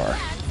bizarre.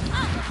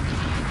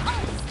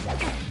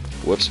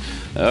 Whoops.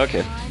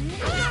 Okay.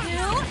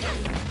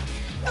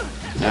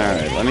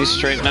 Alright, let me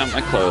straighten out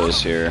my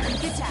clothes here.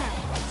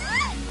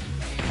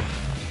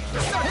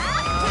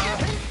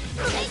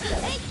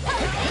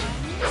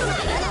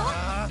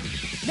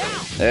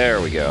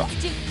 There we go.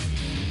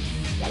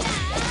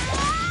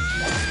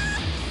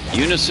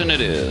 Unison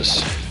it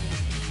is.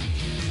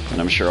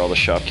 And I'm sure all the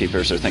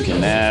shopkeepers are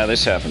thinking, nah,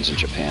 this happens in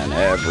Japan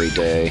every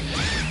day.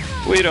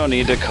 We don't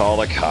need to call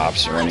the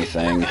cops or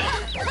anything.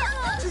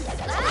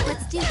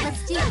 Let's do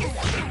it.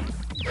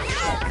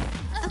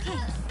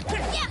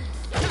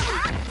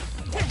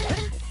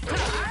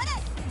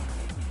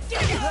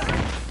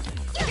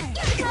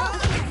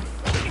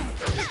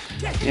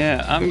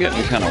 Yeah, I'm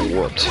getting kind of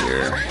whooped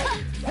here.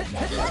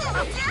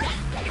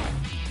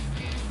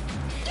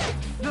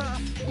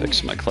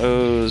 Fix my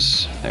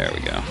clothes. There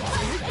we go.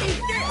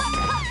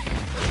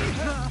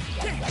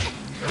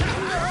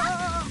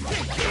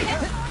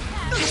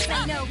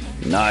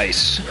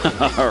 Nice.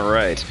 All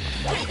right.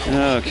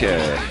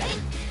 Okay.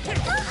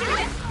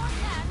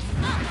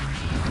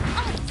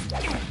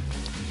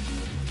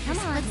 Come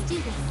on, let's do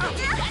this.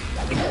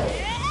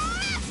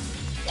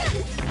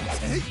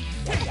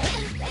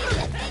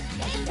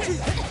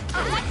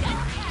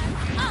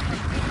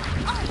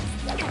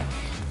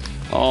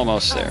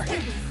 Almost there.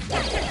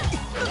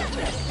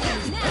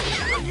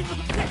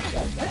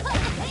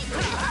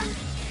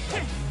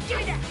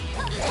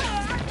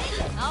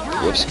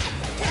 Whoops.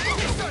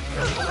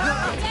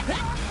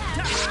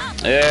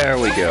 There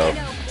we go.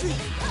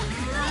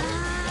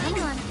 Come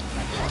on.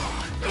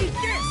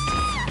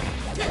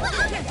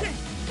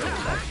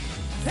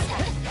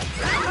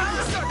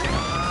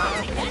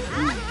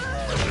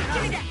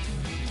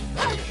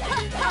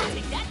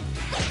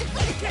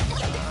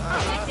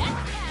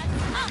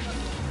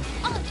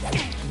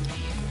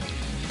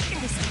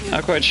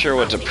 Not quite sure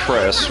what to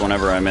press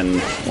whenever I'm in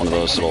one of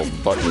those little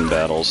button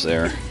battles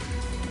there.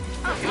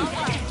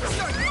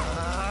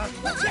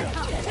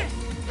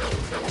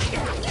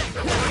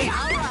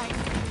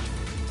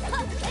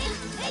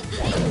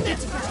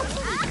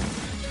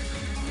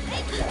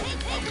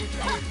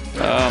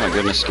 Oh my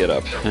goodness, get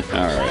up.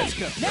 Alright.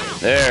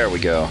 There we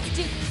go.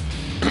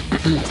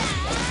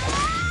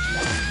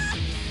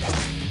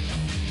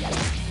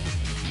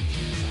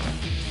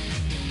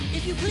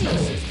 If you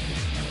please.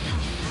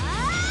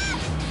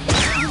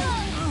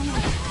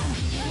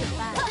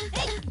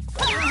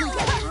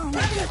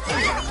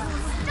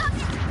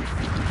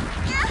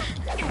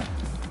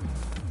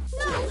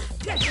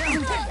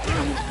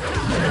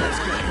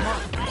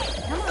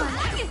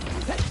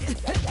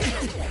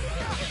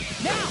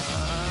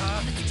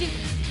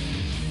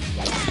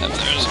 And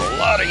there's a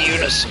lot of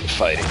unison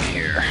fighting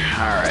here.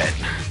 Alright.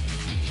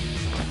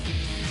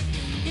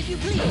 If you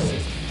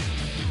please.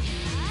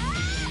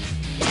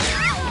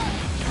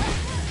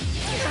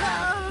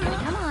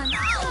 Come on.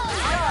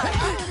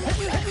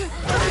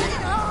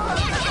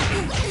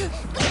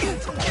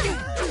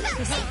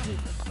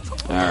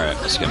 Alright,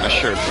 let's get my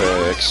shirt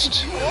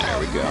fixed. There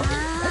we go.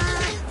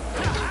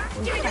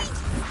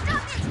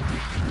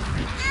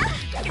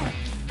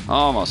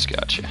 Almost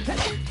got you.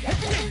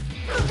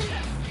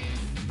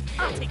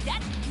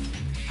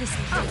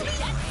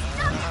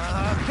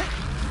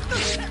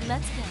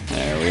 Let's go.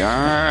 There we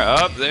are.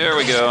 Up, there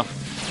we go.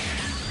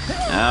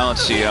 Now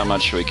let's see how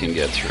much we can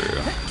get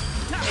through.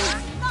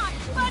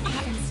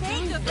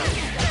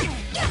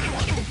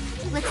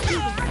 Let's do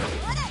this.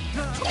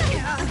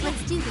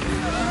 Let's do this.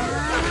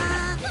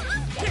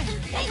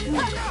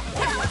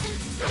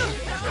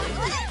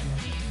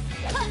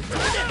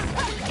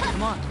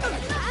 Come on.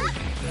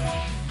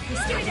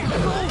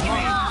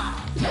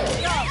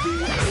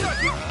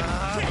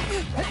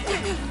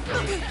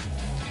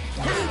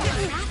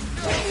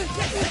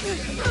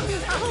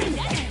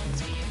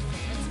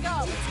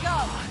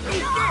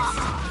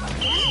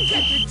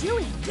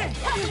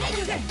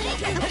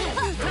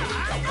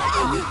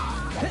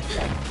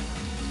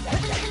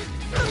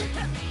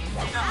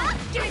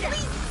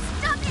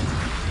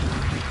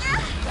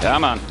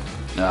 Come on.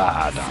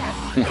 Ah,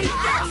 darn it.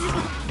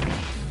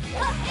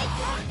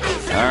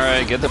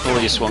 Alright, get the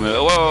policewoman.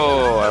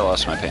 Whoa, I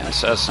lost my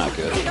pants. That's not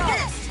good.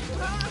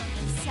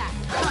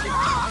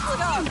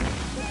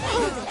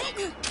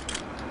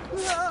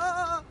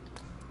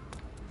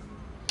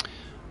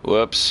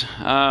 Whoops.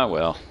 Ah,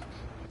 well.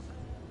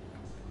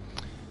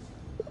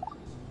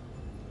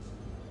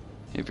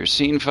 If you're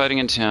seen fighting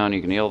in town,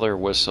 you can yell their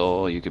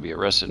whistle. You could be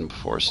arrested and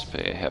forced to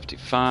pay a hefty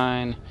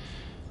fine.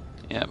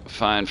 Yep,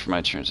 fine for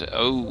my turn.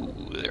 Oh,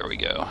 there we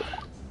go.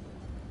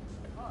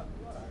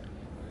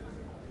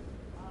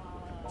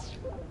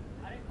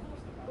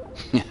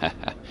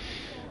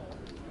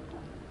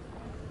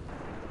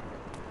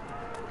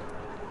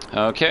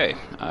 Okay,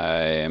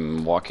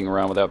 I'm walking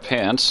around without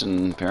pants,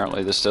 and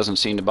apparently this doesn't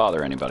seem to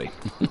bother anybody.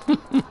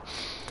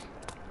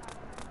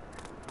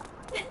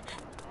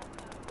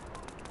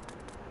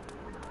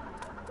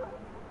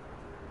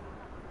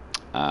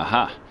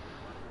 Aha.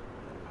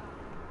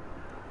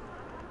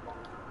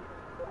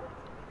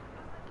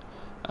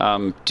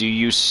 Do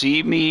you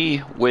see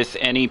me with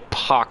any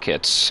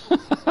pockets?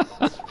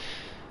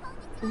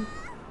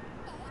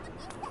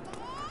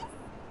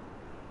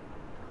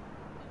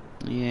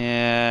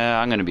 Yeah,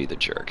 I'm gonna be the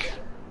jerk.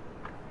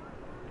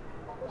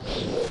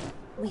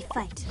 We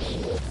fight.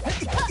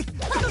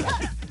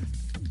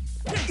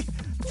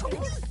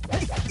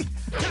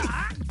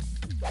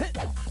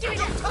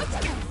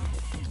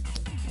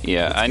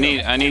 Yeah, I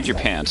need your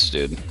pants,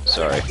 dude.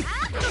 Sorry.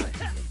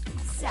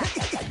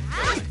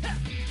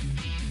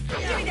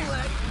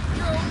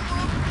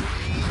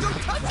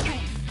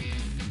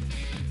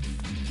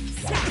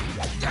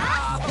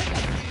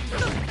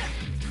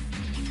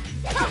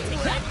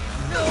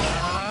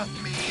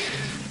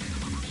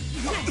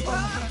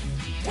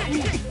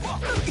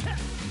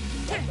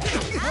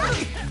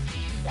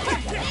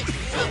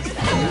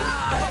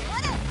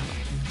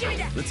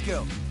 Let's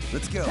go.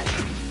 Let's go.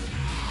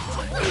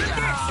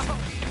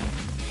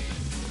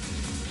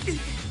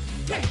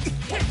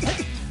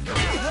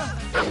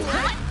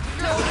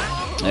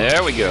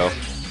 There we go.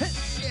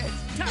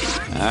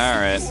 All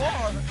right.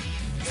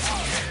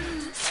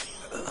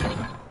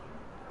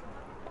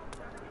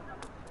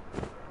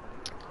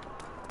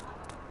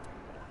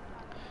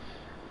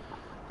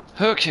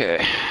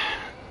 Okay.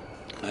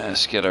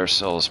 Let's get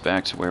ourselves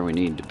back to where we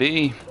need to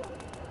be.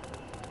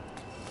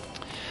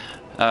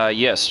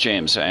 Yes,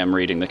 James, I am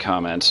reading the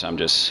comments. I'm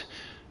just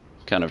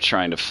kind of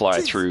trying to fly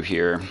through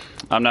here.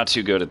 I'm not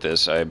too good at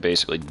this. I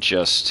basically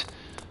just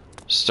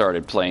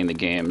started playing the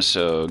game,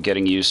 so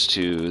getting used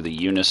to the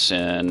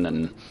unison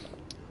and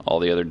all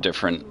the other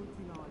different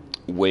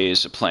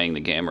ways of playing the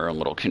game are a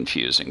little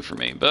confusing for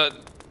me, but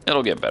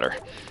it'll get better.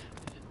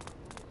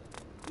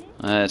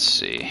 Let's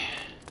see.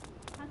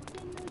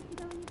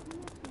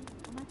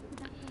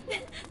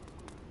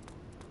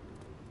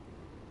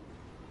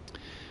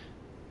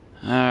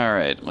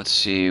 Alright, let's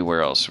see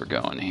where else we're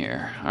going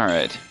here.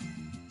 Alright.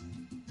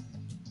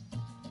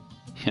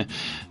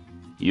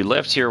 You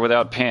left here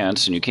without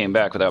pants, and you came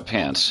back without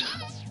pants.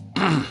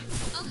 Okay,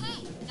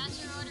 got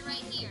your order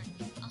right here.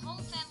 A whole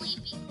family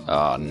of beef.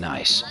 Oh,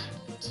 nice. 1,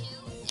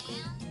 2,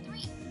 and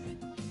 3.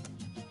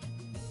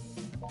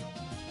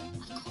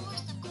 Of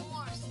course. But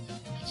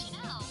you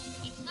know,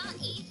 it's not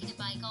easy to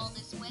bike all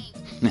this way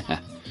with the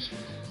sack of beef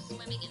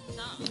swimming in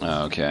some.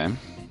 Okay.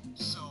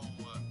 So,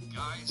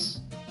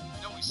 guys,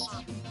 I know we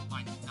certainly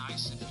might be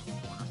nice if you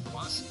order from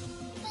us.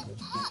 But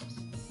Pops,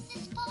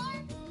 this far?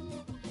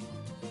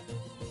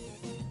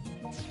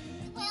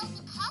 Well,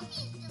 the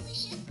coffee is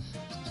delicious,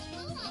 but the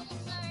food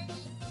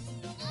items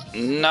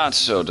are Not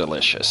so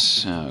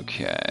delicious.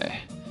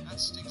 Okay. That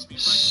stings me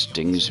right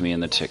Stings me in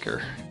the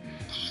ticker. I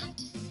have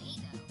to say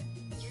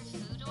though, your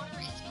food order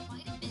is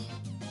quite a bit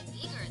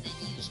bigger than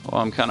usual.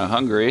 Well, I'm kind of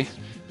hungry.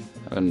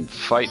 I've been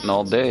fighting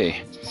all day.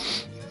 Your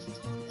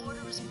food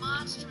order is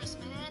monstrous,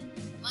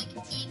 man. Like,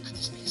 could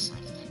this be a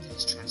side effect of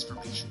his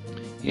transformation?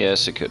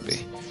 Yes, it could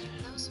be.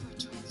 Those who are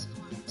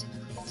transformed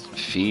typically attack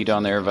Feed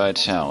on their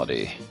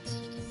vitality.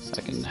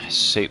 I can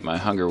sate my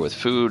hunger with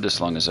food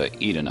as long as I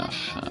eat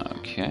enough.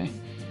 Okay.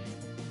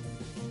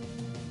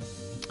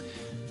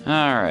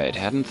 Alright,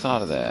 hadn't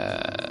thought of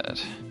that.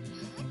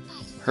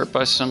 Hurt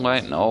by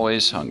sunlight and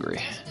always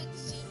hungry. Doesn't it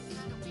seem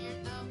kind of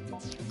weird, though?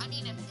 I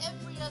mean, if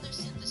every other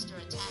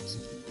Synthestor attacks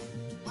me,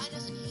 why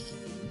doesn't he?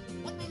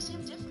 What makes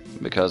him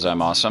different? Because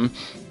I'm awesome.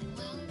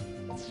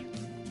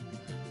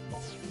 Oh,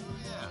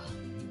 yeah.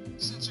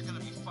 Since you're gonna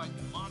be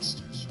fighting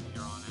monsters from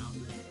here on out,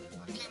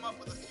 I came up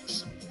with a few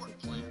support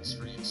plans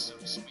for you, so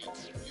to speak.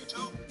 You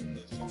too,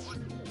 if you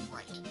would.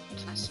 Right.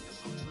 Can I see your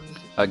phone for a minute?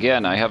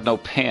 Again, I have no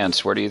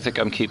pants. Where do you think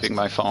I'm keeping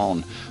my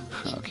phone?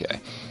 Okay.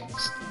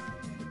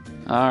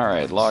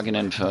 Alright, login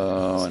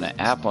info, an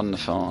app on the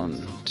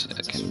phone.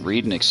 It can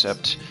read and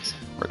accept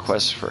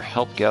requests for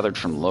help gathered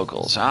from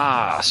locals.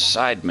 Ah,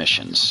 side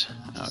missions.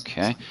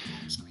 Okay.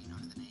 Screen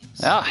under the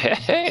names. Ah,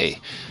 hey.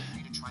 For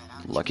you to try it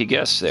out. Lucky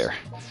guess there.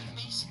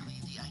 Basically,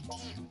 the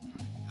idea.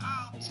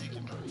 I'll take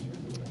it from here.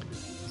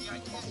 The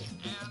idea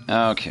and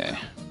Okay.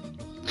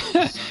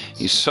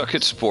 You suck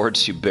at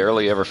sports, you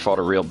barely ever fought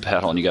a real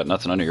battle, and you got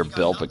nothing under your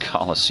belt but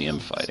Coliseum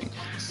fighting.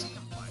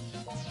 Coliseum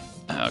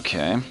fighting.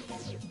 Okay.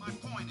 My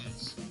point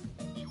is,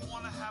 you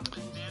want to have an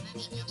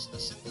advantage against the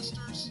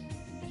Synthestors?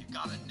 You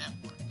gotta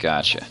network.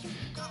 Gotcha. You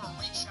gotta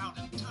reach out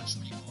and touch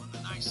people in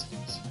the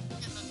niceties.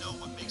 Get to know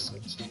what makes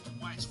them tick and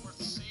why it's worth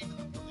saving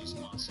them from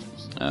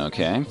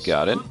Okay,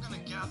 got it. I'm gonna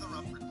gather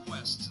up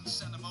requests and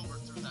send them over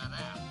through that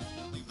app,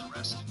 and leave the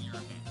rest in your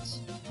hands.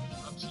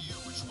 Up to you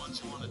which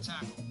ones you want to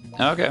tackle.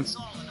 Okay. It's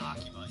all in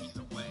Akiba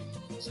either way,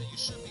 so you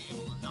should be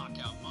able to knock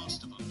out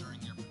most of them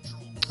during your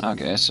patrols.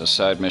 Okay, so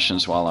side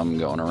missions while I'm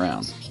going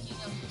around. Speaking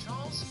of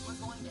patrols, we're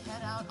going to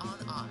head out on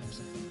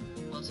ours.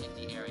 We'll take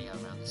the area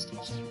around the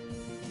station.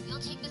 You'll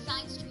take the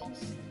side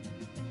streets.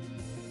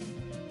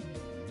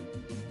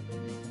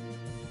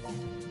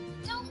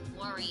 Don't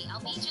worry,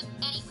 I'll meet you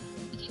anyway.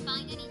 If you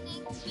find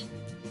anything, I'm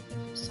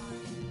sorry.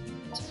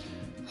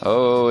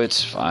 Oh,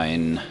 it's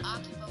fine.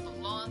 Akiba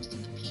belongs to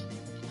the people,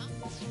 you know?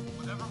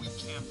 Whatever we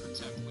can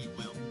protect, we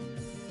will.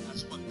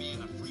 That's what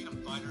being a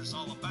freedom fighter's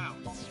all about.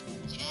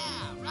 Yeah,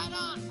 right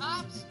on,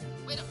 Pops.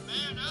 Way to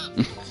man up.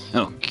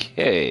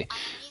 Okay. I'm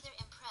neither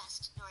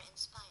impressed nor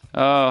inspired.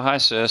 Oh, hi,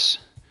 sis.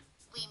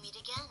 We meet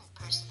again,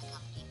 person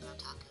accompanying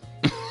Brotaku.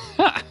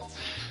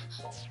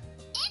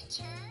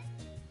 Enter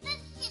the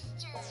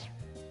sister.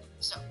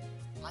 So,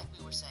 like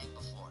we were saying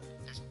before,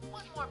 there's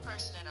one more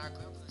person in our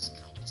group who's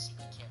kind of a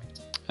secret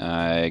character.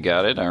 I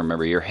got it. I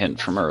remember your hint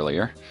from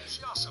earlier.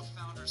 She also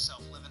found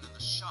herself living in the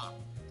shop,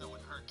 though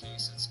in her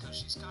case it's because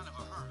she's kind of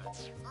a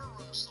hermit. Her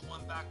room's the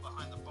one back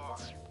behind the bar.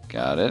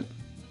 Got it.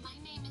 My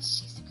name is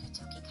Shizuku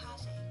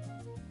Tokikaze.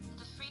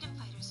 The freedom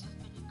fighters have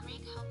been a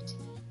great help to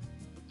me.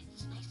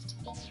 It's nice to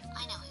meet you.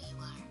 I know who you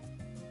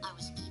are. I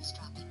was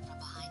eavesdropping from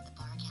behind the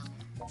bar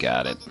counter.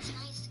 Got it. And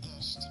it's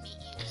nice-ish to meet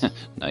you too.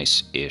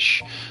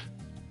 Nice-ish.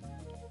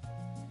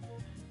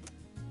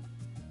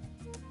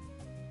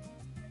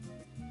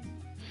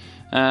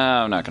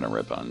 I'm not gonna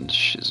rip on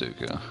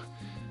Shizuku.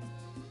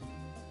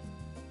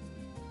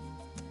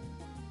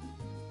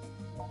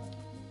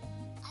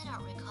 I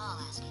don't recall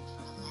asking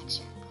for a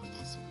lecture,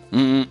 Professor.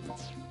 Mm.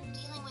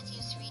 Dealing with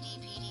you 3D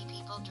PD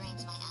people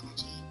drains my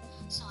energy,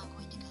 so I'm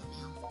going to go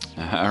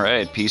now. All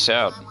right, peace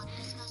out. I want to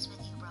discuss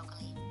with you,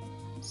 Broccoli.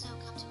 So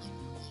come to my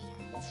room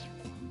later.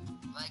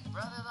 Like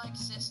brother, like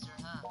sister,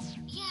 huh?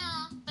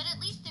 Yeah, but at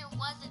least there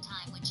was a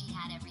time when she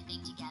had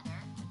everything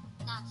together.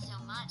 Not so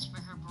much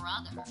for her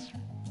brother.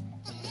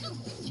 The little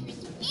sister is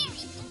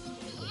very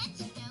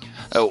comprehensive, you know.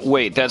 Oh,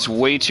 wait, that's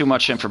way too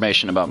much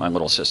information about my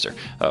little sister.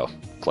 Oh,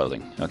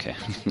 clothing. Okay.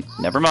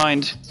 Never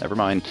mind. Never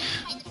mind.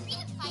 By the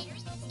freedom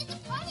fighters, it's a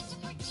product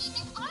of her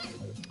demon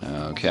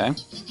art. Okay.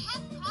 If you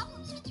have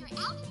problems with your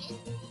outfit,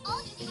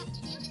 all you have to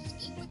do is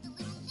speak with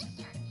the little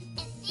sister,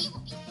 and they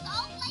will be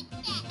solved like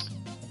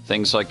magic.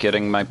 Things like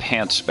getting my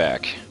pants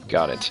back.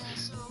 Got it.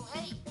 So,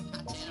 hey,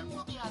 container,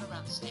 we'll be out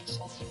around the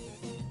station.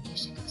 You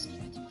should go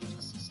speak with your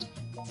little sister.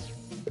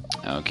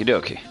 Okie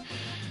dokie.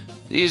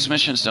 These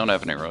missions don't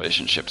have any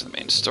relationship to the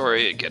main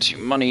story. It gets you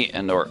money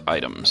and or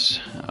items.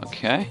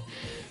 Okay.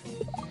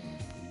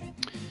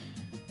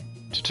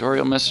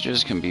 Tutorial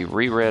messages can be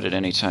reread at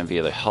any time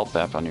via the help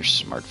app on your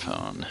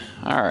smartphone.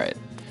 Alright.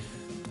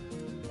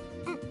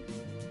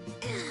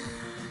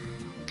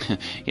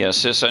 Yeah,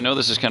 sis, I know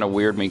this is kind of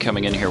weird me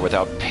coming in here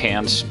without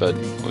pants, but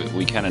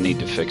we kind of need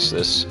to fix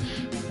this.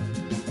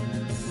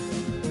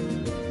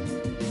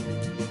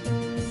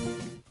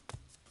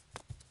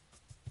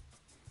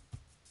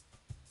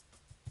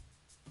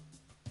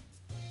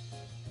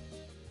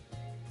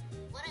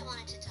 What I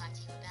wanted to talk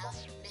to you about,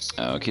 mission.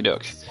 Okie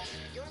doke.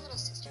 Your little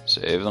sister.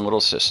 Save the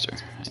little sister.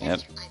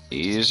 Yep.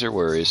 Ease your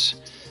worries.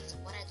 Details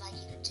of what I'd like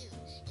you to do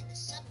in the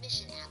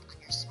submission app on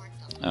your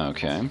smartphone.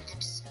 Okay. And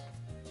so,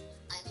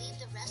 I leave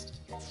the rest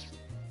in your hands.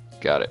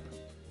 Got it.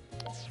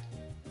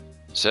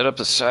 Set up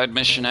the side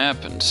mission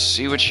app and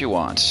see what you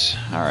want.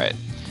 Alright.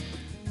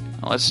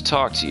 Now let's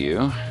talk to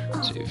you.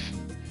 See if...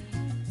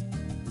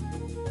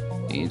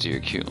 Needs your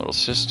cute little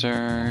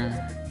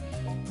sister.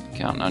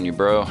 Counting on you,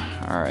 bro.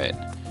 Alright.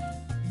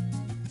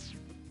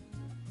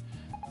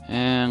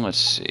 And let's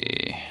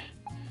see.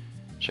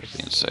 Check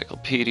the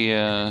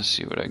encyclopedia.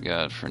 See what I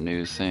got for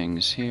new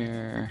things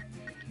here.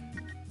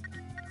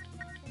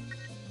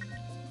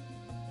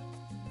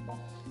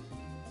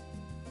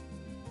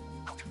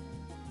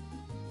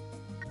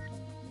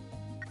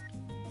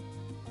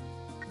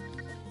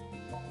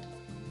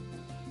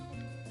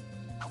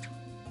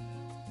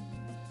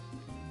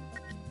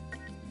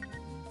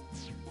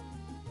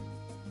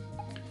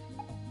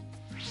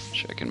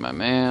 Checking my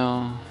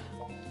mail.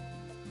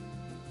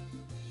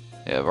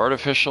 They have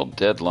artificial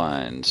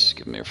deadlines.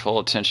 Give them your full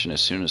attention as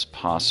soon as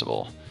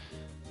possible.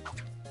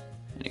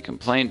 Any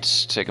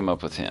complaints, take them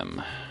up with him.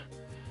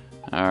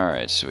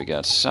 Alright, so we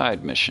got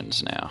side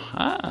missions now.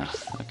 Ah,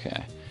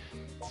 okay.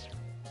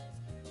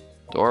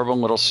 Adorable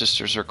little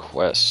sister's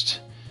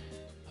request.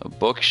 A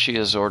book she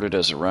has ordered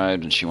has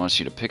arrived and she wants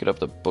you to pick it up at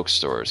the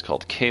bookstore. It's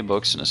called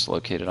K-Books and it's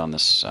located on the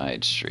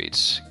side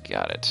streets.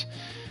 Got it.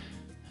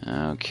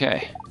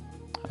 Okay.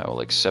 I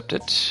will accept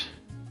it.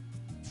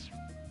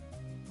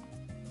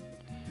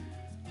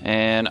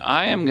 And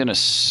I am going to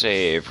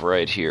save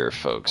right here,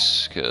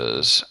 folks,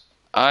 because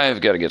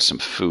I've got to get some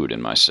food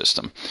in my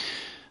system.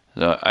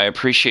 I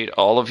appreciate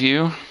all of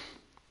you.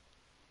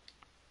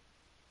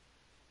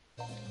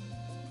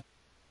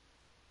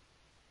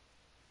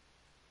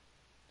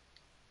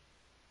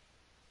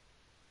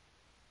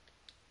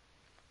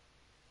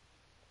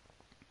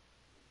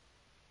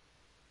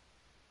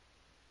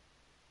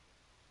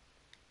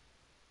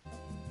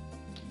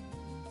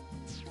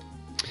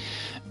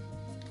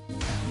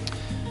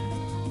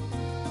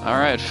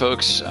 Alright,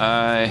 folks,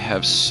 I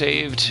have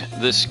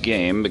saved this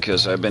game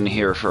because I've been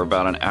here for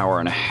about an hour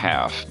and a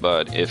half,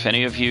 but if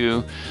any of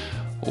you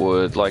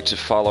would like to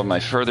follow my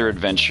further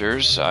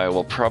adventures, I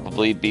will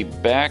probably be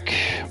back,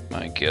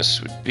 my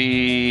guess would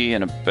be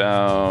in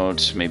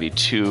about maybe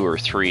 2 or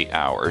 3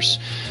 hours.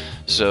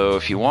 So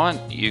if you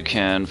want, you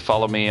can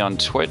follow me on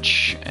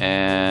Twitch,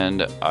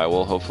 and I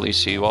will hopefully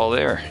see you all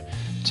there.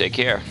 Take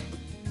care.